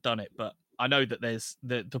haven't done it, but I know that there's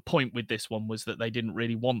the point with this one was that they didn't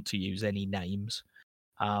really want to use any names.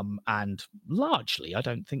 And largely, I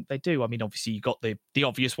don't think they do. I mean, obviously, you got the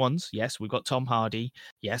obvious ones. Yes, we've got Tom Hardy.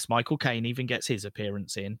 Yes, Michael Caine even gets his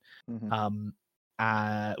appearance in. Mm-hmm.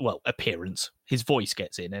 Appearance. His voice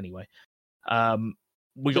gets in anyway.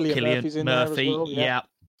 We got Cillian Murphy. Well, yeah.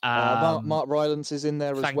 Mark Rylance is in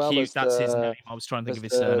there as well. Thank you. That's his name. I was trying to think of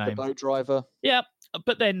his surname. The boat driver. Yeah,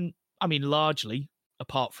 but then, I mean, largely,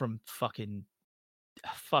 apart from fucking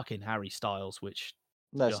Harry Styles, which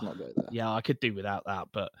let's not go there. Yeah, I could do without that,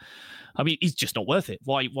 but I mean, he's just not worth it.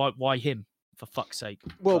 Why him? For fuck's sake.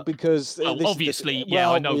 Well, because obviously,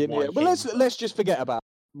 I know. Well, let's just forget about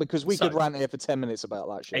it, because we could rant here for 10 minutes about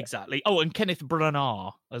that shit. Exactly. Oh, and Kenneth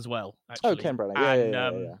Branagh as well. Actually. Oh, Ken Branagh.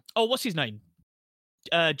 Yeah. Oh, what's his name?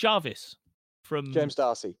 Jarvis from James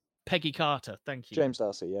Darcy. Peggy Carter. Thank you. James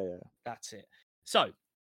Darcy. Yeah. That's it. So,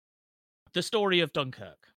 the story of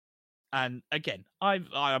Dunkirk. And again,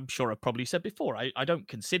 I'm sure I've probably said before, I don't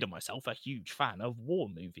consider myself a huge fan of war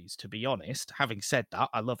movies, to be honest. Having said that,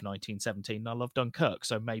 I love 1917 and I love Dunkirk,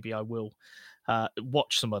 so maybe I will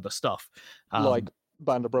watch some other stuff. Like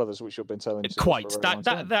Band of Brothers, which you've been telling me. Quite.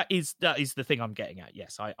 That is the thing I'm getting at.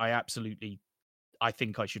 Yes, I absolutely, I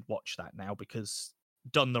think I should watch that now, because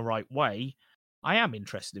done the right way, I am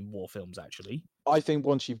interested in war films, actually. I think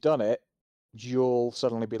once you've done it, you'll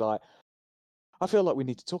suddenly be like, I feel like we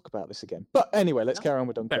need to talk about this again. But anyway, let's carry on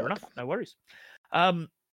with Dunkirk. Fair enough. No worries.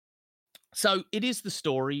 So it is the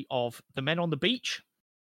story of the men on the beach,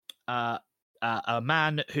 a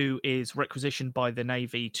man who is requisitioned by the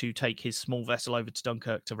Navy to take his small vessel over to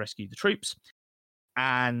Dunkirk to rescue the troops,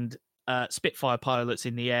 and Spitfire pilots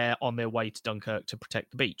in the air on their way to Dunkirk to protect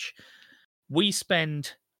the beach. We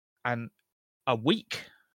spend a week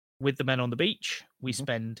with the men on the beach. We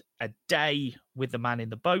spend a day with the man in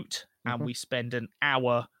the boat, and we spend an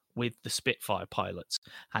hour with the Spitfire pilots.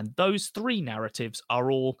 And those three narratives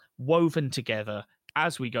are all woven together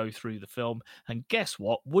as we go through the film. And guess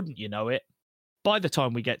what? Wouldn't you know it? By the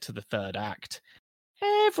time we get to the third act,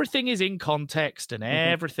 everything is in context and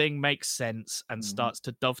everything makes sense and starts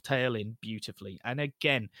to dovetail in beautifully. And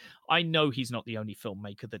again, I know he's not the only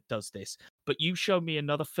filmmaker that does this, but you show me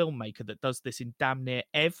another filmmaker that does this in damn near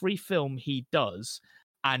every film he does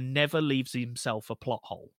and never leaves himself a plot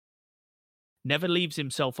hole. never leaves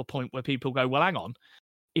himself a point where people go, well, hang on,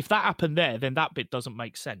 if that happened there, then that bit doesn't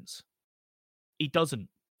make sense. He doesn't,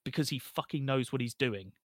 because he fucking knows what he's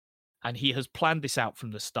doing. And he has planned this out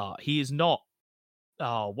from the start. He is not,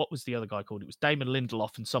 what was the other guy called? It was Damon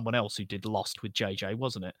Lindelof and someone else who did Lost with JJ,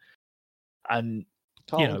 wasn't it? And,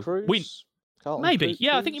 Carlton Cruise? Maybe.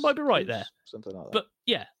 Yeah, I think you might be right there. Something like that. But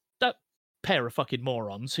yeah, that pair of fucking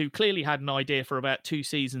morons who clearly had an idea for about 2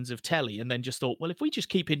 seasons of telly and then just thought, well, if we just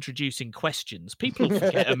keep introducing questions, people will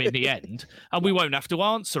forget them in the end and we won't have to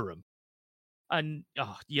answer them. And,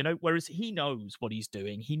 whereas he knows what he's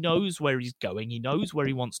doing, he knows where he's going, he knows where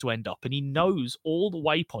he wants to end up, and he knows all the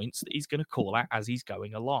waypoints that he's going to call out as he's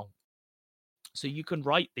going along. So you can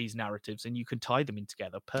write these narratives and you can tie them in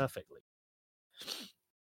together perfectly.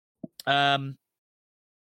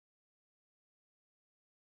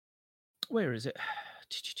 Where is it?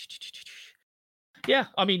 Yeah,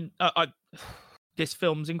 I mean, this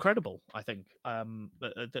film's incredible, I think.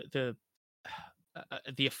 The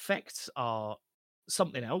effects are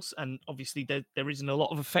something else, and obviously there isn't a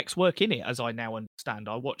lot of effects work in it, as I now understand.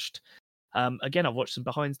 I watched some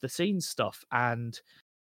behind the scenes stuff, and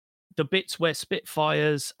the bits where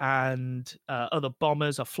Spitfires and other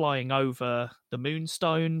bombers are flying over the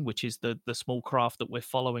Moonstone, which is the small craft that we're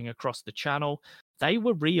following across the channel, they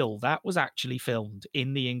were real. That was actually filmed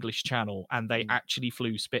in the English Channel, and they actually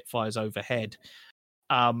flew Spitfires overhead.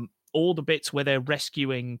 All the bits where they're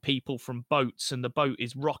rescuing people from boats and the boat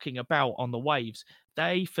is rocking about on the waves,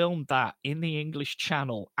 they filmed that in the English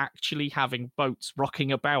Channel, actually having boats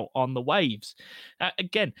rocking about on the waves.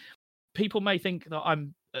 Again, people may think that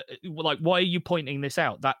I'm why are you pointing this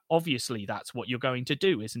out? That obviously that's what you're going to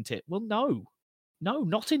do, isn't it? Well, no,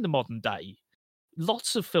 not in the modern day.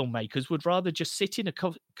 Lots of filmmakers would rather just sit in a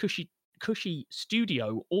cushy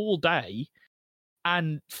studio all day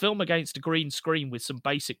and film against a green screen with some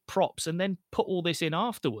basic props and then put all this in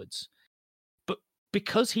afterwards. But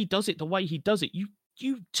because he does it the way he does it,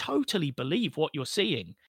 you totally believe what you're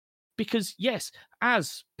seeing. Because yes,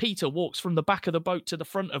 as Peter walks from the back of the boat to the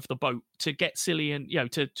front of the boat to get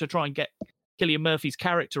Cillian, to try and get Cillian Murphy's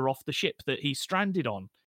character off the ship that he's stranded on,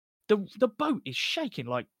 the boat is shaking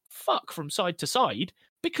like fuck from side to side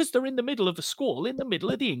because they're in the middle of a squall in the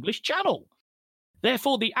middle of the English Channel.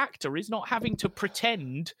 Therefore, the actor is not having to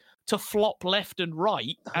pretend to flop left and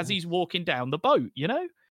right as he's walking down the boat,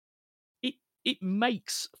 It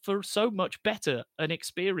makes for so much better an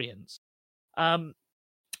experience.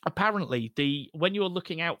 Apparently, when you're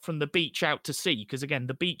looking out from the beach out to sea, because again,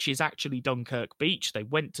 the beach is actually Dunkirk Beach. They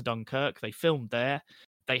went to Dunkirk, they filmed there.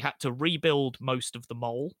 They had to rebuild most of the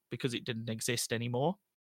mole because it didn't exist anymore.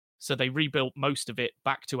 So they rebuilt most of it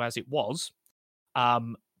back to as it was.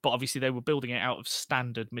 But obviously they were building it out of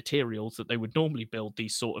standard materials that they would normally build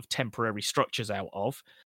these sort of temporary structures out of.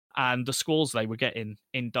 And the squalls they were getting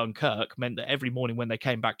in Dunkirk meant that every morning when they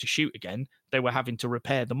came back to shoot again, they were having to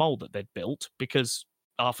repair the mole that they'd built because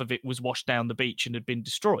half of it was washed down the beach and had been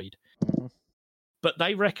destroyed. Mm-hmm. But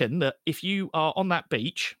they reckon that if you are on that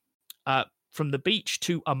beach, from the beach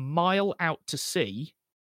to a mile out to sea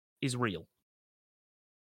is real.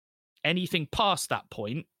 Anything past that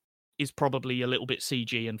point is probably a little bit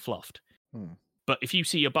CG and fluffed. But if you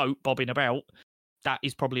see a boat bobbing about, that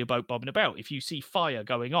is probably a boat bobbing about. If you see fire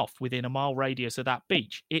going off within a mile radius of that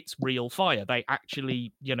beach, it's real fire. They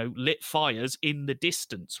actually, lit fires in the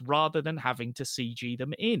distance rather than having to CG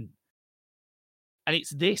them in. And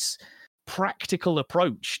it's this practical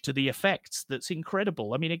approach to the effects that's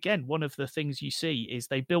incredible. I mean, again, one of the things you see is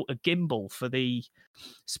they built a gimbal for the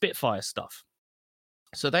Spitfire stuff.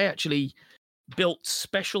 So they actually built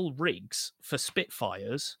special rigs for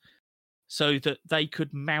Spitfires so that they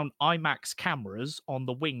could mount IMAX cameras on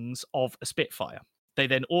the wings of a Spitfire. They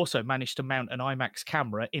then also managed to mount an IMAX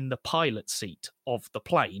camera in the pilot seat of the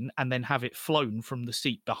plane and then have it flown from the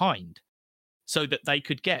seat behind so that they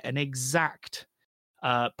could get an exact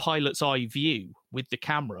pilot's eye view with the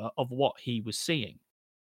camera of what he was seeing.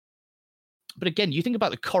 But again, you think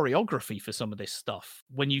about the choreography for some of this stuff.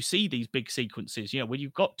 When you see these big sequences, when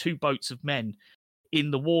you've got 2 boats of men in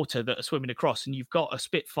the water that are swimming across and you've got a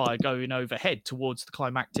Spitfire going overhead towards the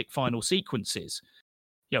climactic final sequences,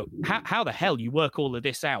 how the hell you work all of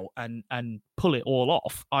this out and pull it all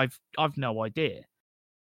off, I've no idea.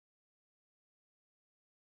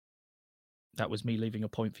 That was me leaving a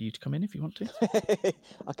point for you to come in if you want to.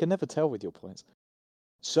 I can never tell with your points.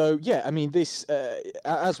 So, yeah, I mean, this,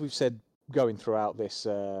 as we've said, going throughout this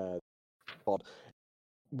pod,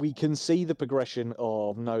 we can see the progression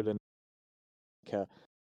of Nolan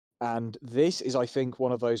And this is, I think,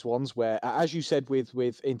 one of those ones where, as you said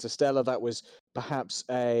with Interstellar, that was perhaps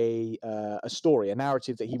a story, a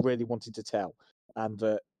narrative that he really wanted to tell, and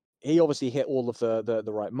that he obviously hit all of the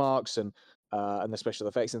right marks and the special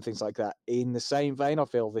effects and things like that. In the same vein, I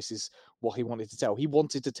feel this is what he wanted to tell. He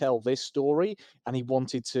wanted to tell this story, and he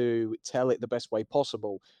wanted to tell it the best way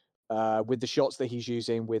possible, with the shots that he's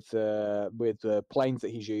using, with the planes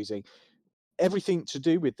that he's using. Everything to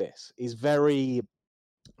do with this is very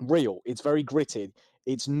real. It's very gritted.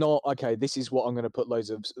 It's not, okay, this is what I'm going to put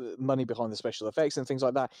loads of money behind the special effects and things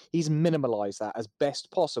like that. He's minimalized that as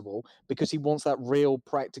best possible because he wants that real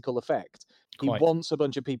practical effect. Quite. He wants a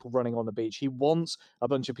bunch of people running on the beach. He wants a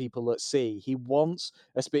bunch of people at sea. He wants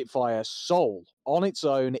a Spitfire sole on its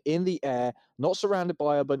own in the air, not surrounded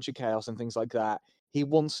by a bunch of chaos and things like that. He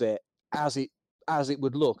wants it as it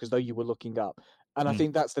would look, as though you were looking up. And I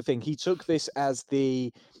think that's the thing. He took this as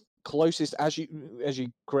the closest, as you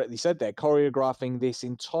correctly said there, choreographing this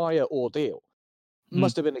entire ordeal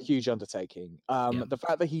must have been a huge undertaking. The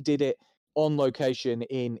fact that he did it on location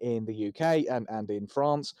in the UK and in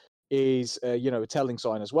France is a telling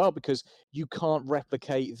sign as well, because you can't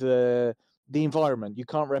replicate the environment, you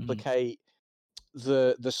can't replicate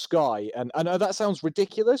the sky, and I know that sounds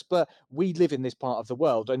ridiculous, but we live in this part of the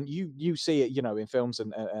world, and you see it in films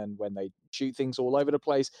and when they shoot things all over the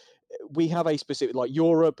place. We have a specific, like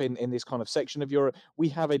Europe, in this kind of section of Europe, we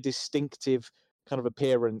have a distinctive kind of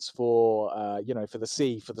appearance for for the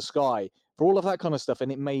sea, for the sky, for all of that kind of stuff,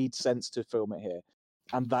 and it made sense to film it here,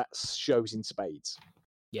 and that shows in spades.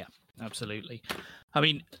 Yeah, absolutely. I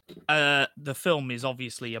mean, the film is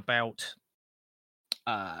obviously about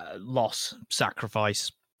loss,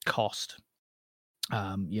 sacrifice, cost,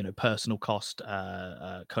 personal cost,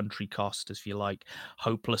 country cost, if you like,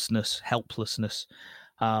 hopelessness, helplessness.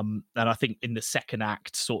 And I think in the second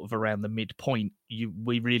act, sort of around the midpoint,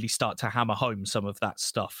 we really start to hammer home some of that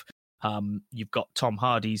stuff. You've got Tom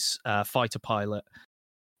Hardy's fighter pilot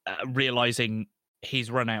realizing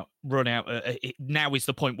he's run out. Now is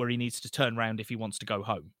the point where he needs to turn around if he wants to go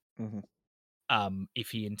home. If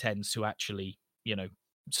he intends to actually,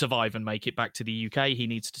 survive and make it back to the UK, he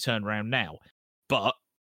needs to turn around now. But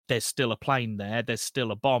there's still a plane there. There's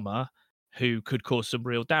still a bomber who could cause some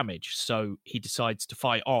real damage. So he decides to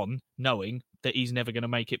fight on, knowing that he's never going to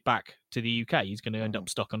make it back to the UK. He's going to end up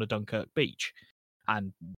stuck on a Dunkirk beach,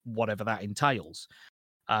 and whatever that entails.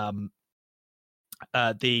 Harry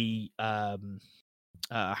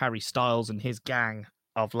Styles and his gang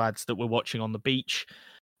of lads that were watching on the beach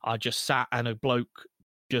are just sat, and a bloke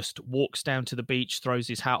just walks down to the beach, throws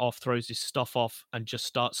his hat off, throws his stuff off, and just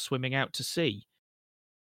starts swimming out to sea.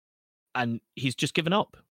 And he's just given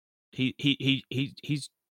up. He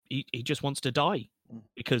just wants to die,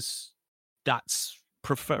 because that's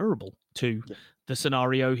preferable to the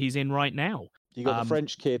scenario he's in right now. You got the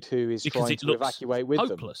French kid who is trying to evacuate with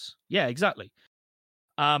hopeless. Yeah, exactly.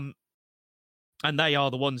 And they are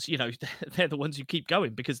the ones, they're the ones who keep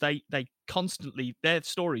going, because they constantly, their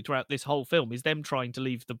story throughout this whole film is them trying to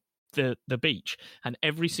leave the beach. And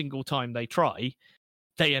every single time they try,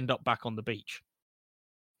 they end up back on the beach.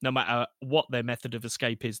 No matter what their method of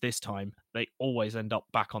escape is this time, they always end up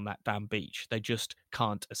back on that damn beach. They just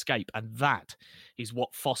can't escape. And that is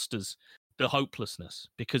what fosters the hopelessness,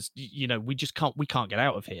 because, we can't get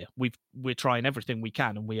out of here. We're trying everything we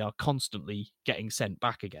can, and we are constantly getting sent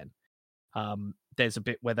back again. There's a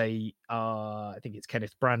bit where they are, I think it's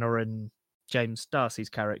Kenneth Branagh and James Darcy's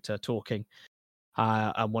character talking,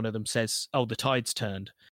 and one of them says, "Oh, the tide's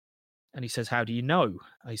turned," and he says, "How do you know?"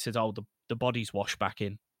 And he says, "Oh, the bodies wash back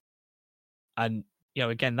in." And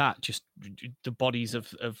again, that just the bodies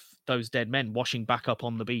of those dead men washing back up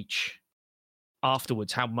on the beach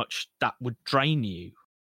afterwards, how much that would drain you.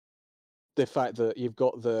 The fact that you've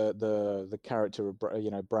got the character of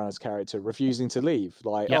Branagh's character refusing to leave,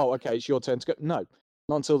 oh, okay, it's your turn to go. No,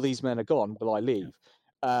 not until these men are gone will I leave.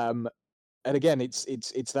 And again, it's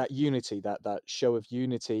that unity, that show of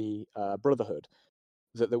unity, brotherhood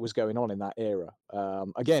that was going on in that era.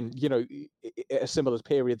 Again, a similar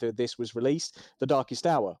period that this was released, The Darkest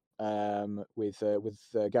Hour, with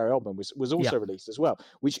Gary Oldman was also released as well,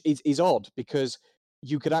 which is odd, because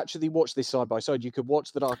you could actually watch this side by side. You could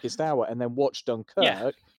watch The Darkest Hour and then watch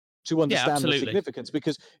Dunkirk to understand the significance,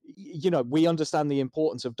 because we understand the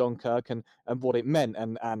importance of Dunkirk and what it meant,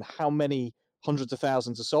 and how many hundreds of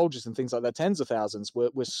thousands of soldiers and things like that, tens of thousands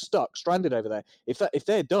were stranded over there. If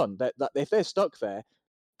they're done, if they're stuck there,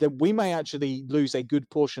 that we may actually lose a good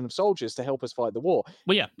portion of soldiers to help us fight the war.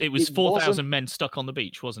 Well, yeah, it was It 4,000 wasn't- men stuck on the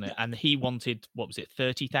beach, wasn't it? And he wanted, what was it,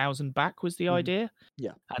 30,000 back was the idea?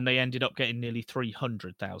 Yeah. And they ended up getting nearly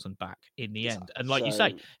 300,000 back in the end. Exactly. And like you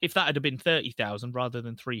say, So- if that had been 30,000 rather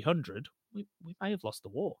than 300, we may have lost the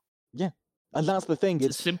war. And that's the thing. It's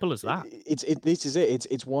as simple as that. This is it.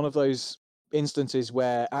 It's one of those instances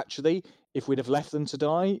where actually, if we'd have left them to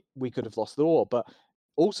die, we could have lost the war. But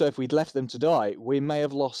also, if we'd left them to die, we may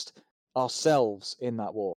have lost ourselves in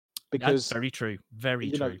that war. Because That's very true. Very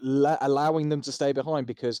you true. know, allowing them to stay behind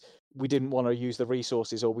because we didn't want to use the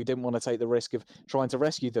resources or we didn't want to take the risk of trying to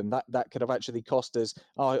rescue them. That could have actually cost us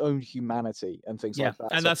our own humanity and things Yeah, like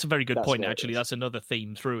that. and So that's a very good that's point. what it Actually, is. that's another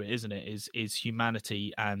theme through it, isn't it? Is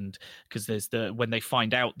humanity, and because there's when they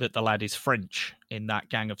find out that the lad is French in that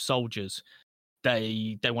gang of soldiers,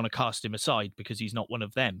 they want to cast him aside because he's not one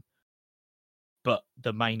of them. But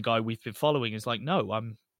the main guy we've been following is like,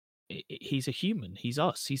 no, he's a human. He's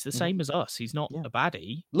us. He's the same as us. He's not Yeah. a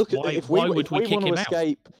baddie. Look, why, if why we, would if we we kick want to him out?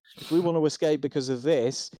 escape, if we want to escape because of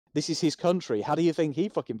this is his country. How do you think he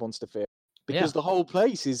fucking wants to feel? Because Yeah. the whole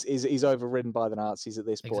place is overridden by the Nazis at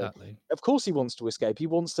this point. Exactly. Of course, he wants to escape. He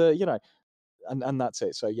wants to, and that's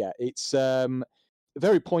it. So yeah, it's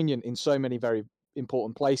very poignant in so many very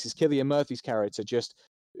important places. Cillian Murphy's character just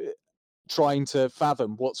trying to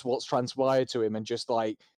fathom what's transpired to him, and just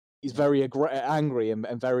like he's very angry and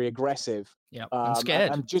very aggressive. Yeah, I'm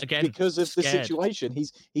scared. And just Again, because of the scared. situation,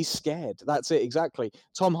 he's scared. That's it, exactly.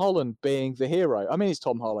 Tom Holland being the hero. I mean, it's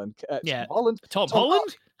Tom Holland. Yeah. Tom Holland. Tom Tom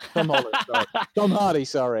Holland? Tom Holland. Sorry. Tom Hardy.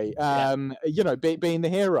 Sorry. Yeah. Being the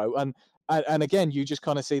hero, and again, you just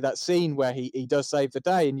kind of see that scene where he does save the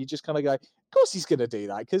day, and you just kind of go, of course he's going to do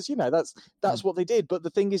that, because that's what they did. But the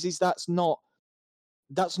thing is that's not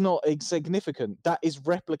insignificant. That is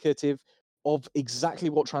replicative of exactly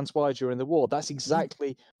what transpired during the war. That's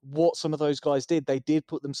exactly what some of those guys did. They did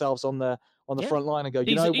put themselves on the Yeah. front line and go, you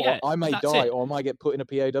He's- know what, yeah, I may that's die it. or I might get put in a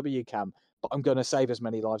POW camp, but I'm going to save as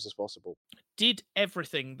many lives as possible. Did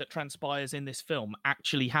everything that transpires in this film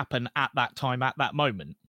actually happen at that time, at that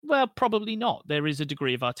moment? Well, probably not. There is a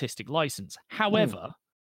degree of artistic license. However,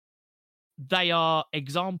 they are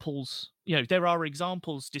examples, there are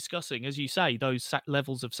examples discussing, as you say, those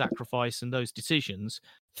levels of sacrifice and those decisions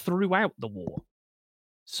throughout the war.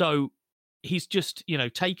 So he's just,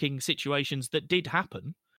 taking situations that did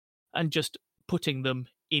happen and just putting them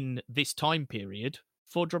in this time period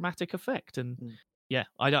for dramatic effect. And yeah,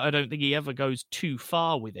 I don't think he ever goes too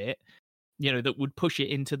far with it, that would push it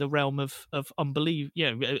into the realm of unbelief,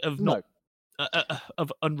 of not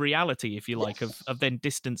of unreality, if you like, Yes. of then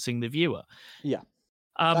distancing the viewer. Yeah.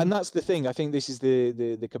 And that's the thing. I think this is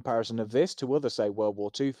the comparison of this to other, say, World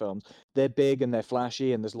War II films. They're big and they're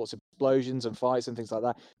flashy and there's lots of explosions and fights and things like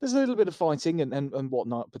that. There's a little bit of fighting and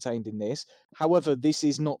whatnot pertained in this. However, this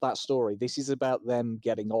is not that story. This is about them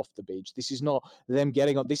getting off the beach. This is not them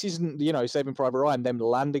getting on. This isn't, Saving Private Ryan, them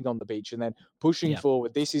landing on the beach and then pushing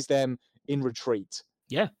forward. This is them in retreat.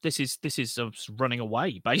 Yeah, this is us running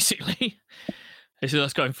away, basically. This is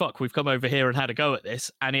us going, fuck, we've come over here and had a go at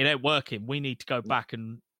this, and it ain't working. We need to go back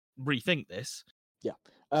and rethink this. Yeah.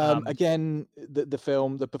 Again, the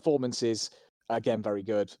film, the performances, again, very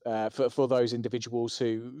good for those individuals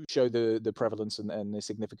who show the prevalence and the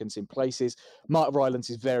significance in places. Mark Rylance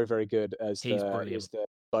is very, very good as the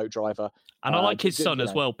boat driver. And I like his son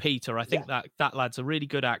as well, Peter. I think that lad's a really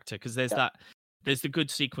good actor, because there's the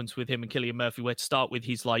good sequence with him and Cillian Murphy where to start with,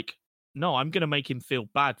 he's like, no, I'm going to make him feel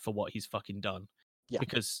bad for what he's fucking done. Yeah.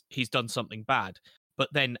 Because he's done something bad. But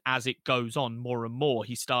then as it goes on more and more,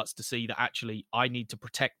 he starts to see that actually I need to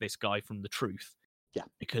protect this guy from the truth. Yeah.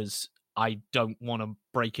 Because I don't want to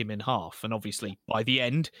break him in half. And obviously by the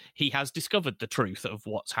end, he has discovered the truth of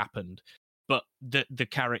what's happened. But the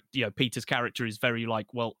character, Peter's character is very like,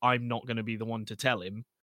 well, I'm not going to be the one to tell him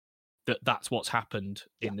that that's what's happened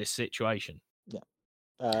in this situation.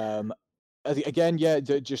 Yeah. Again,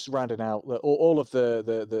 just rounding out all of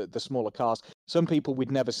the smaller cast. Some people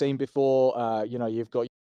we'd never seen before. You've got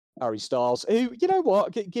Harry Styles, who, you know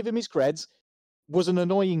what, give him his creds, was an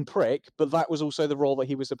annoying prick, but that was also the role that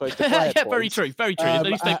he was supposed to play. Yeah, very true, very true. At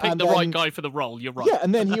least they picked the right guy for the role. You're right. Yeah,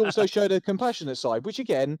 and then he also showed a compassionate side, which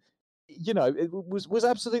again, it was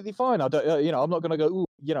absolutely fine. I don't, I'm not going to go,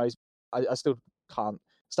 I still can't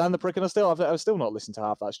stand the prick, and I've still not listened to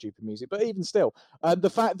half that stupid music. But even still, the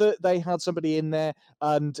fact that they had somebody in there,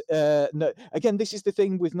 and no, again, this is the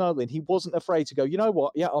thing with Nolan. He wasn't afraid to go, you know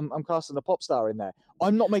what? Yeah, I'm casting a pop star in there.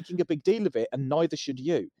 I'm not making a big deal of it, and neither should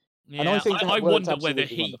you. Yeah, and I think I wonder whether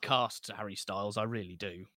he wonderful. casts Harry Styles. I really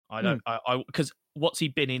do. I don't. Because what's he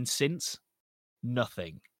been in since?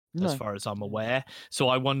 Nothing. as No. far as I'm aware. So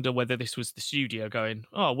I wonder whether this was the studio going,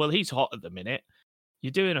 oh, well, he's hot at the minute.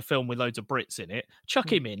 You're doing a film with loads of Brits in it.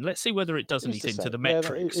 Chuck him in. Let's see whether it does Who's to anything to say? the Yeah,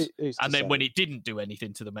 metrics. who's to And then when say? it didn't do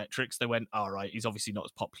anything to the metrics, they went, all right, he's obviously not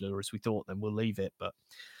as popular as we thought, then we'll leave it. But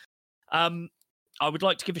I would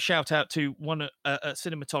like to give a shout out to a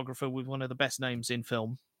cinematographer with one of the best names in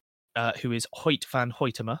film, who is Hoyt van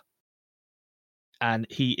Hoytema. And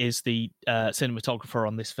he is the cinematographer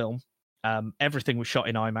on this film. Everything was shot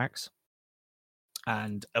in IMAX.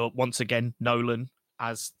 And once again, Nolan,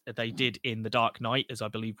 as they did in The Dark Knight, as I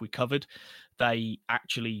believe we covered, they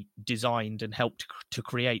actually designed and helped to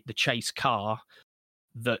create the chase car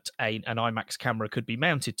that an IMAX camera could be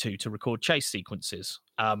mounted to record chase sequences.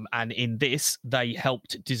 And in this, they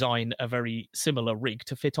helped design a very similar rig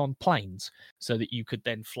to fit on planes so that you could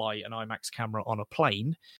then fly an IMAX camera on a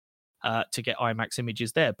plane to get IMAX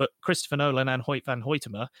images there. But Christopher Nolan and Hoyt van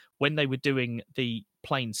Hoytema, when they were doing the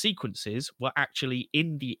plane sequences, were actually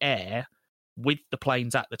in the air with the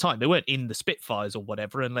planes at the time. They weren't in the Spitfires or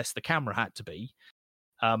whatever, unless the camera had to be.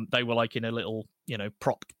 They were like in a little,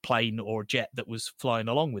 propped plane or jet that was flying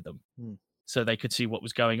along with them. So they could see what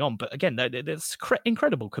was going on. But again, there's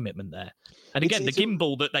incredible commitment there. And again, the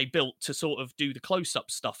gimbal that they built to sort of do the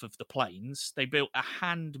close-up stuff of the planes, they built a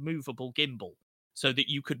hand-movable gimbal so that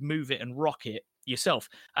you could move it and rock it yourself.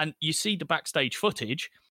 And you see the backstage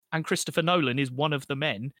footage, and Christopher Nolan is one of the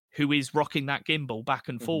men who is rocking that gimbal back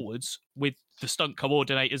and forwards with the stunt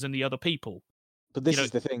coordinators and the other people. But this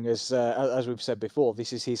is the thing, as we've said before,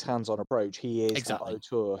 this is his hands-on approach. He is Exactly.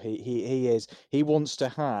 that auteur. He wants to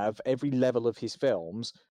have every level of his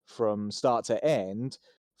films from start to end,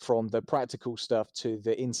 from the practical stuff to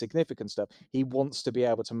the insignificant stuff. He wants to be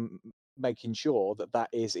able to making sure that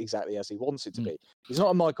is exactly as he wants it to be. He's not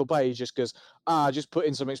a Michael Bay who just goes, just put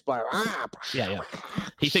in some explosion. Yeah.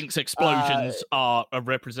 He thinks explosions are a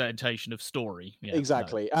representation of story. Yeah,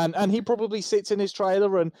 exactly. No. And he probably sits in his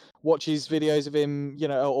trailer and watches videos of him,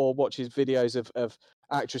 or watches videos of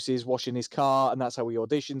actresses washing his car, and that's how he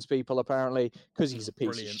auditions people, apparently, because he's a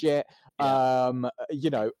piece of shit. Yeah.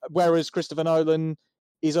 Whereas Christopher Nolan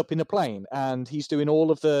is up in a plane and he's doing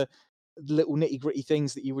all of the little nitty gritty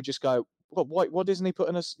things that you would just go, well, why doesn't he put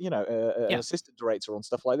an assistant director on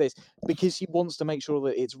stuff like this? Because he wants to make sure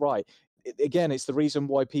that it's right. Again, it's the reason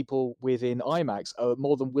why people within IMAX are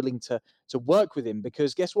more than willing to work with him,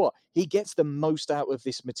 because guess what? He gets the most out of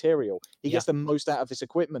this material. He gets the most out of this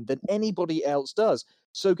equipment than anybody else does.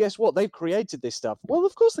 So guess what? They've created this stuff. Well,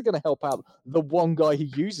 of course they're going to help out the one guy who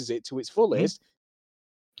uses it to its fullest.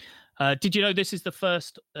 Did you know this is the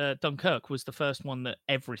first, Dunkirk was the first one that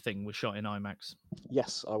everything was shot in IMAX?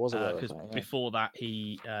 Yes, I was aware of that. Because before that,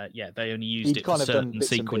 they only used it for certain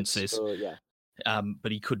sequences.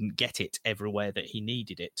 But he couldn't get it everywhere that he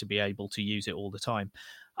needed it to be able to use it all the time.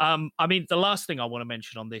 I mean, the last thing I want to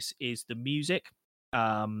mention on this is the music,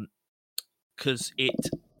 because it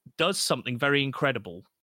does something very incredible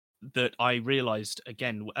that I realized,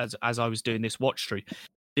 again, as I was doing this watch through.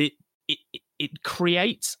 It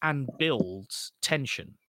creates and builds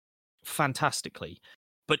tension fantastically,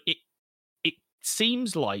 but it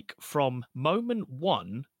seems like from moment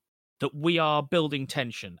one that we are building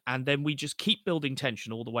tension, and then we just keep building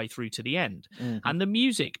tension all the way through to the end. And the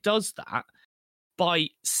music does that by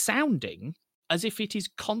sounding as if it is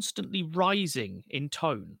constantly rising in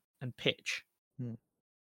tone and pitch.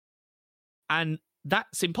 And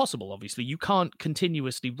that's impossible, obviously. You can't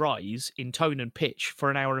continuously rise in tone and pitch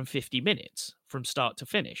for an hour and 50 minutes from start to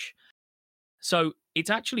finish. So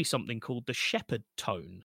it's actually something called the Shepard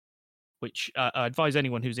tone, which I advise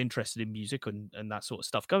anyone who's interested in music and that sort of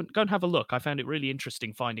stuff, go and have a look. I found it really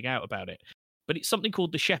interesting finding out about it. But it's something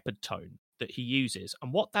called the Shepard tone that he uses.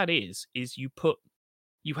 And what that is you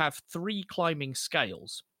have 3 climbing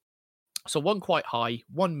scales. So one quite high,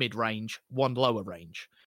 one mid-range, one lower range.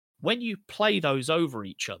 When you play those over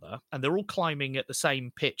each other, and they're all climbing at the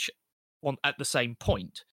same pitch at the same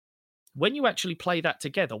point, when you actually play that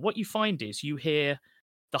together, what you find is you hear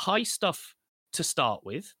the high stuff to start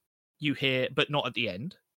with, you hear, but not at the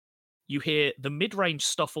end. You hear the mid-range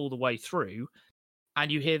stuff all the way through,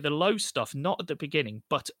 and you hear the low stuff not at the beginning,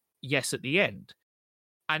 but yes, at the end.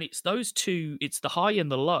 And it's those two, it's the high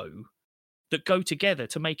and the low, that go together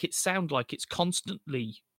to make it sound like it's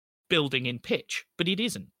constantly building in pitch, but it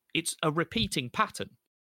isn't. It's a repeating pattern,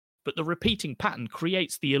 but the repeating pattern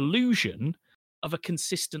creates the illusion of a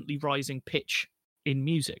consistently rising pitch in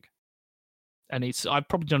music. And I've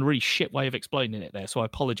probably done a really shit way of explaining it there, so I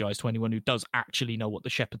apologize to anyone who does actually know what the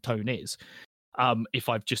Shepard tone is, if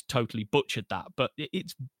I've just totally butchered that. But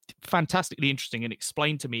it's fantastically interesting and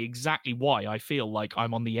explained to me exactly why I feel like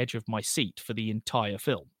I'm on the edge of my seat for the entire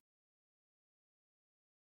film.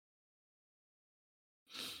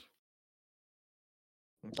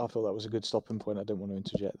 I thought that was a good stopping point. I didn't want to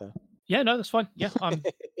interject there. Yeah, no, that's fine. Yeah,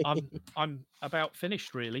 I'm about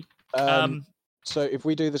finished really. So if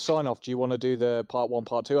we do the sign off, do you want to do the part 1,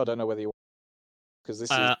 part 2? I don't know whether you, because this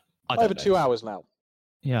is over 2 hours now.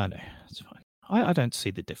 Yeah, I know. That's fine. I don't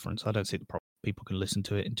see the difference. I don't see the problem. People can listen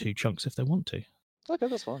to it in 2 chunks if they want to. Okay,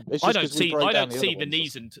 that's fine. It's I just don't see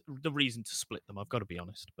the reason to split them. I've got to be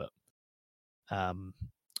honest, but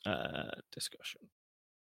discussion,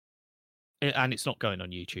 and it's not going on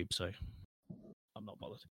YouTube, so I'm not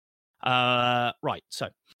bothered. Right, so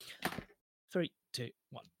 3, 2,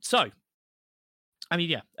 1. So, I mean,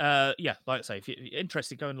 yeah, like I say, if you're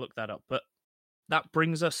interested, go and look that up. But that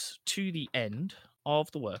brings us to the end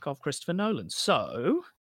of the work of Christopher Nolan. So,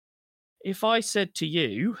 if I said to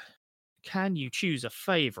you, can you choose a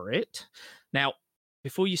favourite? Now,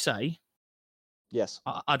 before you say, yes,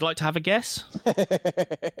 I'd like to have a guess,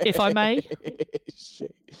 if I may.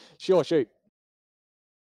 Sure, shoot.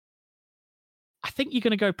 I think you're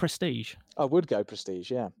going to go Prestige. I would go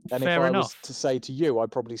Prestige, yeah. And Fair if I enough. was to say to you,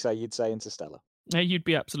 I'd probably say you'd say Interstellar. You'd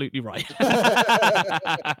be absolutely right.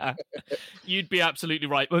 You'd be absolutely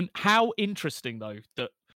right. And how interesting, though, that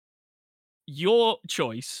your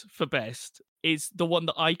choice for best is the one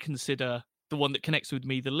that I consider the one that connects with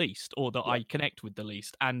me the least, or that I connect with the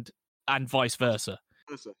least, and vice versa.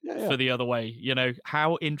 For the other way. You know,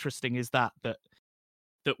 how interesting is that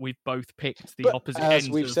we've both picked the opposite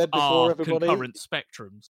ends of our concurrent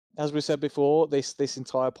spectrums. As we said before, this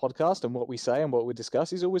entire podcast and what we say and what we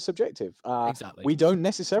discuss is always subjective. Exactly. We don't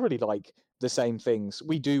necessarily like the same things.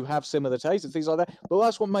 We do have similar tastes and things like that. But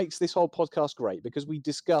that's what makes this whole podcast great, because we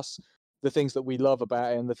discuss the things that we love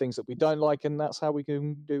about it and the things that we don't like, and that's how we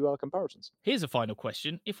can do our comparisons. Here's a final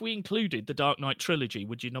question. If we included the Dark Knight trilogy,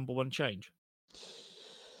 would your number one change?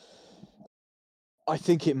 I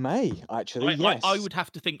think it may, actually, yes. I would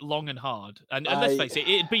have to think long and hard. And let's face it,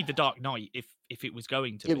 it'd be the Dark Knight if it was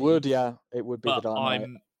going to be. It would, yeah. It would be the Dark Knight.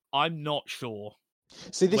 I'm not sure.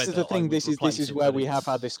 See, this is the thing. This is where we have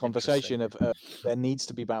had this conversation of there needs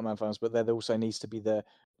to be Batman films, but there also needs to be the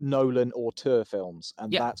Nolan auteur films.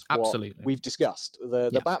 And that's what we've discussed.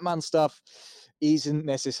 The Batman stuff isn't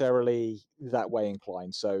necessarily that way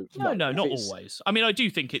inclined. So no, not always. I mean, I do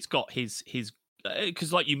think it's got his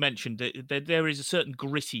because, like you mentioned, there is a certain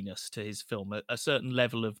grittiness to his film, a certain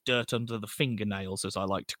level of dirt under the fingernails, as I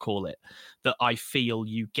like to call it, that I feel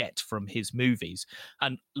you get from his movies.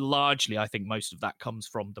 And largely, I think most of that comes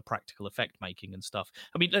from the practical effect making and stuff.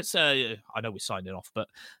 I mean, let's, I know we're signing off, but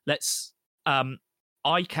let's,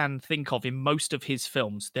 I can think of in most of his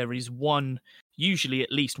films, there is usually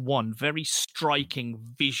at least one very striking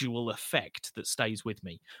visual effect that stays with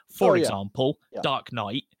me. For example, Dark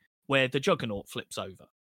Knight, where the Juggernaut flips over.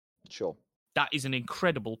 Sure. That is an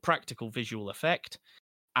incredible practical visual effect,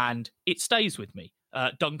 and it stays with me.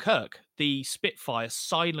 Dunkirk, the Spitfire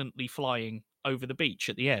silently flying over the beach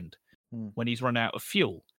at the end when he's run out of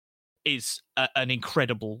fuel, is an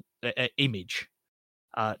incredible image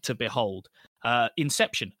to behold.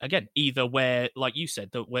 Inception, again, either where, like you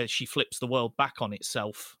said, where she flips the world back on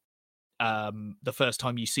itself, the first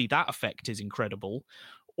time you see that effect is incredible,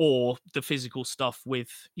 or the physical stuff with,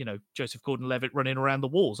 Joseph Gordon-Levitt running around the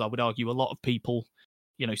walls. I would argue a lot of people,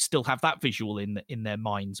 still have that visual in their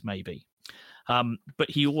minds, maybe. But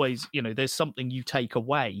he always, there's something you take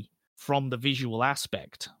away from the visual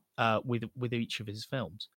aspect with each of his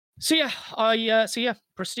films. So yeah,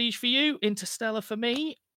 Prestige for you, Interstellar for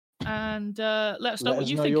me. And let us know what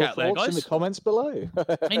you think out there, guys. In the comments below.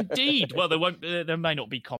 Indeed. Well, there may not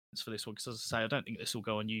be comments for this one, because as I say, I don't think this will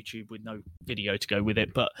go on YouTube with no video to go with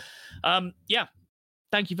it. But yeah,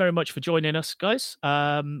 thank you very much for joining us, guys.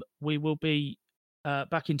 We will be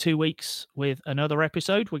back in 2 weeks with another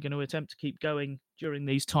episode. We're going to attempt to keep going during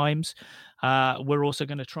these times. We're also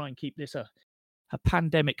going to try and keep this a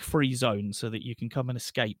pandemic-free zone so that you can come and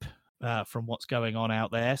escape from what's going on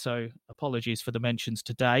out there. So apologies for the mentions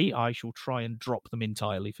today. I shall try and drop them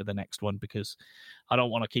entirely for the next one, because I don't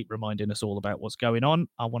want to keep reminding us all about what's going on.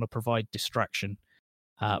 I want to provide distraction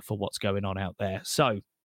for what's going on out there. So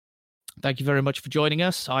thank you very much for joining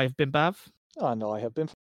us. I have been Bav. And I have been.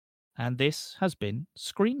 And this has been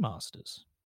Screen Masters.